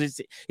name because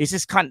it's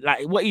just kind of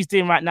like what he's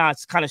doing right now.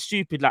 It's kind of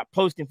stupid, like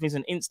posting things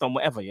on Insta and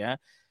whatever. Yeah,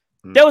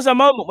 there was a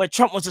moment where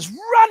Trent was just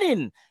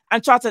running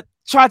and tried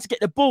to get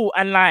the ball,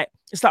 and like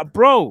it's like,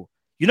 bro,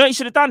 you know what you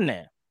should have done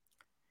there?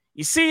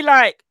 You see,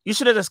 like you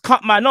should have just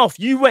cut man off.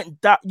 You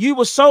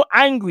were so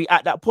angry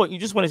at that point. You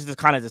just wanted to just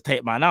kind of just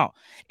take man out.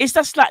 It's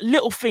just like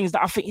little things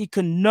that I think he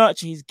can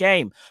nurture his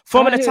game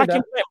from an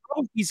attacking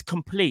point. He's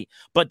complete,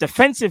 but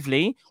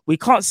defensively, we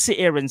can't sit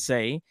here and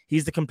say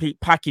he's the complete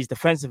package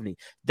defensively.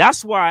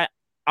 That's why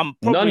I'm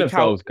probably none of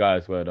those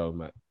guys were though,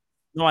 man.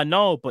 No, I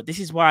know, but this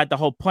is why the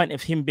whole point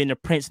of him being a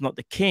prince, not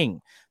the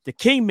king. The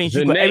king means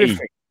you got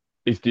everything.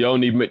 It's the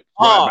only right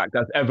back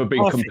that's ever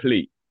been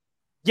complete.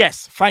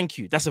 Yes, thank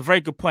you. That's a very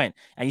good point.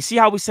 And you see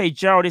how we say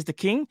Gerrard is the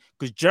king?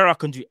 Because Gerrard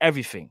can do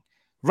everything.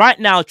 Right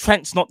now,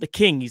 Trent's not the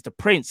king. He's the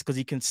prince because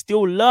he can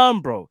still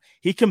learn, bro.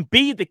 He can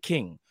be the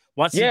king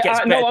once he gets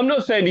better. No, I'm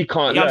not saying he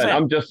can't learn.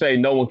 I'm just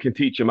saying no one can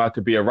teach him how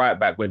to be a right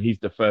back when he's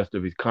the first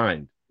of his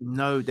kind.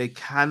 No, they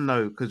can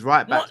though, because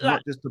right back's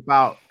not just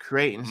about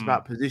creating, it's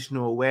about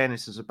positional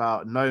awareness, it's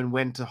about knowing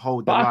when to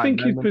hold the line. I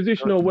think his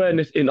positional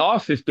awareness in our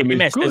system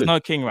is good. There's no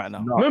king right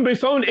now. No. Remember,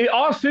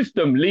 our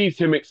system leaves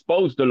him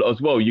exposed a lot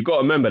as well. You got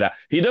to remember that.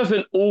 He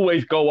doesn't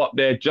always go up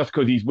there just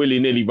because he's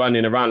willy-nilly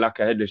running around like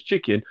a headless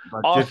chicken.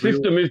 Our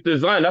system is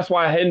designed. That's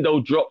why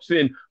Hendo drops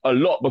in a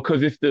lot,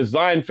 because it's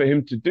designed for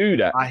him to do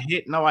that. I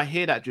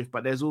hear that, Drift,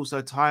 but there's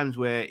also times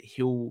where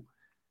he'll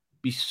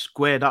be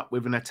squared up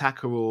with an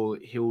attacker, or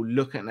he'll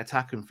look at an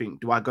attacker and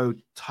think, do I go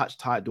touch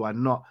tight? Do I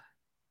not?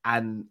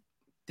 And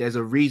there's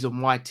a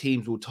reason why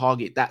teams will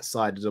target that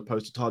side as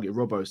opposed to target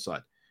Robbo's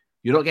side.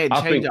 You're not getting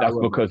changed. I think that's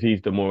because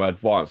he's the more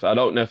advanced. I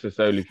don't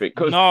necessarily think,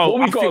 because what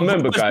we've got to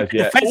remember, guys,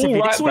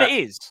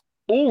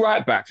 all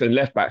right backs and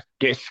left backs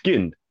get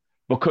skinned.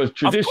 Because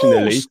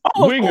traditionally,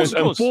 wingers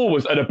and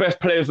forwards are the best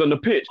players on the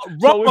pitch.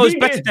 So if he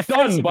gets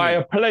done by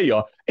a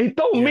player, it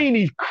don't mean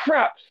he's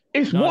crap.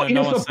 It's what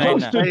you're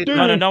supposed to do.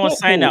 No one's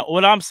saying that.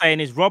 All I'm saying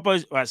is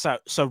Robbo's right. So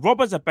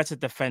Robbo's a better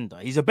defender.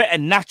 He's a better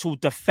natural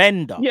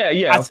defender.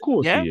 Yeah, of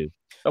course he is.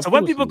 So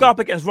when people go up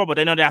against Robbo,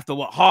 they know they have to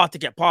work hard to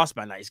get past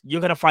man. Like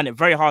you're gonna find it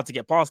very hard to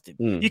get past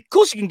him. Of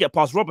course, you can get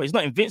past Robbo. He's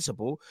not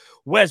invincible.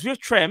 Whereas with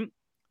Trent,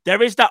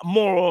 there is that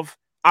more of,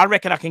 I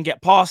reckon I can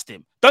get past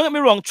him. Don't get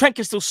me wrong, Trent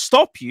can still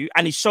stop you,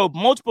 and he showed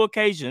multiple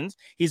occasions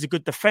he's a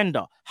good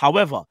defender.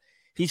 However,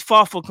 he's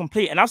far from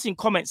complete. And I've seen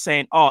comments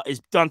saying,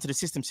 it's done to the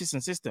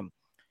system.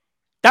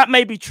 That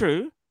may be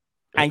true.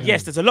 And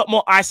yes, there's a lot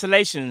more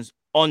isolations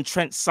on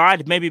Trent's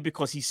side, maybe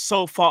because he's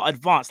so far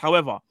advanced.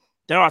 However,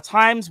 there are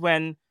times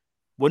when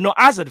we're not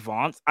as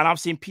advanced, and I've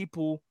seen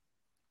people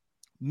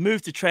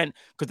move to Trent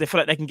because they feel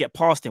like they can get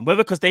past him,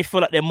 whether because they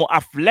feel like they're more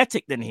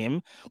athletic than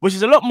him, which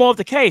is a lot more of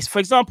the case. For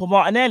example,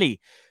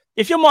 Martinelli,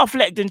 if you're more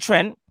athletic than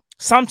Trent,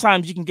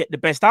 sometimes you can get the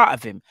best out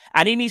of him,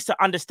 and he needs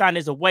to understand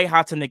there's a way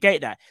how to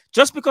negate that.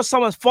 Just because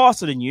someone's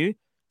faster than you,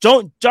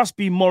 don't just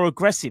be more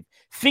aggressive.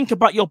 Think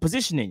about your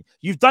positioning.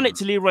 You've done it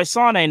to Leroy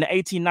Sané in the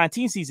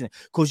 18-19 season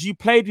because you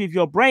played with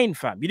your brain,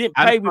 fam. You didn't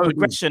play with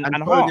aggression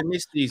and heart.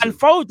 And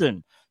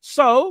Foden.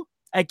 So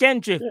again,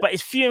 Drift, but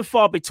it's few and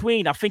far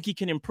between. I think he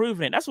can improve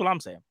in it. That's all I'm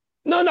saying.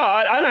 No,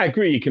 I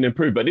agree he can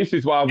improve, but this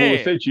is why I've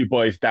always said to you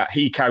boys that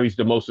he carries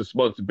the most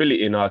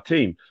responsibility in our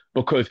team,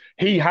 because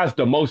he has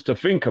the most to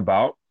think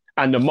about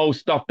and the most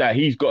stuff that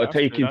he's got to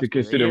take into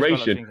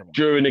consideration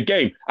during the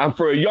game. And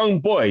for a young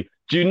boy,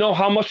 do you know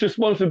how much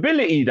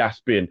responsibility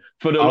that's been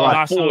for the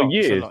last 4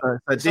 years?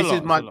 This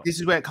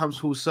is where it comes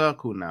full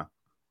circle now.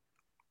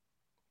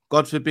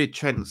 God forbid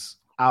Trent's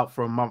out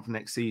for a month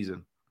next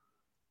season.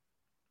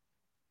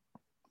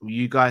 Are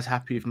you guys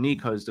happy if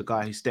Nico's the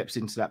guy who steps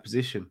into that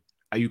position?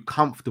 Are you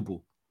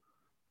comfortable?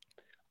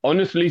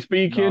 Honestly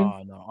speaking,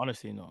 no,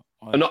 honestly not.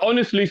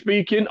 Honestly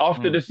speaking,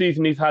 after the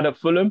season he's had at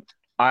Fulham,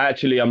 I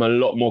actually am a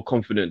lot more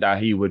confident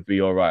that he would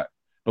be all right,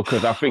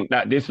 because I think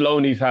that this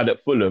loan he's had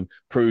at Fulham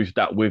proves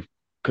that with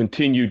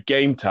continued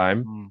game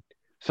time,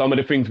 some of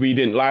the things we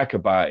didn't like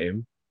about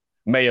him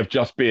may have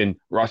just been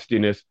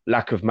rustiness,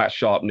 lack of match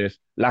sharpness,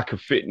 lack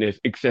of fitness,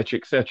 etc.,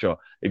 etc.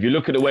 If you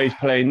look at the way he's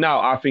playing now,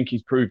 I think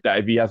he's proved that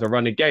if he has a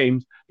run of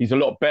games, he's a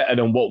lot better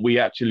than what we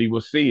actually will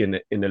see in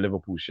the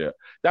Liverpool shirt.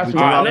 That's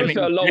why I know it's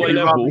at a lower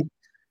level.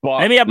 But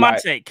let me have my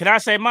take. Can I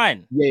say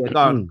mine? Yeah,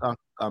 go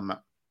on,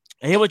 Matt.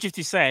 I hear what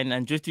Drifty's saying,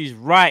 and Drifty's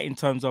right in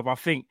terms of I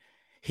think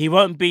he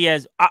won't be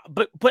as,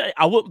 but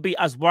I wouldn't be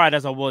as worried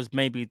as I was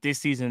maybe this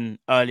season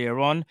earlier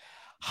on.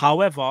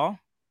 However,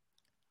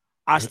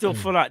 I still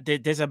feel like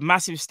there's a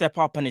massive step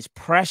up and it's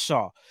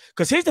pressure.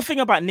 Because here's the thing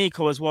about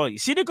Nico as well. You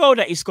see the goal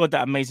that he scored,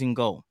 that amazing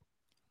goal.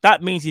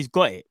 That means he's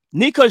got it.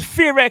 Nico's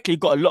theoretically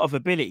got a lot of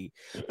ability.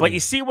 But you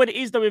see what it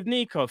is though with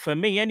Nico, for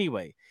me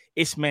anyway,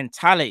 it's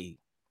mentality.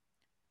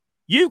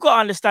 You've got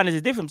to understand there's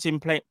a difference in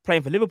playing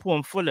for Liverpool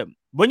and Fulham.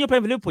 When you're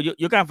playing for Liverpool,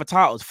 you're going for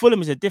titles.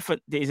 Fulham is a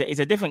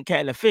different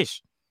kettle of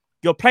fish.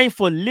 You're playing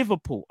for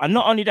Liverpool. And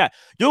not only that,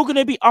 you're going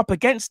to be up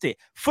against it.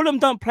 Fulham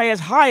don't play as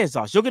high as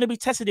us. You're going to be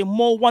tested in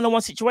more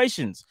one-on-one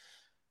situations.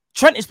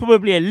 Trent is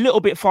probably a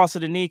little bit faster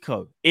than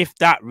Nico, if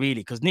that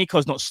really, because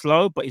Nico's not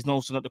slow, but he's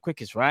also not the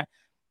quickest, right?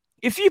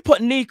 If you put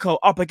Nico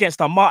up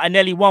against a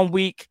Martinelli 1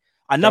 week,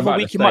 another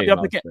week he might be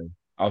up against.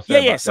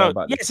 So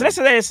let's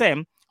say they're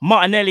saying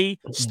Martinelli,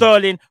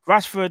 Sterling,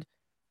 Rashford.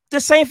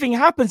 The same thing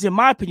happens, in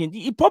my opinion.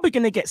 You're probably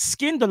going to get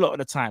skinned a lot of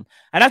the time.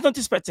 And that's not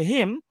disrespect to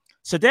him.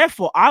 So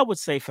therefore, I would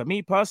say for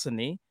me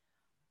personally,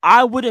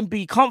 I wouldn't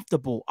be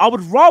comfortable. I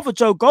would rather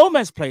Joe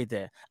Gomez play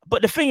there.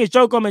 But the thing is,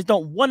 Joe Gomez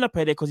don't want to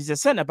play there because he's a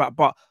centre-back.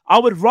 But I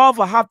would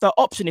rather have the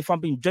option if I'm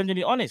being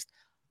genuinely honest.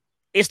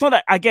 It's not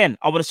that, again,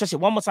 I want to stress it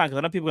one more time because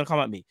I know people are going to come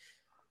at me.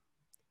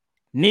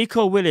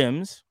 Nico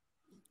Williams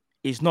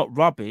is not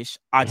rubbish.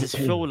 I just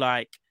feel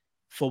like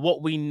for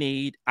what we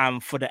need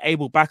and for the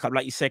able backup,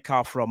 like you said,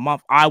 Carl, for a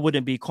month, I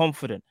wouldn't be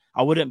confident.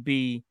 I wouldn't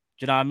be, do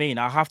you know what I mean?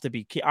 I have to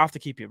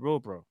keep it real,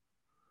 bro.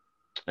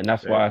 And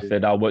that's why I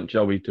said I want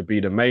Joey to be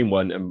the main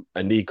one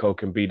and Nico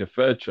can be the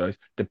third choice,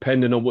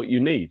 depending on what you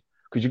need.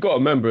 Because you've got to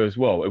remember as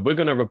well, if we're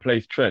going to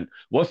replace Trent,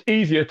 what's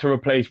easier to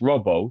replace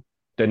Robbo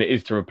than it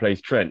is to replace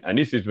Trent? And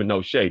this is with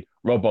no shade.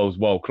 Robbo's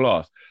world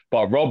class.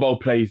 But Robbo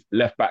plays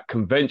left back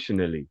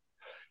conventionally.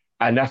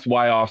 And that's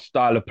why our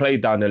style of play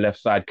down the left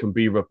side can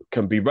be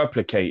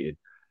replicated.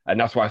 And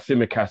that's why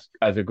Tsimikas,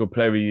 as a good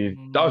player he is,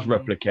 does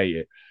replicate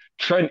it.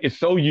 Trent is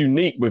so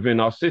unique within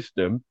our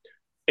system.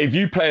 If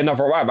you play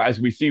another right back, as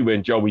we see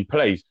when Joey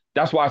plays,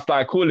 that's why I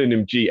started calling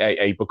him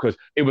GAA, because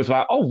it was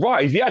like, oh,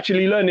 right, is he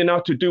actually learning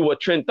how to do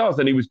what Trent does?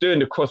 And he was doing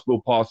the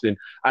crossfield passing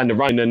and the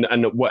running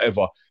and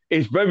whatever.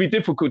 It's very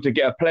difficult to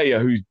get a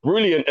player who's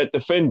brilliant at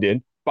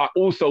defending, but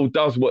also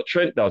does what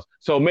Trent does.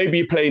 So maybe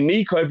you play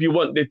Nico if you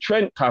want the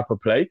Trent type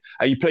of play,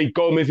 and you play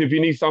Gomez if you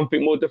need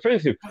something more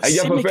defensive. And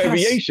you have a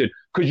variation,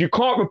 because you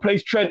can't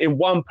replace Trent in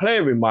one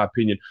player, in my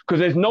opinion, because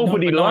there's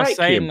nobody like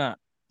him.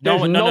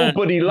 There's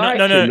nobody like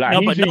him.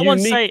 Like, he's a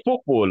unique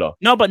footballer.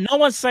 No, but no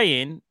one's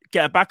saying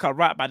get a backup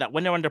right back that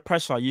when they're under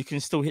pressure, you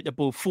can still hit the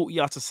ball 40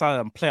 yards aside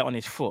and play it on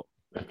his foot.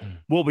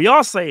 What we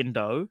are saying,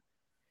 though,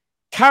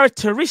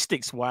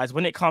 characteristics-wise,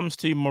 when it comes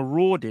to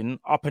marauding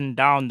up and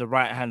down the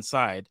right-hand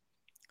side,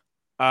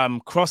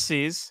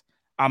 crosses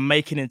and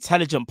making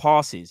intelligent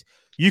passes,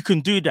 you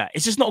can do that.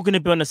 It's just not going to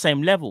be on the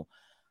same level.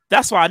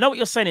 That's why I know what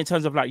you're saying in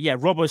terms of like, yeah,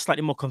 Robbo is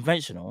slightly more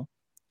conventional.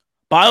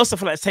 But I also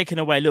feel like it's taken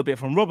away a little bit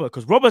from Robbo,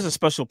 because Robbo's a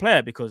special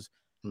player because,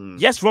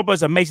 yes,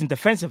 Robbo's amazing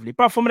defensively.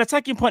 But from an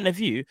attacking point of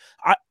view,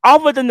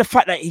 other than the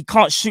fact that he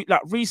can't shoot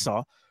like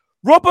Risa,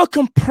 Robbo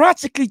can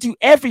practically do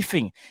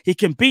everything. He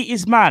can beat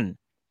his man.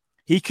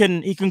 He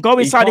can go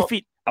inside if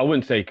he... I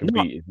wouldn't say he can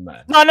beat his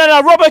man. No.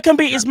 Robbo can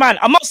beat his man.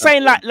 I'm not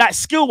saying like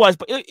skill-wise,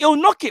 but he'll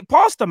knock it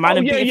past the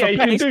man. He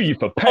can do you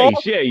for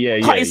pace. Yeah.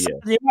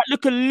 He might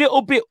look a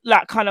little bit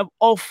like kind of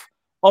off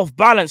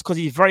balance because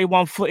he's very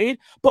one-footed,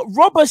 but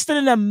Robbo's still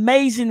an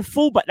amazing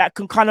fullback that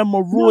can kind of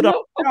maraud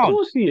up. Of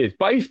course he is,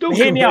 but he's still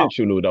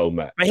conventional though,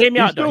 Matt. But hear me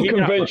out, though. He's still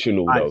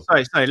conventional though.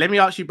 Sorry. Let me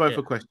ask you both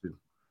a question.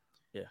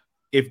 Yeah.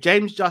 If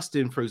James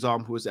Justin, for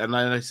example, was, and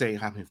I know saying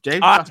happened, if James,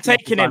 I'm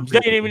taking him.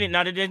 There's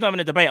not even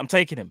a debate. I'm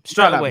taking him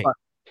straight away.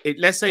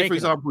 Let's say, for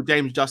example,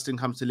 James Justin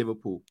comes to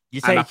Liverpool,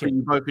 and I put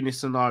you both in this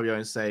scenario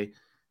and say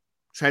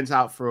Trent's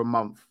out for a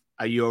month.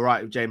 Are you all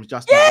right with James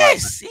Justin?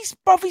 Yes, he's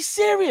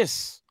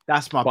serious.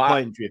 That's my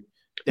point, Drip.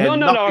 No,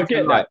 I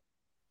get that.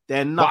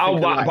 They're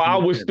nothing. But I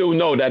would still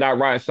know that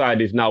right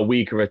side is now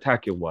weaker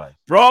attacking wise.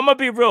 Bro, I'm gonna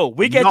be real.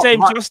 We get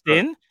James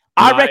Justin.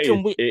 I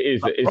reckon it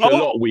is. It's a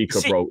lot weaker,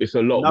 bro. It's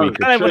a lot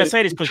weaker. I don't want to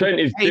say this because Trent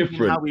is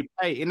different. How we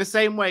play in the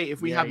same way.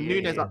 If we have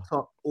Nunes up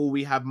top or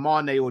we have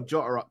Mane or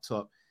Jota up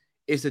top,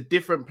 it's a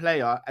different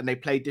player and they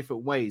play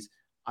different ways.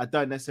 I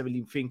don't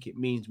necessarily think it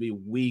means we're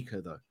weaker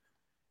though.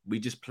 We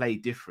just play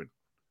different.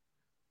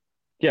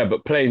 Yeah,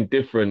 but playing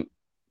different,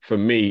 for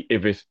me,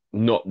 if it's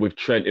not with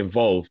Trent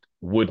involved,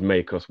 would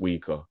make us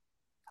weaker.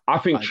 I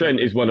think Trent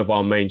is one of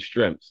our main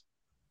strengths,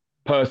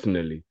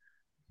 personally.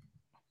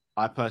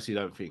 I personally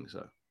don't think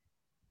so.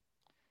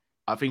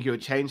 I think it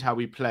would change how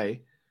we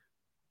play,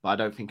 but I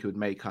don't think it would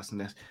make us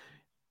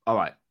all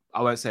right,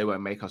 I won't say it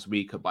won't make us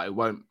weaker, but it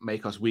won't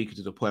make us weaker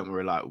to the point where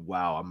we're like,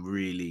 wow, I'm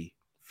really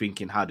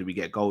thinking, how do we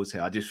get goals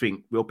here? I just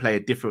think we'll play a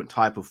different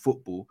type of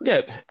football.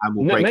 Yeah, and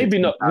maybe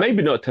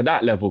not to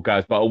that level,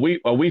 guys. But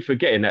are we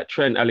forgetting that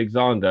Trent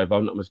Alexander, if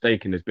I'm not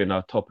mistaken, has been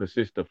our top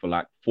assister for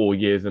like 4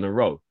 years in a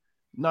row?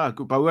 No,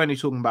 but we're only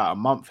talking about a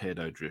month here,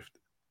 though, Drift.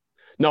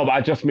 No, but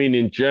I just mean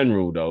in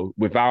general, though.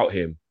 Without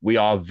him, we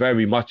are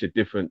very much a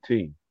different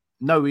team.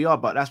 No, we are,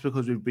 but that's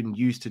because we've been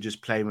used to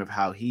just playing with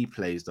how he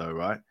plays, though,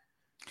 right?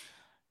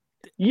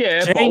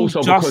 Yeah, but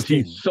also because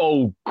he's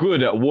so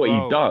good at what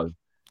he does.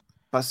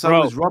 But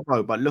so is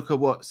Robbo. But look at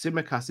what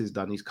Tsimikas has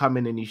done. He's come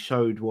in and he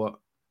showed what.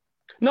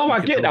 No, I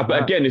get that.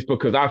 But again, it's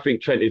because I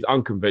think Trent is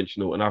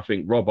unconventional and I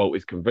think Robbo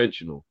is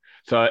conventional.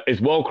 So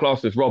as world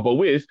class as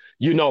Robbo is,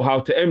 you know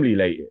how to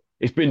emulate it.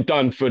 It's been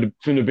done from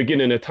the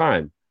beginning of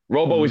time.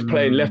 Robbo is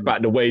playing left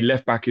back the way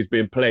left back is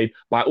being played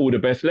by all the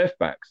best left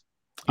backs.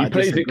 He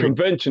plays it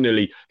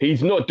conventionally.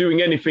 He's not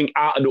doing anything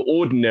out of the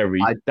ordinary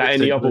that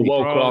any other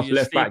world-class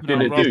left back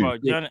didn't do.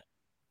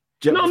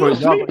 No, I'm not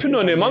sleeping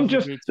on him. I'm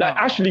just like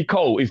Ashley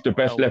Cole is the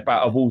best left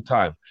back of all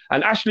time.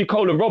 And Ashley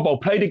Cole and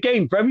Robbo play the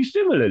game very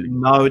similarly.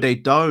 No, they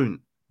don't.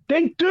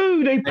 They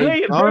do. They play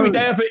it very. They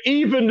have an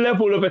even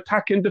level of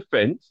attack and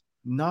defense.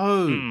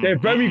 No. They're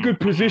very good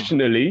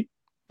positionally.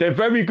 They're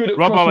very good at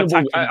crossing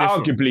the ball.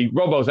 Arguably,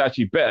 Robbo's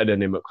actually better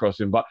than him at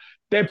crossing, but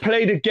they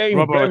play the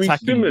game very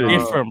similarly.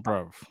 Different,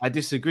 bro. I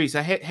disagree.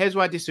 So here's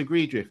why I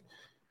disagree, Drift.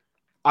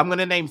 I'm going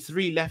to name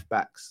 3 left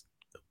backs,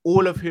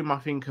 all of whom I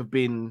think have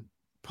been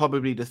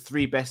probably the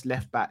 3 best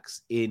left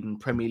backs in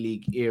Premier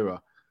League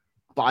era,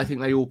 but I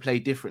think they all play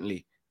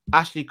differently.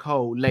 Ashley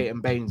Cole,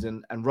 Leighton Baines,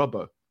 and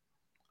Robbo.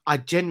 I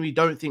genuinely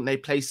don't think they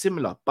play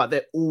similar, but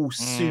they're all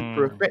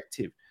super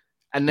effective.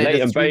 And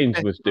Leighton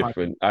Baines was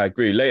different. I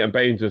agree. Leighton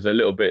Baines was a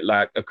little bit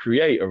like a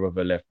creator of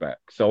a left back.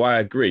 So I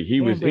agree.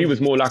 He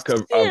was more like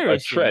a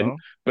Trent,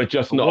 but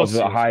just not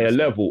at a higher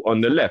level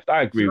on the left.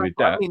 I agree with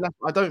that.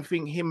 I don't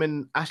think him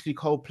and Ashley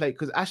Cole played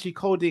because Ashley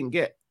Cole didn't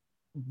get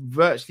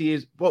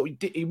virtually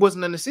he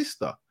wasn't an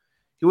assister.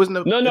 He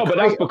wasn't but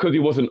that's because he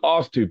wasn't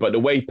asked to. But the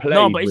way he played,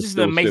 no, but he's just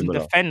an amazing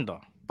defender.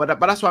 But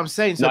that's what I'm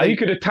saying. So he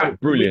could attack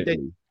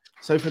brilliantly.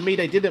 So for me,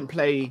 they didn't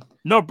play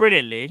not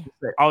brilliantly.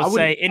 I would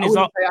say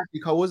Ashley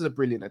Cole was a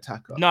brilliant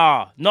attacker.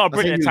 No, not a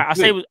brilliant attacker.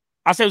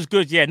 I say it was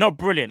good. Yeah, not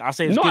brilliant. I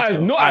say it was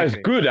not as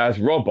good as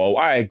Robbo.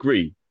 I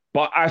agree,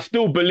 but I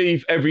still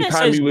believe every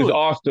time he was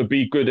asked to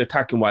be good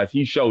attacking wise,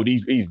 he showed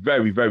he's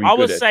very, very. I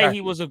would good say at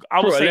he was.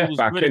 I would say he was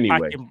good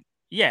anyway.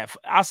 Yeah,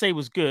 I say he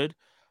was good,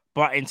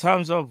 but in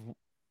terms of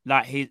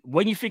like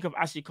when you think of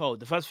Ashley Cole,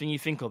 the first thing you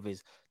think of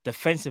is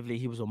defensively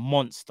he was a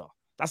monster.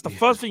 That's the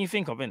first thing you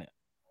think of, isn't it?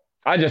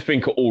 I just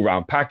think an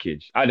all-round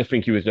package. I just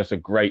think he was just a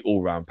great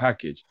all-round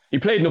package. He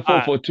played in the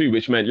 4-4-2,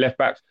 which meant left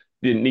backs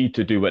didn't need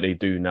to do what they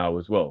do now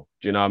as well.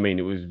 Do you know what I mean?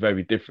 It was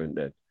very different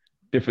then.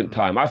 Different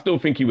time. I still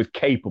think he was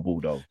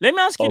capable, though. Let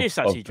me ask you this,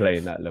 actually, of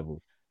playing that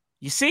level.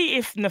 You see,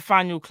 if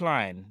Nathaniel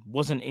Klein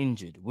wasn't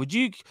injured, would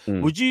you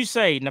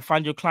say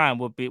Nathaniel Klein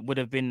would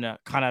have been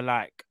kind of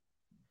like?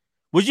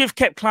 Would you have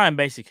kept Klein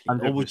basically,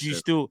 100%. Or would you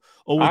still?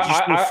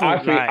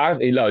 I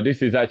think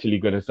this is actually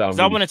going to sound.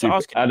 Really I wanted to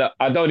ask.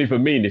 I don't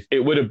even mean this.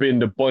 It would have been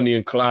the Bonnie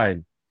and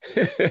Clyde,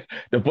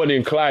 the Bonnie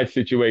and Clyde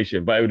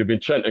situation, but it would have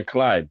been Trent and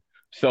Clyde.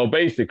 So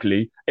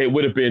basically, it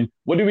would have been.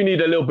 What do we need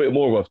a little bit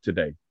more of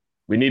today?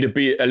 We need to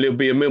be a little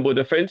bit more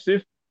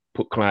defensive.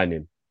 Put Klein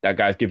in. That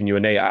guy's giving you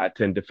an 8 out of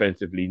 10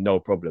 defensively, no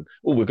problem.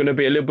 Oh, we're going to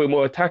be a little bit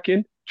more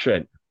attacking.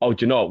 Trent. Oh,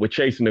 do you know what? We're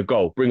chasing a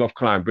goal. Bring off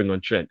Klein, bring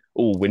on Trent.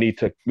 Oh, we need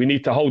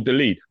to hold the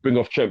lead. Bring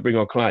off Trent, bring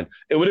on Klein.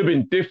 It would have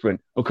been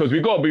different because we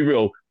got to be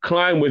real.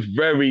 Klein was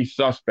very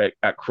suspect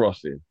at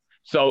crossing.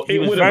 So it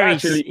would have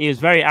actually... He was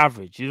very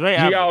average. He was very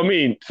average. You know what I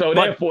mean? So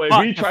therefore,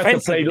 if he tried to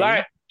play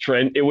like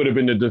Trent, it would have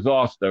been a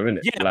disaster,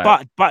 innit?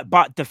 Yeah,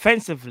 but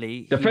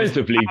defensively...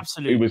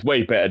 He was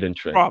way better than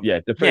Trent.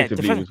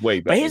 Defensively, he was way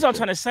better. But here's what I'm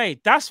trying to say.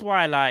 That's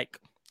why, like...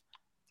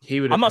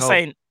 He would. I'm not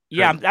saying...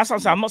 Yeah, that's what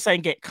I'm saying. I'm not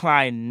saying get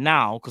Klein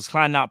now because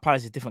Klein now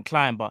Palace is a different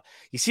Klein, but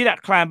you see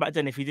that Klein back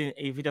then if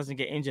he doesn't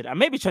get injured, and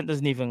maybe Trent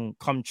doesn't even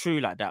come true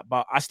like that,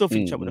 but I still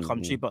think Trent would have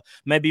come true, but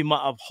maybe he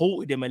might have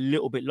halted him a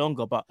little bit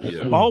longer. But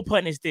my whole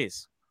point is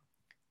this: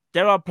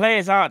 there are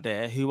players out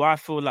there who I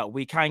feel like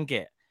we can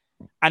get,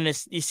 and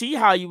you see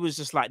how you was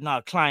just like,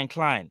 no,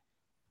 Klein.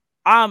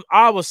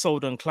 I was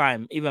sold on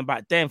Klein even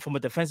back then from a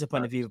defensive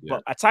point of view,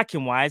 but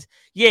attacking wise,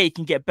 he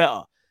can get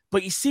better.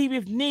 But you see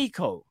with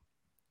Nico.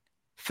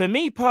 For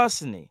me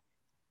personally,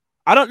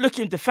 I don't look at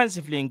him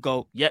defensively and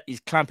go,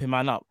 he's clamping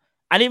man up.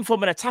 And even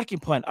from an attacking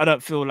point, I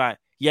don't feel like,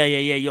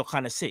 you're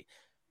kind of sick.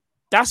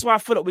 That's why I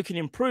feel like we can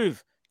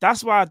improve.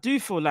 That's why I do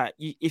feel like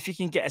if you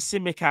can get a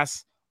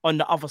Tsimikas on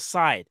the other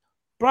side,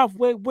 bruv,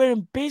 we're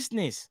in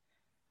business.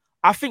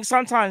 I think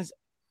sometimes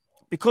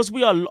because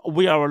we are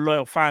a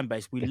loyal fan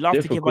base, we love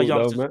to give our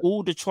youngsters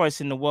all the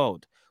choice in the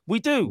world. We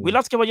do. We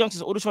love to give our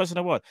youngsters all the choice in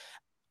the world.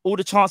 All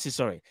the chances,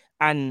 sorry.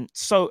 And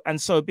so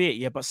be it,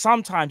 yeah. But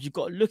sometimes you've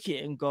got to look at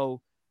it and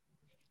go,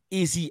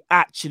 is he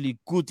actually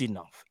good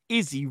enough?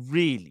 Is he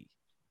really?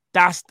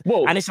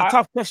 And it's a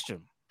tough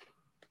question.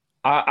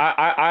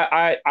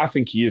 I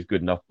think he is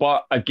good enough.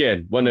 But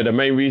again, one of the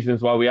main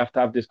reasons why we have to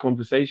have this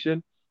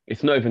conversation,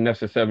 it's not even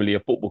necessarily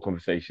a football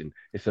conversation.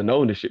 It's an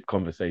ownership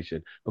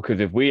conversation. Because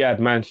if we had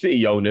Man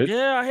City owners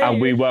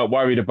we weren't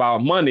worried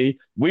about money,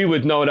 we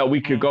would know that we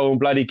could go and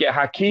bloody get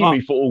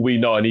Hakimi for all we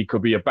know, and he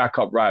could be a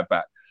backup right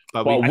back.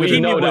 But we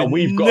know that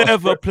we've got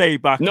never play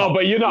back. No,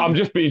 but I'm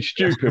just being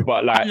stupid.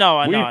 But like,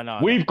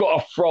 we've got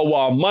to throw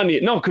our money.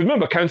 No, because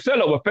remember,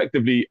 Cancelo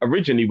effectively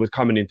originally was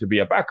coming in to be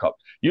a backup.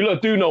 You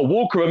lot do know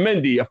Walker and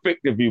Mendy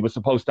effectively was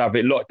supposed to have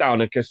it locked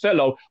down, and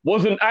Cancelo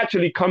wasn't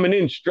actually coming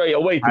in straight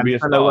away to be a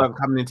star. Cancelo weren't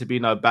coming in to be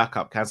no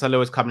backup. Cancelo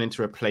was coming in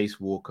to replace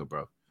Walker,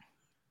 bro.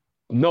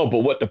 No, but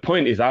what the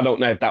point is, I don't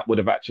know if that would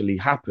have actually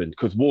happened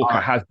because Walker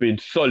has been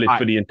solid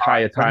for the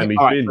entire time he's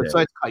been there.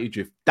 Sorry to cut you,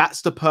 Drift.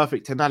 That's the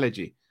perfect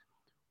analogy.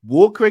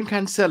 Walker and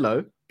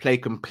Cancelo play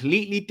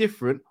completely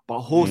different, but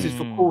horses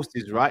for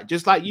courses, right?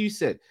 Just like you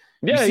said.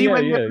 Yeah, you see yeah,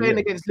 when yeah, they're playing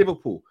yeah. against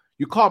Liverpool,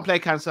 you can't play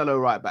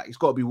Cancelo right back. It's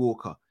got to be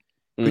Walker.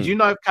 Because you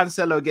know if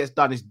Cancelo gets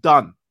done, it's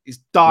done. It's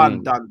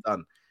done.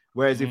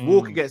 Whereas if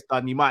Walker gets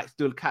done, you might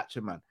still catch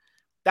a man.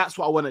 That's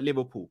what I want at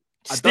Liverpool.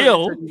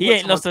 Still, he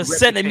ain't lost a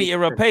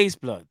centimeter of pace,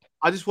 blood.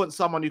 I just want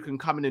someone who can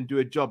come in and do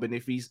a job. And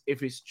if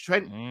it's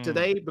Trent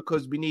today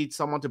because we need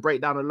someone to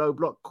break down a low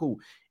block, cool.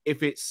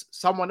 If it's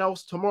someone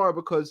else tomorrow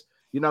because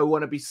we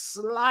want to be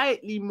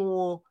slightly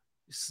more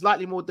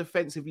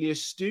defensively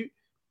astute,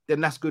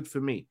 then that's good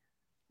for me.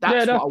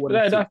 That's what I want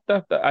to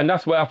see. And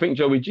that's where I think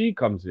Joey G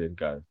comes in,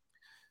 guys.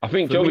 I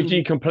think Joey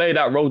G can play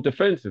that role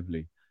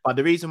defensively. But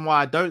the reason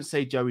why I don't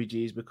say Joey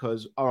G is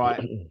because, all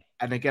right,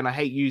 and again, I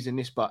hate using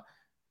this, but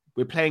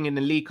we're playing in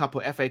the League Cup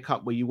or FA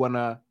Cup where you want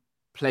to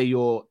play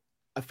your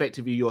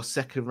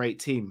second-rate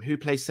team. Who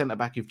plays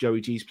centre-back if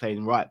Joey G's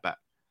playing right-back?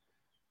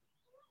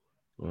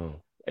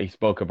 Well, he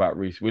spoke about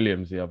Reece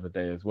Williams the other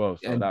day as well.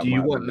 So and do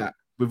you want that?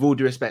 With all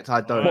due respect,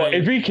 I don't. Well,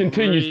 if he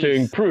continues to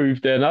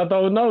improve, then I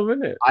don't know,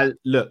 innit?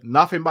 Look,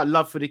 nothing but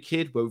love for the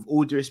kid, but with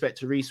all due respect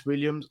to Reece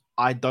Williams,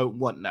 I don't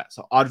want that.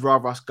 So I'd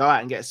rather us go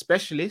out and get a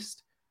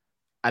specialist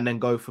and then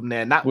go from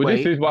there. And that way,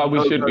 this is why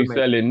we should be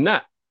selling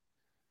Nat.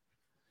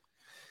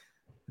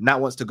 Nat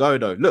wants to go,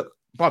 though. Look,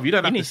 bruv, you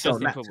don't have to sell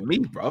Nat to me,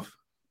 bruv.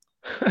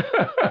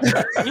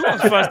 He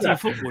wants first team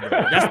football, though.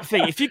 That's the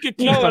thing. If you could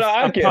keep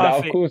I get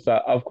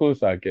that. Of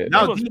course I get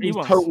that. Now he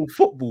wants total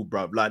football,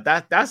 bruv. Like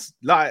that's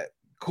like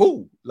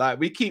cool. Like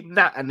we keep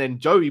Nat and then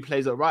Joey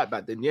plays at right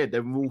back, then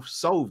we're all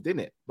solved,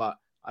 innit? But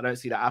I don't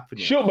see that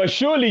happening. Sure, but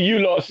surely you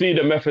lot see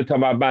the method to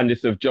my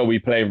madness of Joey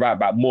playing right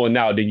back more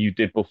now than you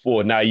did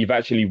before. Now you've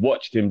actually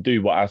watched him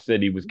do what I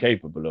said he was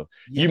capable of.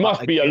 You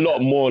must be a lot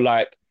more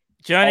like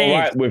Johnny,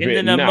 right with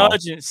in an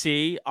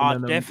emergency,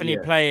 I'd definitely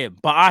play him.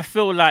 But I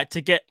feel like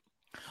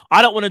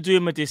I don't want to do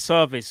him a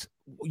disservice.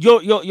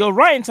 You're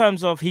right in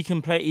terms of he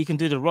can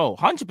do the role.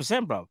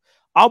 100%, bro.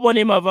 I want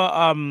him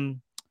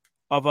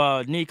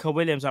over Nico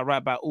Williams at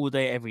right back all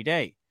day, every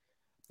day.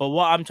 But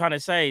what I'm trying to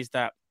say is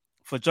that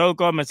for Joe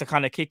Gomez to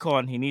kind of kick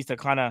on, he needs to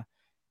kind of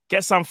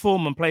get some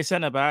form and play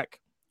centre back,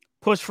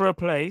 push for a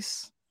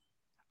place,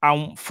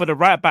 and for the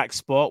right back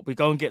spot, we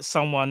go and get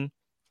someone.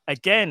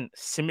 Again,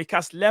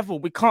 Tsimikas level.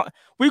 We've got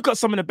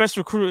some of the best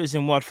recruiters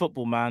in world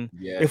football, man.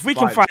 Yeah, if we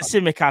can find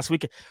Tsimikas,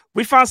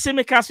 we found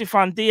Tsimikas, we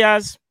found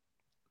Diaz.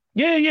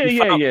 Yeah.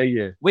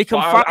 We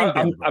can find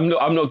them.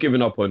 I'm not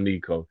giving up on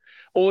Nico.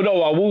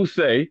 Although I will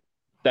say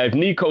that if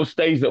Nico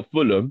stays at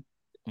Fulham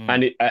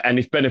and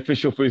it's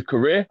beneficial for his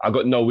career, I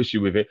got no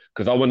issue with it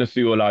because I want to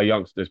see all our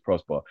youngsters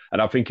prosper,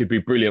 and I think it'd be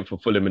brilliant for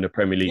Fulham in the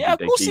Premier League. Yeah, of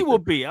course he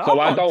would be. So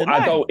I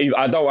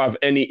don't have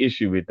any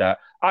issue with that.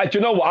 Do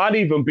you know what? I'd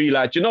even be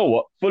like, do you know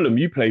what, Fulham,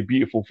 you play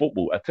beautiful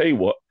football. I tell you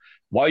what,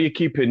 while you're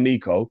keeping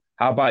Nico,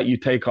 how about you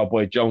take our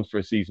boy Jones for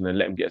a season and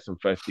let him get some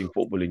first team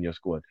football in your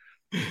squad?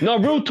 No,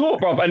 real talk,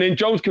 bro. And then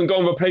Jones can go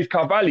and replace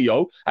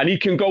Carvalho, and he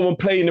can go and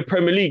play in the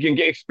Premier League and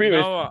get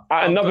experience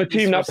at another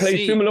team that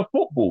plays similar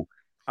football.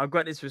 I've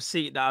got this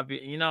receipt that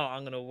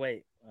I'm gonna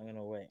wait.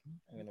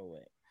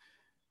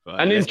 Right,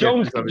 and then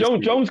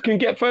Jones can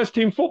get first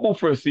team football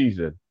for a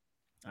season.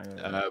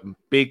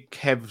 Big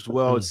Kev's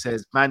World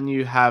says Man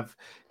U have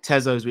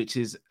Tezos, which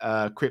is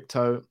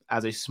crypto,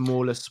 as a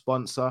smaller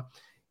sponsor.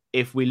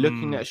 If we're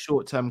looking at a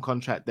short-term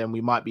contract, then we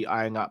might be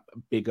eyeing up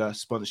bigger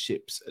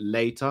sponsorships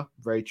later.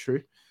 Very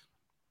true.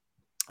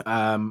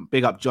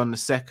 Big up John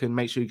II.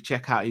 Make sure you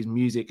check out his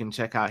music and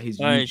check out his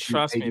YouTube.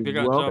 Trust me, big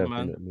up John,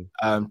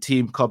 man.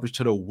 Team coverage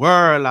to the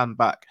world and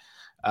back.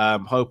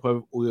 Hope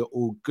we're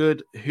all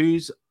good.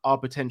 Who's our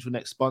potential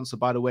next sponsor?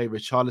 By the way,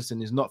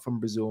 Richarlison is not from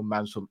Brazil.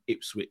 Man's from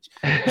Ipswich.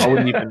 I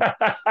wouldn't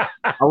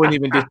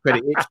even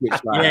discredit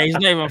Ipswich. Yeah, he's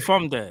not even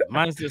from there.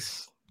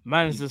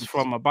 Man's just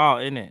from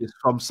about, innit? He's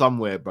from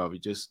somewhere, bro.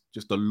 Just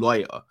a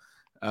lawyer.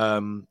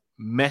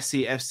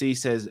 Messi FC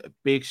says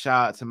big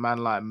shout out to man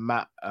like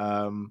Matt,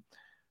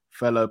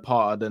 fellow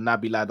part of the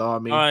Naby Lad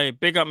army. All right,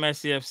 big up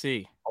Messi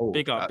FC.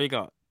 Big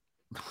up.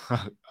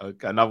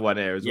 Okay, another one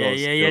here as well.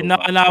 Yeah.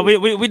 No,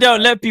 we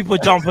don't let people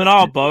jump on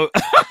our boat.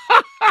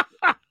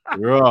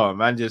 Bro,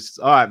 man,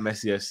 all right,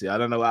 Messi FC. I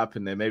don't know what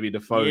happened there. Maybe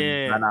the phone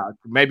ran out.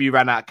 Maybe you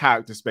ran out of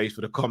character space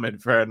for the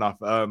comment. Fair enough.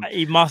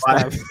 He must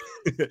have.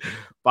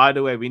 By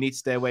the way, we need to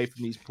stay away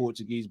from these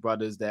Portuguese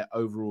brothers. Their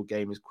overall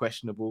game is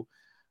questionable.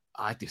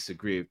 I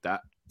disagree with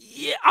that.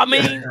 Yeah, I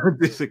mean, I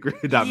disagree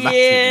with that.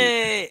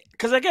 Yeah,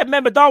 because again,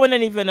 remember Darwin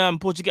ain't even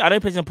Portuguese. I don't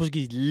play in the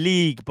Portuguese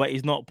league, but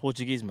he's not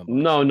Portuguese, man.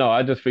 No,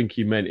 I just think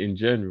he meant in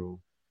general.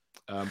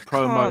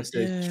 Promo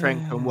says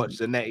Trent can watch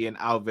Zanetti and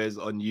Alves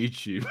on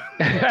YouTube.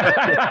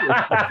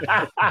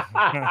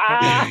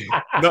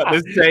 Not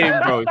the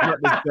same, bro. It's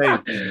not the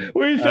same.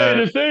 We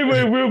say the same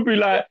way. We'll be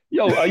like,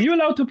 "Yo, are you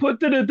allowed to put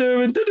da-da-da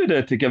and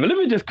da-da-da together?" Let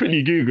me just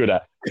quickly Google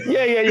that.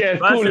 Yeah.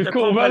 It's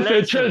cool. Man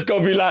said Trent's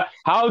gonna be like,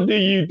 "How do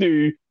you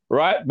do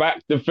right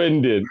back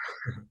defending?"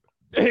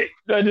 They're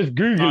just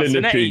Googling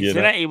the thing.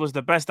 Zanetti was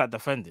the best at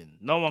defending.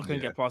 No one can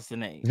get past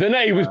Zanetti.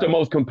 Zanetti was the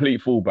most complete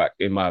fullback,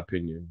 in my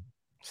opinion.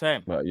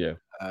 Same. But yeah.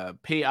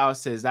 PR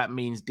says that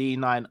means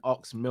D9,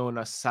 Ox,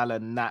 Milner, Salah,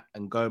 Nat,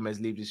 and Gomez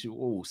leave this.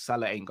 Oh,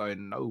 Salah ain't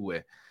going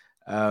nowhere.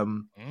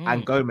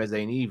 And Gomez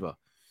ain't either.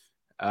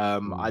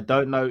 I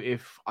don't know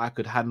if I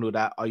could handle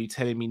that. Are you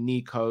telling me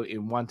Nico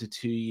in 1 to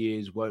 2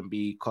 years won't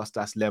be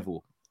Costas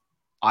level?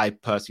 I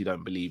personally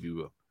don't believe he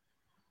will.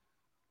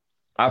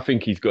 I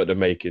think he's got the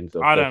makings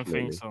of. I don't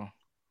think so.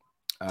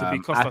 I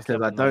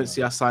don't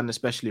see us signing a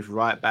specialist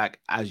right back,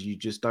 as you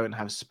just don't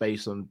have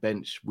space on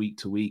bench week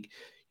to week.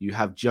 You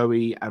have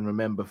Joey, and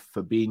remember,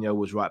 Fabinho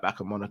was right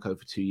back at Monaco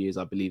for 2 years.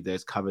 I believe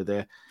there's cover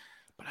there.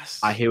 But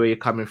I hear where you're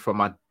coming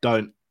from. I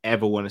don't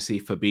ever want to see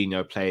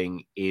Fabinho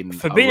playing in.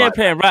 Fabinho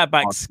playing right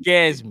back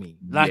scares me.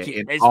 Like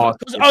it's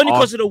only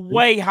because of the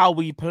way how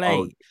we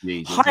play.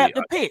 High up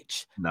the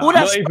pitch. No.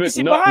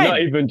 Not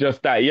even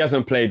just that. He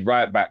hasn't played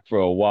right back for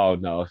a while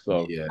now.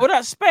 So all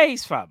that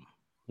space, fam.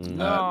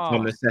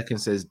 Tom the second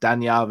says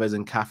Dani Alves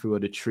and Cafu are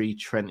the tree,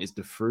 Trent is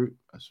the fruit.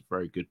 That's a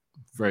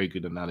very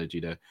good analogy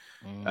there.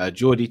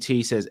 Geordie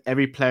T says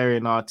every player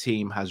in our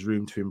team has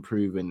room to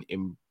improve and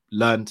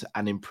learn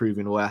and improve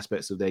in all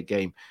aspects of their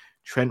game.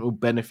 Trent will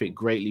benefit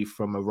greatly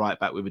from a right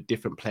back with a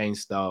different playing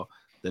style.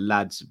 The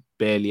lad's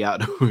barely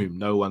out of the room.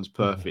 No one's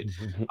perfect.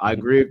 I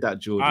agree with that,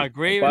 Geordie. I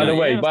agree. By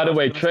the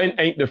way, Trent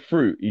ain't the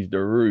fruit. He's the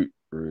root.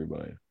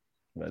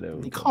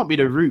 He can't be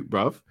the root,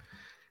 bruv.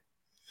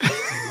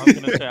 I was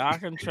gonna say, how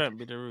can Trent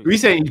be the root? We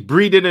saying he's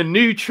breeding a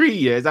new tree,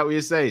 yeah? Is that what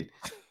you're saying?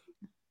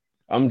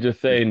 I'm just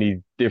saying he's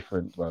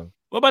different, bro.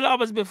 What about the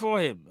others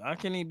before him? How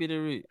can he be the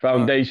root?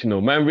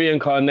 Foundational. Man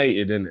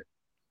reincarnated, isn't it?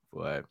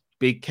 Well,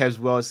 Big Kev's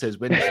World says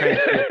when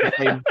Trent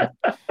gets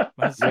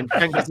the same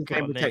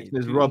protection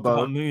as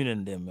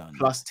Robbo,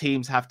 plus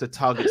teams have to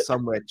target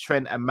somewhere.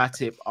 Trent and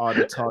Matip are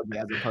the target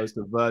as opposed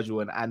to Virgil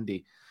and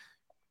Andy.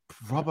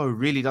 Robbo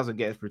really doesn't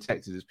get as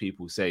protected as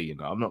people say, you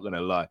know. I'm not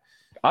gonna lie.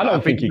 I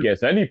don't think he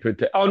gets any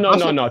protection. Oh no,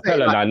 tell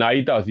her that. No,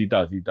 he does.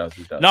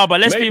 No,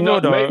 but let's be real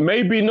though.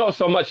 Maybe not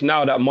so much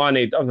now that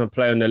Mane doesn't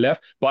play on the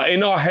left, but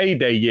in our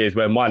heyday years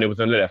when Mane was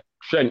on the left,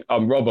 Trent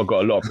Robbo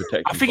got a lot of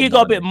protection. I think he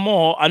got a bit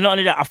more, and not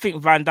only that, I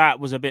think Van Dijk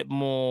was a bit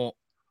more.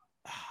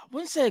 I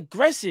wouldn't say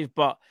aggressive,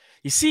 but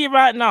you see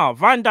right now,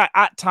 Van Dijk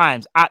at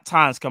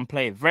times can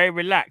play very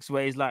relaxed,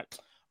 where he's like,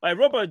 "Hey,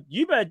 Robbo,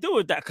 you better deal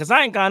with that because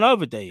I ain't going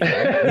over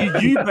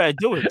there. You better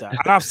deal with that."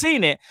 And I've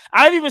seen it.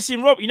 I've even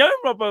seen Rob. You know,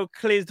 when Robbo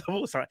clears the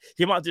ball,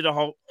 he might do the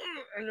whole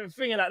and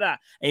thing like that,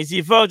 and you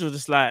see Virgil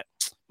just like,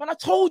 "Man, I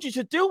told you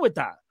to deal with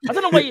that." I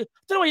don't know what you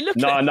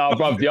looking at. No,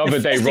 bro. The other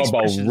day,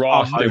 Robbo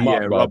rasped him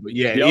up, bro.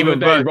 Yeah, the other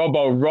day,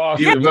 Robbo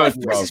rasped him up,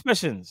 bro.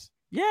 Expressions.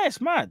 Yeah,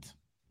 it's mad.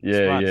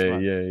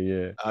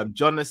 Yeah.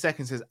 John the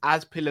second says,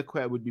 as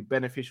Piliqueta would be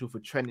beneficial for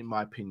Trent, in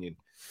my opinion.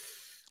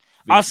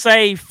 I'll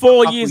say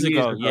 4 years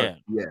ago.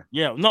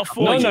 Yeah. Not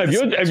 4 years. No,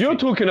 if you're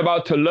talking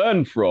about to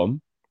learn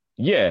from,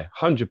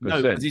 100%.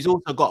 No, because he's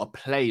also got to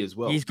play as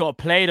well. He's got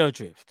to play though,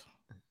 Drift.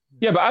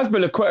 Yeah, but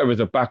Azpilicueta as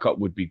a backup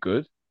would be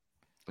good.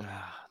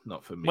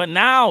 Not for me. But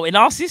now, in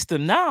our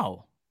system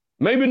now.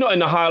 Maybe not in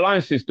the high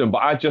line system,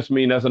 but I just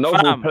mean as an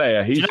overall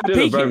player, he's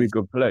still a very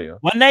good player.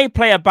 When they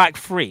play a back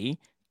three,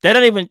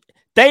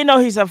 they know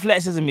his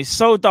athleticism is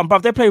so dumb,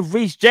 but they play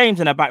Reece James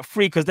in a back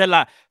three because they're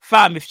like,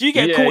 fam, if you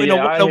get caught in the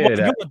one,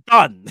 you're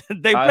done.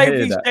 They play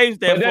Reece James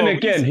there. But then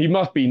again, he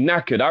must be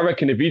knackered. I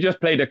reckon if he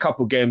just played a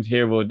couple games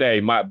here or there,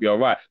 he might be all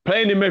right.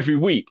 Playing him every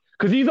week,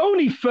 because he's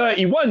only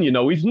 31, you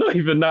know, he's not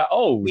even that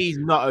old. He's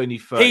not only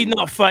 31. He's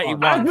not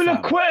 31.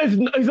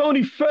 Azpilicueta is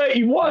only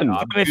 31.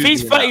 No, if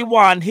he's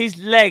 31, his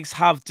legs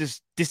have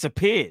just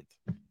disappeared.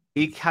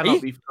 He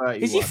cannot be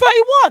 31. Is he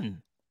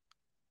 31?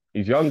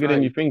 He's younger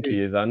than you think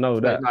he is. I know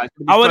that.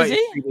 How old is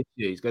he?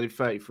 He's going to be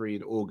 33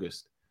 in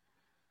August.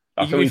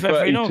 I thought he's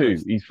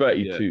 32. He's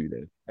 32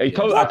 then. I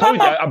told you.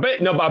 I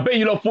bet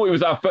you lot thought he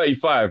was at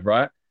 35,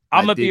 right?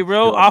 I'm going to be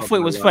real. I thought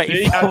it was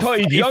 34. I thought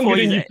he's younger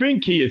than you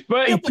think he is.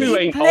 32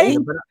 ain't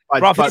old.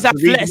 Bro, his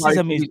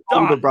athleticism is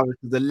done. Brother,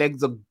 the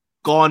legs are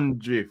gone,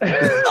 Drift.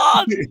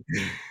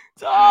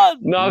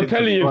 No, I'm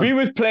telling you, if he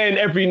was playing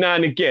every now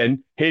and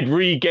again, he'd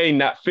regain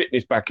that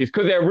fitness back. It's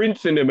because they're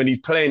rinsing him and he's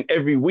playing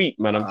every week,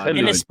 man. I'm telling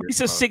you. In the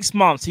space of 6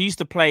 months, he used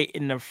to play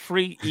in the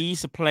free. He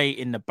used to play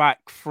in the back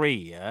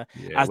three,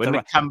 as when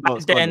the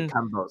Campbell's then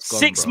gone,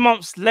 6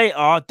 months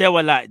later, they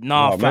were like,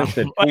 "Nah, fam."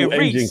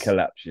 Engine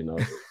collapse, you know.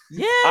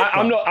 Yeah,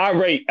 I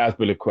rate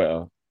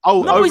Azpilicueta.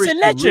 No, he's a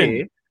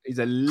legend. He's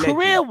a legend.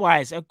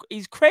 Career-wise,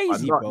 he's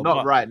crazy, bro.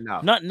 Not right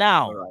now. Not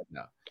now.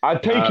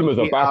 I'd take him as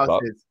a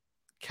backup.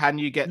 Can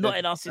you get not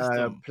in our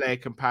system player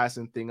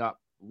comparison thing up?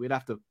 We'd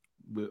have to.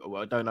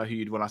 I don't know who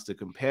you'd want us to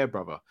compare,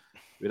 brother.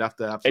 We'd have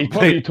to have. He's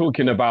probably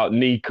talking about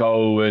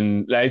Nico,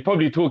 and he's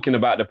probably talking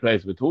about the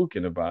players we're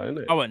talking about, isn't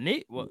it? Oh,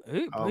 Nick? Who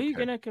are you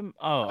gonna okay.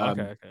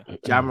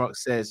 Jamrock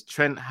says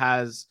Trent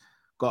has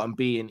gotten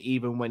beaten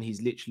even when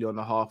he's literally on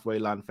the halfway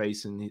line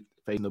facing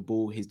the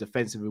ball. His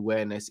defensive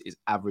awareness is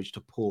average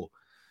to poor.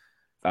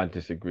 I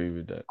disagree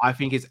with that. I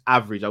think it's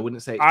average. I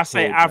wouldn't say. I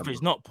say poor, average,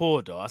 Cameron. not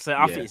poor though. I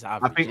think it's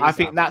average. I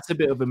think that's a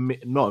bit of a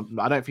myth. No,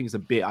 I don't think it's a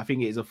bit. I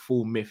think it is a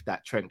full myth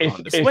that Trent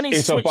can't.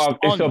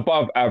 It's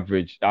above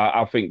average.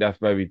 I think that's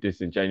very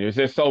disingenuous.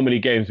 There's so many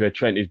games where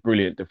Trent is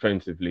brilliant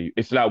defensively.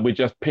 It's like we're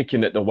just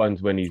picking at the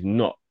ones when he's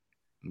not.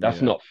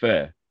 That's not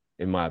fair,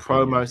 in my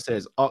opinion. Promo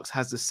says Ox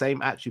has the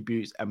same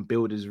attributes and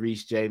build as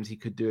Reece James. He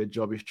could do a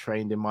job if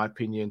trained, in my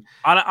opinion.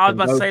 I was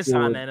about to say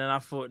something, and I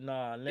thought,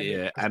 nah.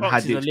 And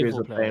had the experience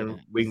of playing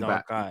wing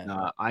back.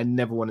 Nah, I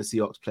never want to see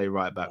Ox play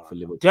right back for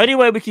Liverpool. The only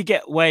way we could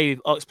get away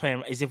with Ox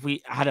playing is if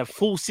we had a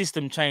full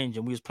system change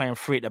and we was playing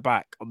 3 at the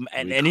back.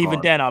 And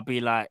even then, I'd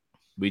be like,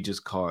 we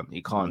just can't.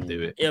 He can't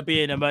do it. It'll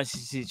be an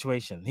emergency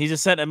situation. He's a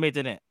centre mid,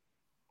 isn't it?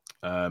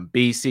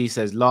 BC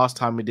says last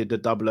time we did the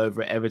double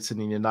over at Everton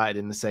and United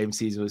in the same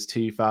season was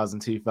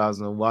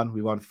 2000-2001.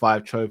 We won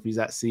 5 trophies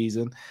that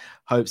season.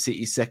 Hope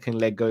City's second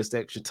leg goes to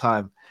extra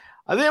time.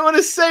 I didn't want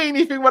to say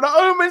anything, but the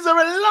omens are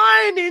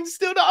aligning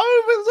still. The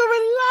omens are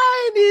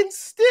aligning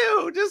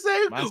still. Just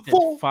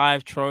saying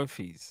 5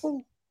 trophies.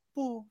 4.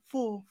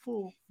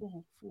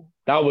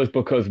 That was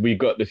because we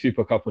got the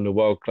Super Cup and the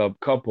World Club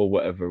Cup or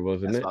whatever,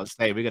 wasn't it? What I'm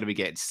saying. We're going to be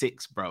getting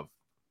 6, bro.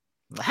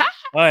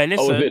 All right,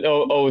 listen.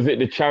 Was it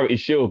the Charity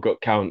Shield got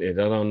counted?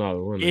 I don't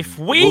know. If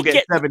we'll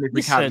get 7 if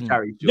we count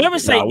Charity Shield. Never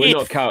say we're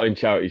not counting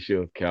Charity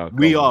Shield.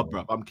 We are,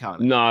 bro. I'm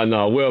counting.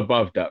 No, we're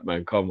above that,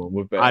 man. Come on,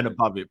 we're better. I'm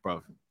above it,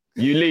 bro.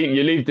 You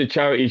leave the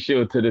Charity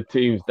Shield to the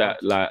teams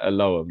that like are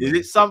lower. Man. Is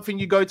it something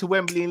you go to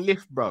Wembley and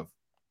lift, bro?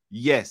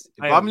 Yes.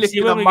 If I'm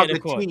lifting among the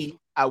team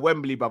at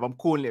Wembley, bro, I'm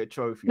calling it a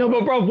trophy. No,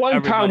 but bro,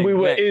 one time we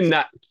were in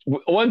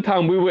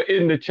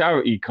the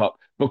Charity Cup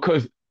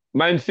because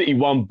Man City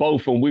won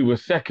both and we were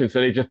second, so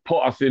they just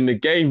put us in the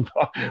game.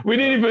 Bro. We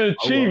didn't even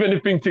achieve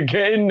anything to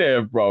get in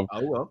there, bro.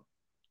 Oh well.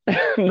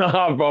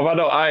 Nah, bro,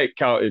 I ain't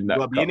counting that. You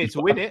gotta be in it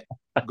to win it.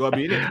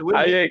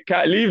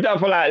 Leave that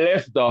for like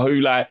Leicester,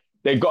 who like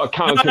they got to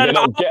count because they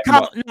don't get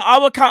much. No, I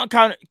would count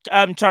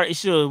Charity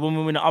Shield when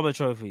we win the other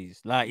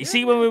trophies. Like you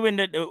see, when we win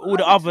all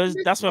the others,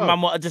 that's when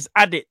man just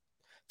add it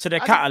to the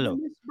catalogue.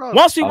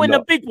 Once we win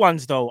the big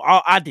ones, though,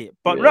 I'll add it.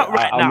 But not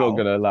right now. I'm not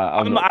gonna lie.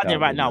 I'm not adding it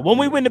right now. When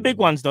we win the big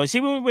ones, though,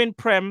 see when we win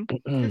Prem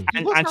and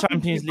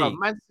Champions League.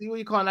 Man, see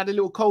you can't add a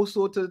little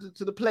coleslaw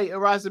to the plate of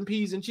rice and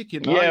peas and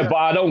chicken. Yeah, but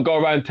I don't go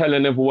around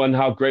telling everyone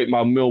how great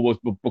my meal was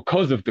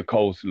because of the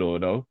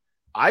coleslaw, though.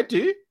 I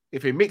do.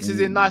 If it mixes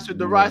in nice with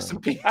the rice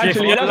and peas.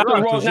 Actually, that's the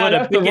wrong.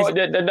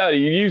 No,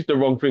 you used the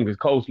wrong thing because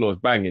coleslaw is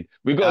banging.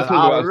 We got to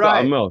talk about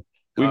something else.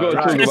 We got to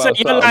talk about.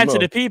 You're lying to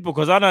the people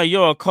because I know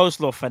you're a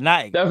coleslaw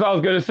fanatic. That's what I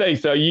was gonna say.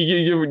 So you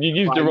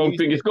used the wrong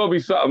thing. It's got to be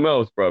something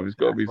else, bro. It's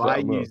got to be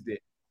something else. I used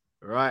it.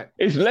 Right.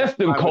 It's less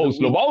than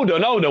coleslaw. Hold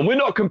on. We're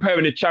not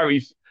comparing the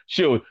Charity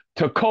Shield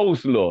to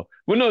coleslaw.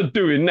 We're not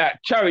doing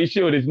that. Charity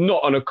Shield is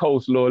not on a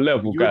coleslaw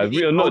level, guys.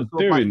 We are not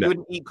doing that. You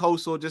wouldn't eat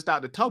coleslaw just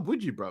out the tub,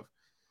 would you, bro?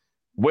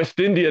 West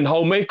Indian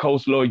homemade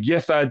coleslaw,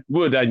 yes, I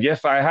would, and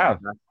yes, I have.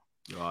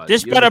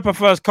 This brother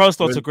prefers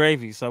coleslaw to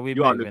gravy, so we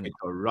are looking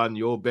to run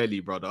your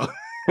belly, brother.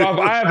 Bruv,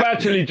 I have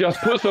actually just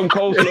put some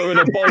coleslaw in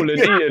a bowl and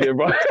eaten it,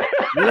 bro.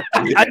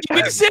 Are you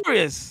being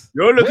serious?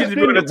 You're looking to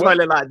go in the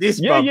toilet like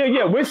this, bro.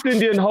 Yeah. West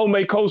Indian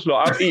homemade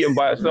coleslaw, I've eaten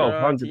by itself,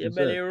 100%. You're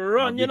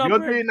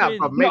doing that,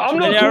 bro. No, I'm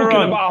not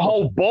talking about a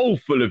whole bowl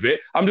full of it.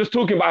 I'm just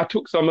talking about I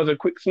took some as a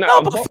quick snack.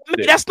 No, but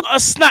that's not a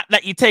snack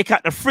that you take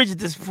out the fridge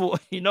just for.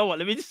 You know what?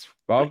 Let me just.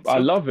 Bruv, I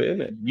love it,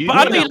 innit? But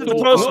I don't eat the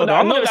coleslaw.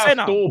 I'm not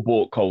that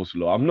store-bought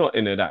coleslaw. I'm not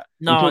into that.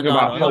 I'm talking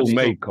about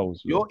homemade coleslaw.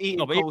 You're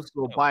eating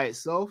coleslaw by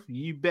itself.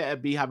 You better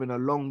be having a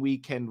long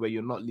weekend where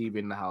you're not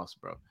leaving the house,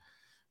 bro.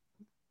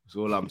 That's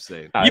all I'm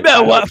saying. You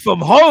better work from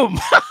home.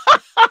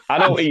 I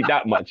don't eat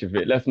that much of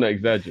it. Let's not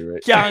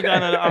exaggerate. Can't go to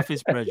the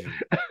office, brethren.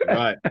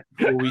 Right.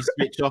 Before we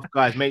switch off,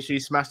 guys, make sure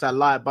you smash that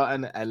like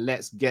button and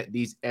let's get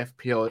these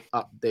FPL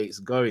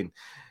updates going.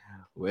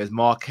 Where's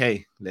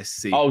Marquez? Let's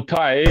see. Oh,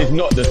 Ty, it is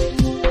not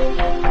the...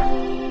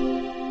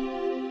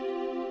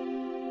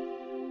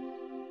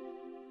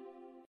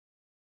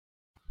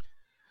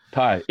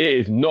 Ty, it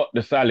is not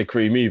the salad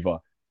cream either.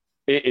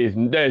 It is.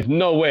 There's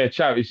no way a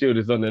Charity Shield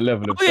is on the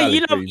level of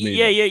salad cream.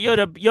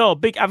 You're a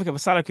big advocate for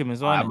salad cream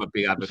as well. I'm a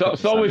big advocate.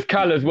 So is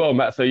Cal as well,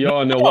 Matt. So you're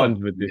on the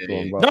ones with this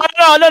one, bro. No.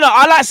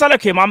 I like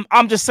salad cream.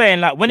 I'm just saying,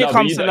 like when it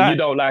comes to you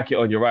don't like it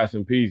on your rice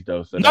and peas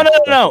though. So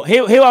no.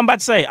 Here what I'm about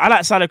to say. I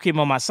like salad cream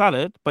on my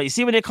salad, but you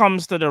see when it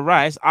comes to the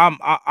rice,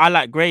 I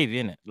like gravy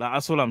in it. Like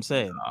that's all I'm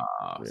saying.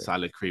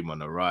 Salad cream on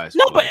the rice.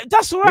 No, but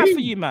that's all right for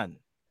you, man.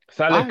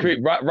 Salad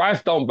cream,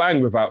 rice don't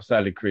bang without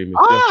salad cream.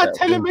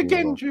 Tell him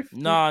again, Drift.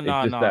 No. It's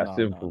just that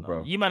simple,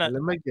 bro. You man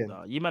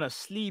are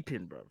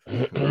sleeping, bro.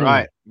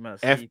 Right.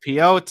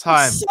 FPL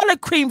time. Salad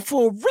cream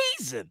for a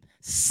reason.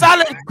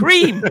 Salad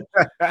cream.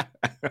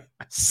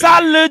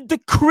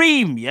 Salad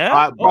cream,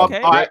 yeah? All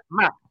right,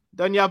 Matt.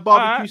 Don't you have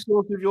barbecue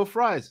sauce with your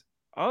fries?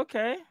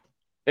 Okay.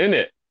 In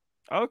it?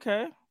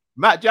 Okay.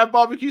 Matt, do you have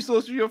barbecue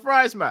sauce with your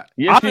fries, Matt?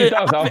 Yes, he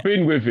does. I've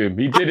been with him.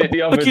 He did it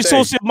the other day. Barbecue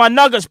sauce with my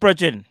nuggets,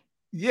 brethren.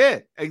 Yeah,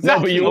 exactly. No,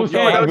 but you also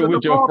have it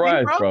with your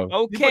fries, bro. Okay.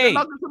 You put the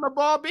nuggets on the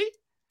Barbie?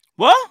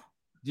 What?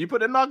 Do you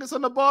put the nuggets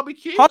on the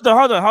barbecue? Hold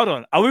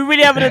on. Are we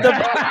really having a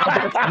debate?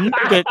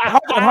 Nugget,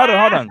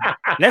 hold on.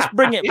 Let's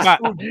bring it It's back.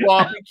 called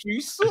barbecue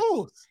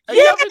sauce. Are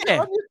Yeah. you having it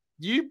on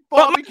you But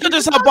barbecue not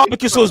just have nuggets,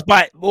 barbecue bro.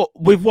 sauce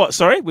with what?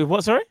 Sorry, with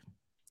what? Sorry.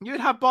 You'd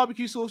have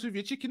barbecue sauce with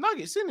your chicken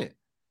nuggets, innit?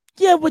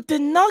 Yeah, with the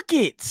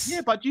nuggets.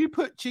 Yeah, but you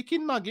put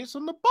chicken nuggets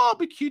on the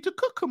barbecue to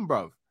cook them,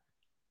 bro.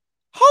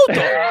 Hold on.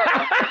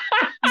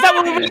 Is that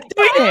what we're doing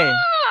here?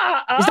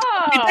 Is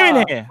that what we're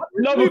doing here?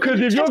 No, because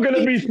if you're going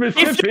to be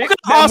specific, gonna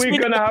then ask we're me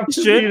going to that have to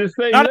question- be the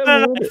same No.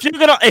 level.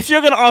 innit? If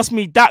you're gonna ask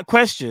me that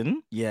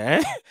question,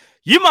 yeah,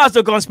 you might as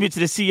well go and speak to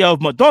the CEO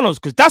of McDonald's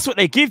because that's what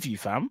they give you,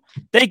 fam.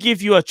 They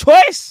give you a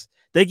choice.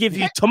 They give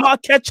you tomato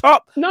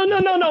ketchup. No,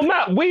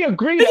 Matt. We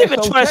agree They that give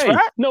it's a choice, okay.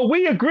 right? No,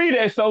 we agree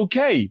that it's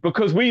okay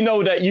because we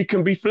know that you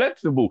can be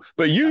flexible.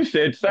 But you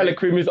said salad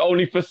cream is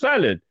only for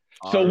salad.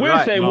 So we're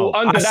Alright, saying, no. well,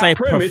 under I say that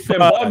premise, then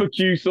prefer.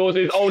 barbecue sauce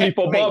is only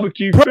for Checkmate.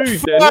 barbecue food.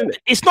 Then, isn't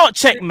it? It's not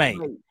checkmate.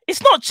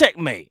 It's not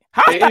checkmate.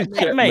 How's It that is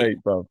checkmate?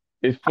 checkmate, bro.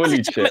 It's How's fully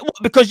it checkmate? check. What,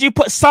 because you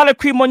put salad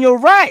cream on your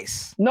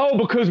rice. No,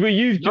 because we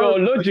used No, your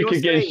but logic you're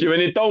against saying- you,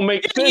 and it don't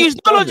make You sense. use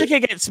no does logic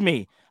it? against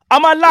me.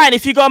 Am I lying?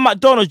 If you go to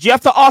McDonald's, do you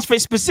have to ask for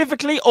it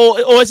specifically, or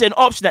is it an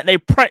option that they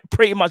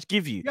pretty much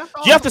give you? Do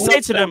you have to say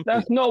to them?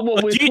 That's not what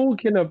But we're do you-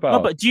 talking about. No,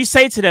 but do you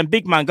say to them,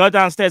 big man, go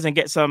downstairs and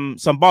get some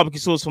barbecue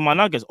sauce for my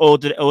nuggets, or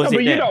is No, it but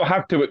you there? don't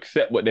have to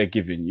accept what they're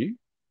giving you.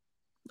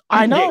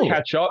 I You can know. get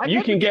ketchup. I You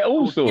never can get get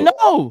all sauce. sorts.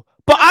 No,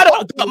 but I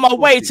don't go out my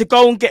way to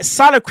go and get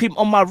salad cream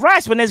on my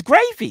rice when there's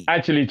gravy.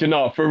 Actually, do you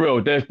know, for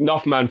real, there's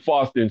enough man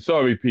fasting.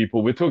 Sorry,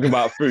 people. We're talking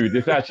about food.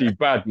 It's actually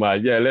bad,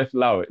 man. Yeah, let's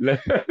allow it.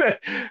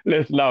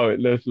 Let's allow it.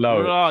 Let's allow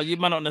it. Bro, you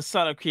man on the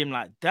salad cream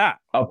like that.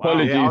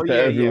 Apologies Yeah, oh, to yeah,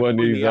 everyone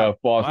fully, who's yeah.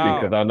 fasting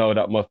Wow. because I know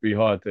that must be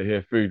hard to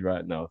hear food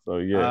right now. So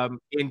yeah,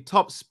 In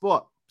top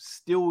spot,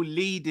 still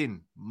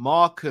leading,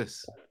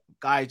 Marcus.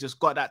 Guy just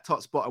got that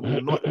top spot and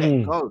will not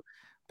let go.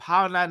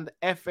 Poundland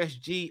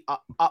FSG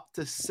up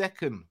to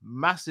second.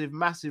 Massive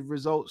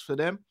results for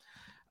them.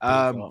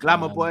 up,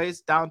 Glamour man.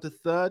 Boys down to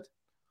third.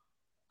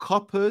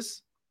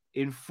 Coppers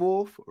in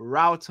fourth.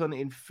 Roughton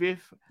in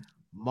fifth.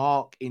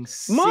 Mark in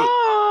sixth.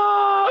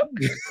 Mark.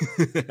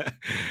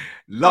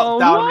 Lockdown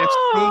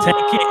Mark! Take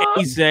FC.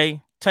 it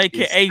easy. Take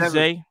it It's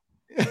easy.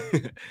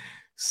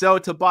 Sell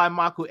to buy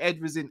Michael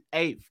Edwards in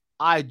 8th.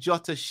 I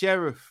Jota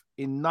Sheriff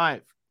in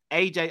 9th.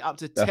 AJ up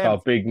to 10th. That's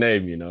our big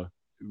name, you know.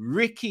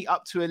 Ricky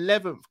up to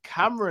 11th.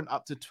 Cameron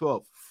up to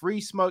 12th.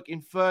 Free Smoke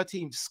in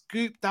 13th.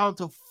 Scoop down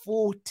to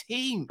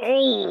 14th.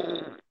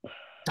 Oh,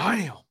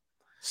 Damn.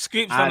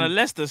 Scoops on the And-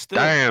 Leicester still.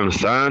 damn,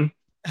 son.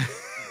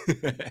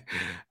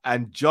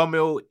 And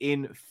Jomil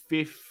in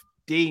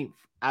 15th.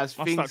 As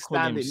I'll things start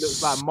calling stand, him it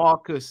looks like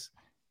Marcus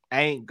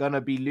ain't gonna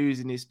be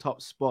losing his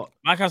top spot.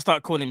 I can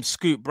start calling him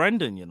Scoop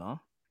Brendan, you know.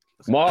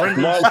 Mark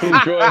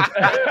enjoys.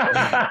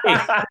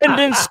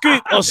 Brendan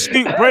Scoop or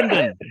Scoop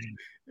Brendan.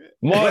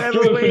 Mark's Whatever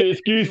good for way the you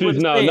excuses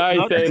would now. say it, Now he's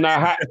no? saying I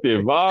hacked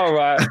him. All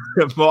right.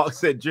 Mark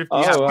said, Drifty,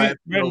 Oh, have right.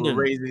 we're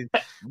raising, we're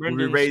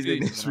Brendan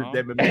raising Scoop, this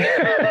you with know.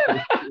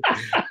 them.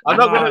 I'm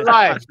not gonna Nice,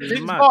 lie. that's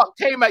Since mad. Mark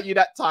came at you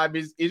that time,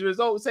 his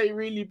results ain't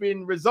really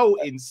been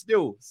resulting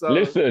still. So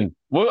Listen,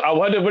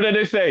 what did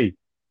they say?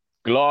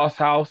 Glass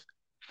house,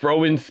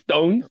 throwing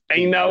stones.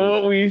 Ain't that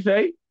what we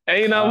say?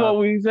 Ain't that what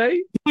we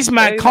say? These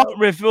man Hey, can't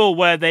reveal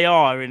where they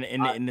are in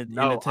the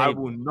no, I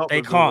table. will not. They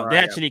reveal can't. where They I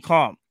am. actually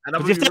can't. And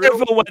I'm Because if gonna they be real,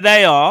 reveal where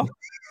they are,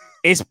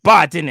 it's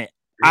bad, isn't it?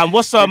 And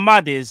what's so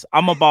mad is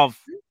I'm above.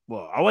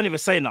 Well, I won't even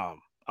say nothing.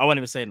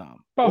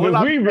 But All if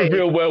I'm we saying-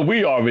 reveal where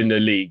we are in the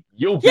league,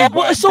 you'll be Yeah,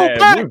 but right it's all there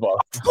bad. with us.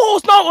 Of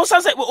course, no. What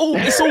I'm saying,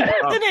 it's all bad,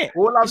 isn't it?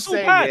 all I'm It's all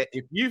saying, bad. yeah,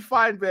 if you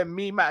find where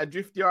me, Matt, and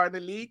Drifty are in the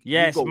league,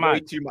 Yeah, you've it's got way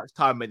mad. too much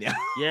time in you.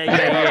 Yeah.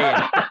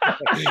 Yeah,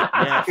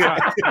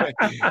 facts.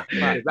 That's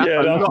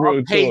Yeah, a that's lot real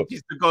of talk.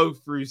 pages to go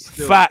through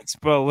still. Facts,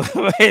 bro.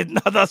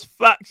 No, that's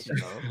facts, you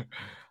know.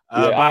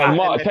 Yeah,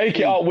 Mark, LFC, take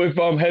it up with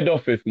head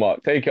office,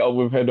 Mark. Take it up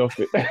with head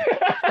office.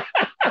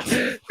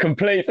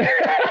 Complaints.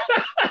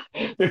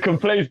 The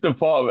complaints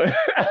department.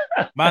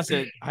 Man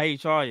said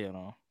HR, you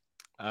know.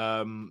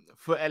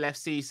 Foot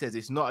LFC says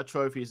it's not a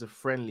trophy, it's a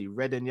friendly.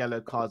 Red and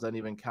yellow cards don't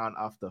even count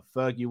after.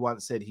 Fergie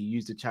once said he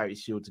used the charity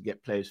shield to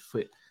get players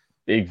fit.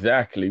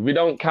 Exactly. We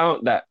don't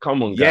count that.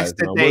 Come on, guys.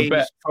 Now, we're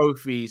Yesterday's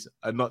trophies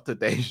are not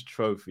today's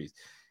trophies.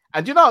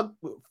 And you know,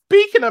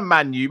 speaking of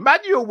Manu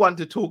are one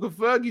to talk and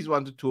Fergie's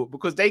one to talk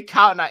because they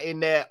count that in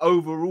their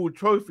overall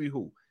trophy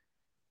haul.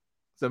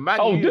 So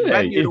Manu, Oh, do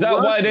they? Is that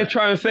why they're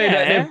trying to say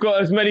that Yeah. they've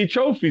got as many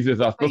trophies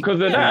as us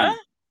because of Yeah. that?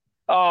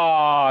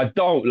 Ah,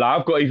 don't lie.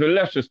 I've got even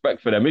less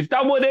respect for them. Is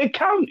that what they're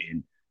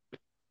counting?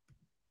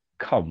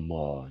 Come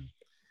on.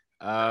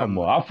 Come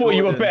on. I thought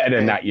you were better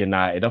than that,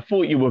 United. I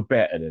thought you were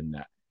better than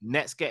that.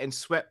 Nets getting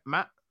swept,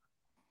 Matt.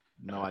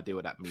 No idea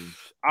what that means.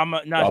 No,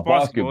 it's Oh, basketball,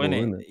 basketball,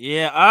 innit? innit?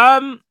 Yeah.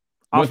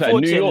 What's that?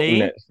 New York Unfortunately,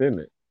 Nets, isn't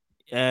it?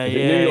 Is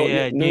it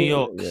yeah, New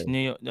York? New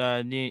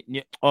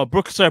York. Oh,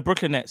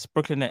 Brooklyn Nets. Oh,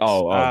 Brooklyn.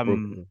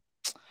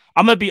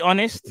 I'm gonna be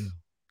honest.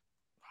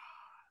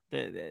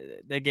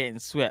 They're getting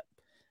swept.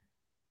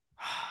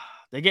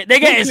 They're getting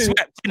Brooklyn-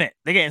 swept, innit?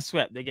 They're getting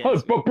swept. They're getting Oh,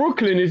 swept. but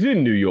Brooklyn is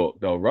in New York,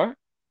 though, right?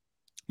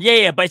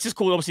 Yeah, but it's just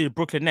called obviously the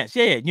Brooklyn Nets.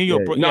 Yeah, New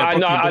York. No, Brooklyn, I knew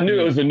it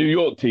Brooklyn. was a New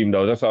York team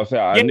though. That's what I said.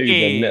 I knew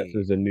the Nets Yeah.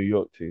 was a New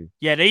York team.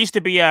 Yeah, there used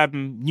to be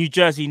New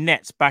Jersey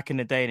Nets back in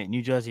the day, innit?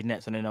 New Jersey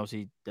Nets, and then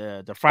obviously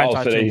the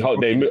franchise. Oh, so changed to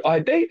they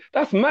Brooklyn move.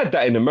 That's mad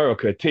that in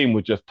America a team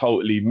would just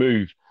totally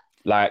move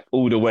like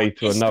all the way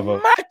to It's another.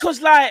 mad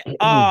because like, do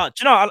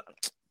you know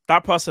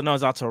that person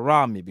knows how to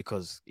ram me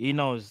because he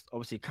knows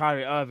obviously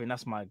Kyrie Irving.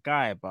 That's my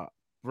guy, but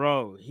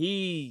bro,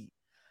 he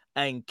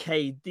and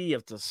KD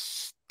have to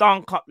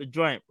stunk up the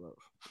joint, bro.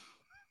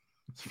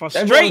 It's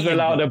frustrating. Everyone's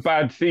allowed bro. a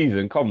bad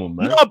season. Come on,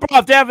 man. No,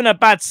 bro, they're having a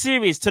bad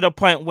series to the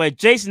point where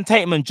Jason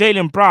Tatum and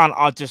Jaylen Brown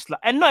are just like,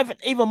 and not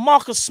even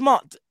Marcus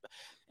Smart.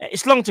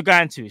 It's long to go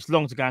into.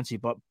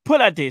 But put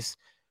like this: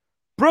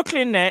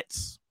 Brooklyn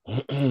Nets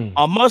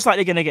are most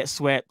likely going to get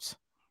swept.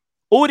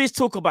 All this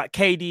talk about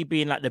KD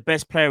being like the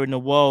best player in the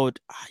world,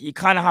 you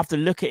kind of have to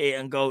look at it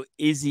and go,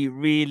 is he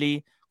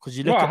really? Because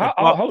you look at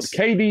the Bucks.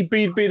 KD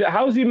beat.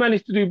 How's he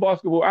managed to do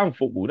basketball and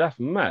football? That's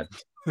mad.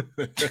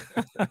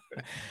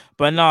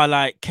 But no,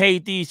 like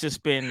KD's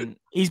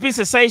he's been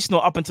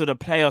sensational up until the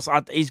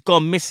playoffs. He's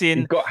gone missing.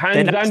 He's got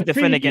hands and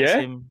feet,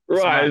 yeah? Him.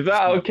 Right, is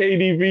that how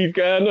KDB's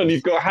going on?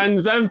 He's got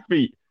hands and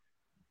feet.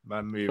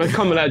 Man, moving. We're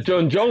coming like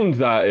John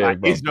Jones out here,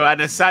 like bro. Israel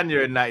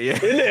Adesanya in that, yeah.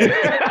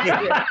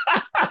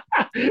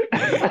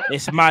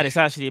 It's mad. It's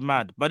actually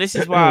mad. But this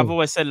is why I've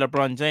always said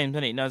LeBron James,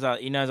 and he knows how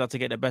to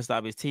get the best out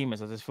of his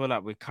teammates. I just feel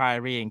like with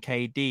Kyrie and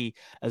KD,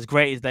 as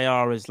great as they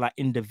are as like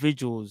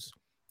individuals,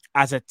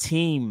 as a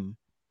team,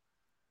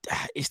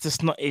 it's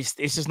just not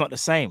the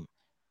same.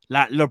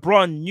 Like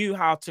LeBron knew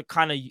how to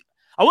kind of,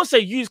 I won't say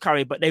use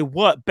Kyrie, but they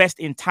work best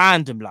in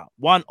tandem, like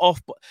one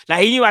off.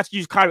 Like he knew how to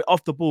use Kyrie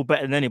off the ball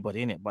better than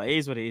anybody, innit? But it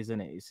is what it is,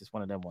 innit? It's just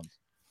one of them ones.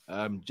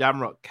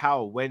 Jamrock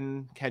Cal,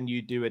 when can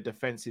you do a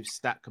defensive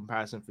stat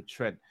comparison for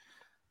Trent?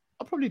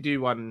 I'll probably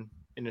do one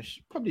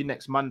probably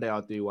next Monday.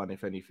 I'll do one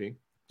if anything.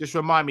 Just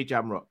remind me,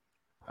 Jamrock,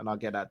 and I'll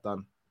get that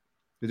done.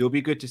 Because it'll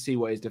be good to see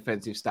what his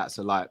defensive stats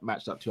are like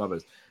matched up to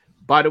others.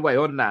 By the way,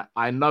 on that,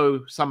 I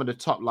know some of the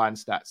top line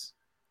stats.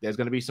 There's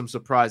going to be some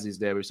surprises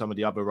there with some of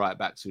the other right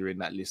backs who are in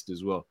that list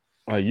as well.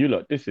 Oh, you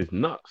lot, this is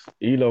nuts.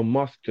 Elon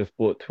Musk just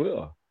bought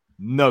Twitter.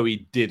 No,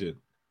 he didn't.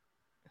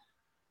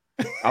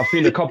 I've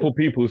seen a couple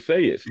people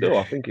say it still.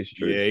 I think it's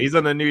true. Yeah, he's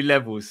on a new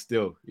level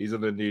still. He's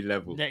on a new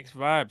level. Next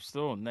vibe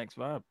still. Next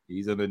vibe.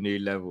 He's on a new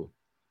level.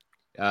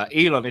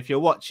 Elon, if you're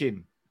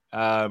watching,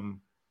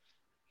 I'm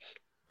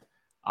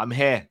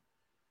here.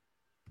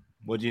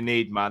 What do you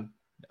need, man?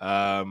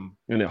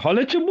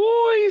 Holla at your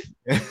boys.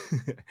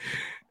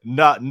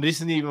 No, this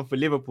isn't even for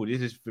Liverpool.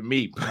 This is for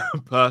me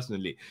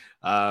personally.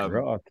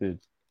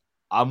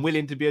 I'm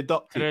willing to be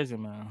adopted. Crazy,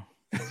 man.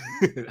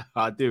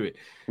 I'll do it.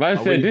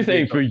 Man said, this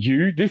ain't for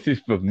you. This is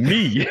for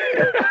me.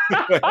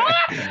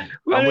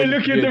 Man, they're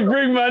looking to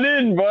bring man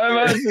in, boy.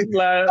 Man's just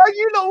like...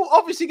 You know,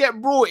 obviously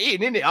get brought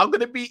in, innit? I'm going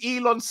to be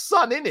Elon's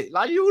son, innit?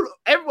 Like,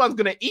 everyone's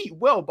going to eat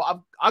well, but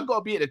I've got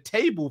to be at the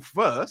table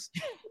first.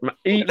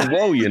 Eat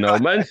well, you know.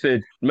 Man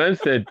said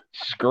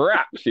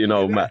scraps, you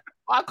know, man.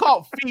 I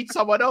can't feed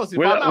someone else.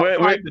 We'll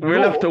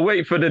have to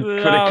wait for the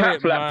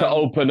cat flap to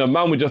open. And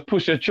man will just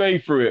push a tray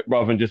through it,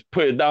 bruv, and just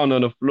put it down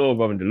on the floor,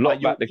 bruv, and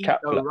lock back the cat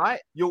flap. Right?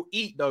 You'll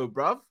eat though,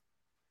 bruv.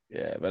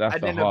 Yeah, but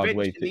that's a hard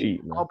way to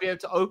eat, man. I'll be able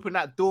to open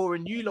that door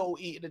and you lot will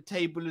eat at the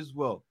table as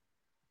well.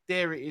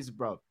 There it is,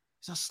 bruv.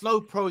 It's a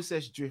slow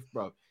process, Drift,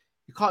 bruv.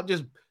 You can't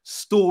just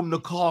storm the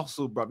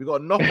castle, bruv. You got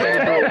to knock on the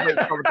door and wait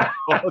for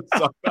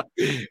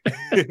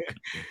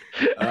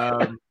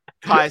the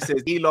Kai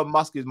says Elon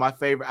Musk is my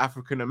favorite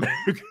African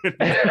American.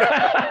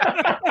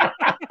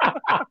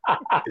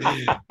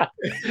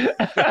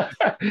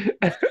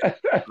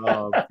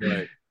 Oh,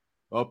 boy.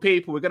 Well,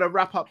 people, we're going to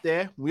wrap up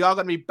there. We are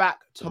going to be back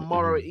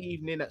tomorrow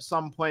evening at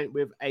some point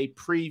with a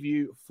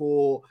preview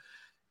for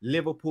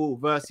Liverpool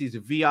versus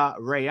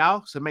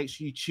Villarreal. So make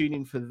sure you tune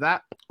in for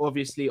that.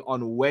 Obviously,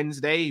 on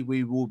Wednesday,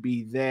 we will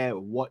be there.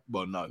 We'll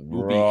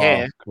be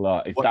here.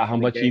 Is that how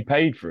much he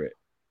paid for it?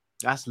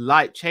 That's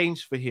light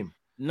change for him.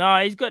 No,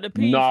 he's got the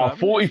P. No,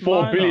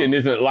 44 billion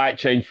isn't light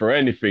change for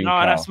anything.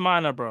 No, that's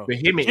minor, bro. For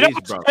him, it is,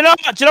 bro. Do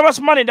you know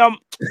what's money, though?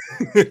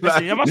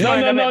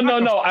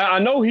 No. I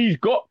know he's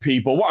got P,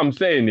 but what I'm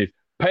saying is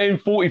paying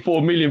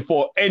 44 million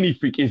for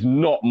anything is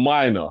not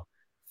minor.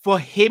 For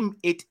him,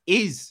 it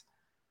is.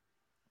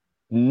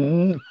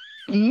 No,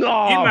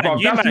 bro,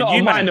 that's not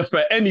a minor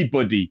for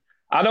anybody.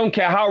 I don't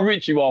care how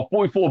rich you are.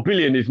 44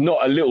 billion is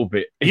not a little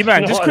bit. It's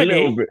not just a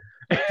little bit.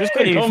 Just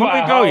quickly, no before we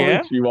matter go, how yeah?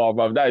 rich you are,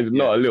 bro, that is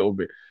not a little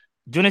bit.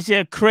 Do you want to see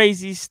a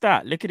crazy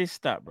stat? Look at this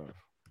stat, bro.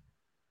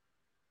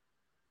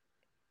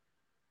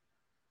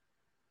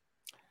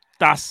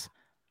 That's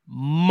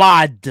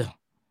mad.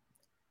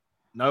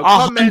 No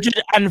comment.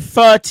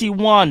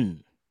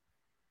 131.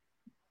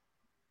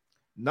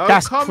 No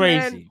That's comment.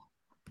 crazy.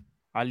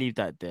 I'll leave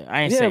that there.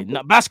 I ain't saying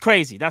no. That's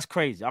crazy. That's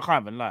crazy. I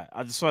can't even lie.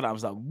 I just saw that. I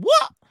was like,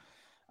 what?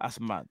 That's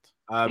mad.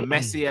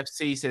 Messi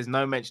FC says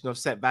no mention of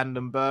Sepp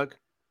Vandenberg.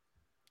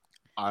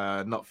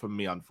 Not from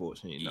me,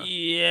 unfortunately. No.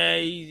 Yeah.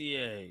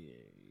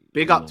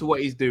 Big up to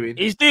what he's doing.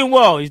 He's doing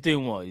well. He's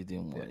doing well.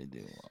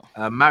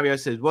 Mario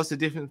says, what's the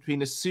difference between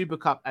the Super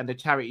Cup and the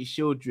Charity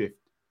Shield drift?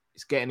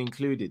 It's getting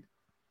included.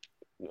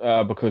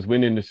 Because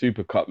winning the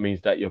Super Cup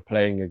means that you're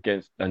playing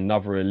against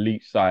another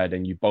elite side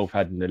and you both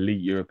had an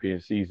elite European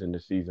season the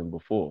season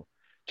before.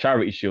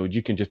 Charity Shield,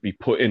 you can just be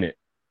put in it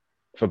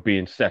for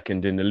being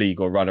second in the league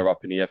or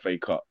runner-up in the FA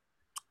Cup.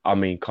 I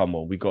mean, come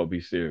on, we got to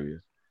be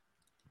serious.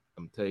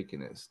 I'm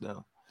taking it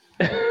still.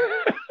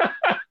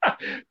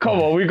 Come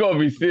on, we got to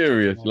be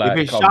serious. Like,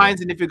 if it shines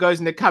and if it goes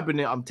in the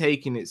cabinet, I'm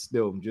taking it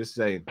still. I'm just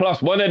saying.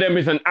 Plus, one of them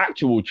is an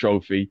actual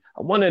trophy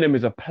and one of them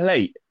is a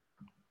plate.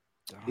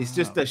 It's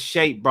just a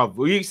shape, bruv.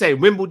 What are you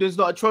saying? Wimbledon's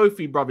not a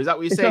trophy, bruv. Is that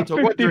what you're saying to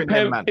Roger and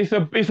them, man? It's a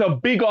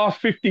big ass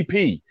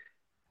 50p.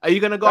 Are you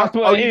gonna go? That's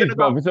what it is,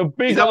 bruv. It's a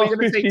big ass 50p, bruv.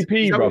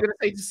 Is that what you're gonna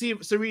say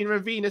to Serena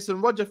and Venus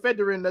and Roger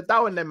Federer and the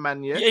Dow and them,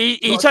 man? Yeah.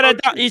 You trying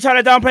to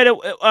downplay the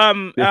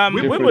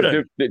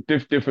Wimbledon?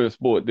 Different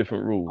sport,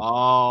 different rules.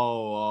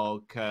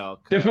 Oh, okay.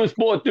 Different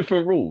sport,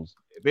 different rules.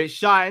 If it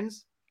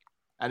shines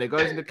and it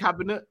goes in the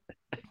cabinet,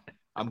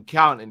 I'm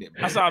counting it.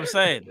 Man. That's what I'm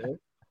saying.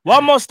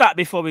 One more stat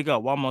before we go.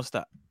 One more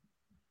stat.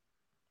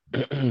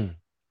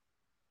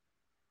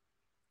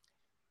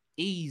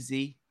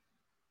 Easy.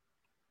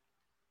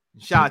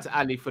 Shout out to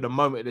Ali for the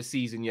moment of the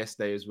season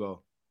yesterday as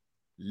well.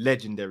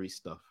 Legendary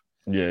stuff.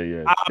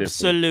 Yeah.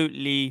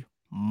 Absolutely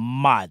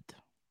mad.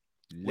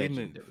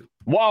 Legendary.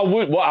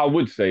 What I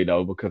would say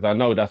though, because I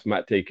know that's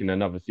Matt taking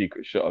another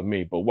secret shot at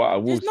me, but what I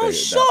will say no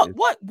shot.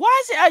 What?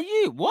 Why is it at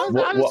you? What?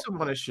 Alison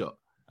want a shot?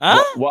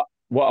 Huh?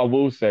 What I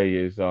will say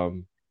is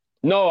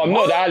no, I'm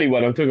not the alley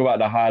one. I'm talking about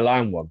the High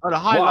Line one. Oh, the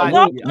High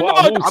Line.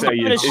 What I will say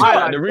is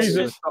that the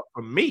reason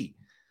from me.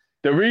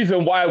 The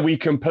reason why we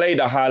can play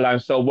the High Line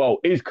so well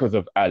is because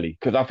of Ali.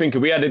 Because I think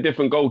if we had a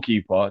different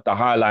goalkeeper, the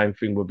High Line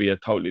thing would be a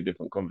totally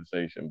different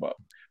conversation. But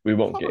we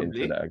won't get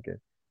into that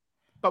again.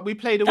 But we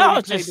played the way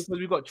we played because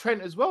we got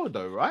Trent as well,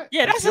 though, right?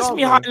 Yeah, that's just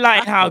me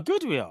highlighting how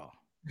good we are.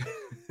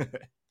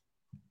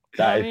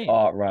 That is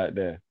art right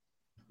there.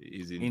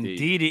 It is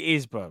indeed it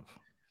is, bro.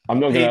 I'm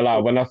not gonna lie.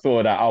 When I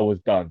saw that, I was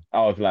done.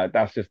 I was like,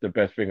 "That's just the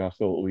best thing I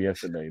saw all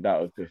yesterday."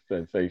 That was just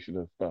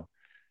sensational stuff.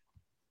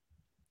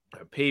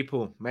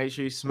 People, make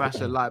sure you smash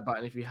the like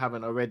button if you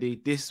haven't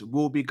already. This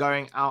will be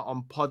going out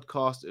on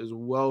podcast as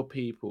well,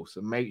 people.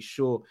 So make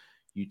sure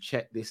you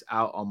check this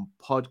out on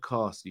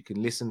podcast. You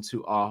can listen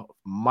to our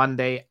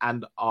Monday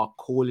and our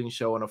calling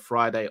show on a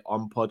Friday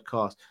on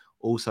podcast.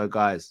 Also,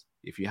 guys,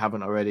 if you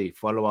haven't already,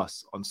 follow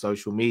us on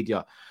social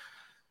media.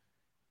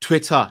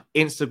 Twitter,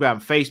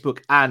 Instagram, Facebook,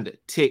 and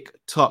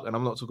TikTok. And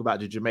I'm not talking about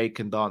the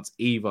Jamaican dance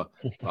either.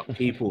 But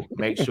people,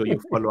 make sure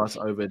you follow us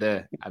over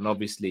there. And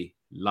obviously,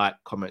 like,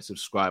 comment,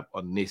 subscribe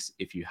on this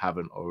if you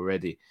haven't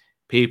already.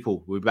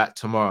 People, we're back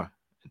tomorrow.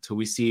 Until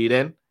we see you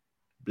then,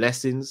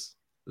 blessings,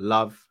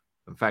 love,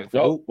 and thanks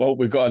for well,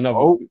 we got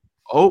another.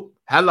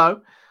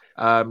 Hello.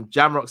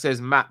 Jamrock says,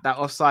 Matt, that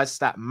offside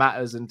stat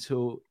matters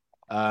until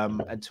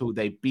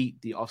they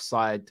beat the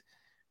offside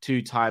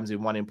 2 times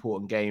in one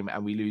important game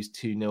and we lose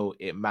 2-0.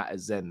 It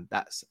matters then.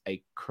 That's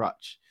a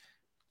crutch.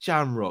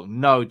 Jamrock.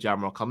 No,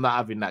 Jamrock. I'm not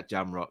having that,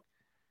 Jamrock.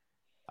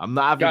 I'm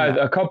not having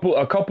that.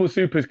 A couple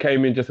supers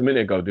came in just a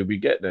minute ago. Did we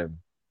get them?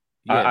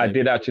 Yeah, I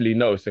did actually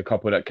notice a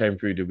couple that came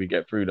through. Did we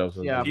get through those?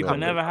 Yeah, people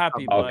never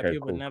happy, boy. Okay,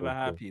 people never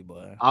happy,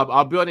 boy.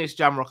 I'll be honest,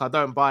 Jamrock. I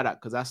don't buy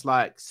that because that's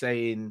like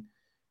saying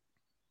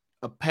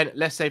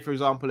let's say, for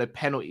example, a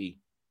penalty.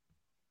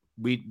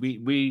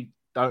 We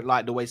don't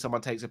like the way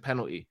someone takes a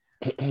penalty.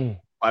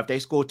 But if they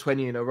score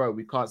 20 in a row,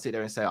 we can't sit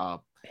there and say, I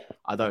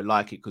don't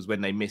like it because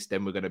when they miss,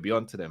 then we're going to be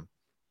on to them.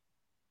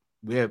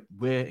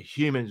 We're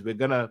humans. We're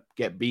going to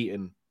get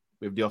beaten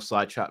with the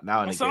offside trap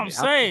now and again. That's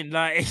what I'm saying.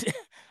 Like,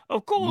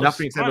 of course.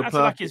 Nothing's ever perfect.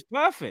 Like it's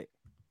perfect.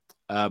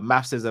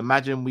 Math says,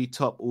 imagine we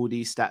top all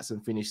these stats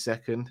and finish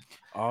second.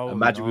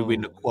 Imagine we win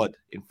the quad.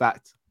 In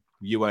fact,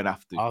 you won't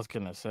have to. I was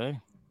going to say.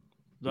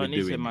 Don't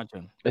need to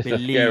imagine. It's a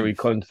scary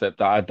concept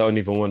that I don't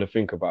even want to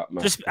think about,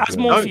 man. Just as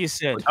Morpheus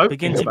said,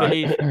 begin to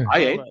believe. I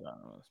ain't.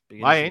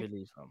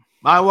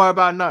 I worry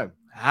about no.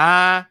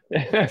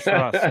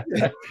 Trust.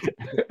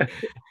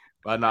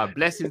 But no,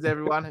 blessings,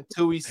 everyone.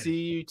 Until we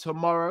see you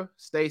tomorrow,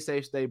 stay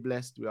safe, stay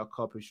blessed. We are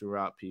Coppish. We're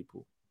out,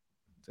 people.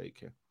 Take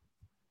care.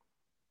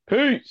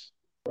 Peace.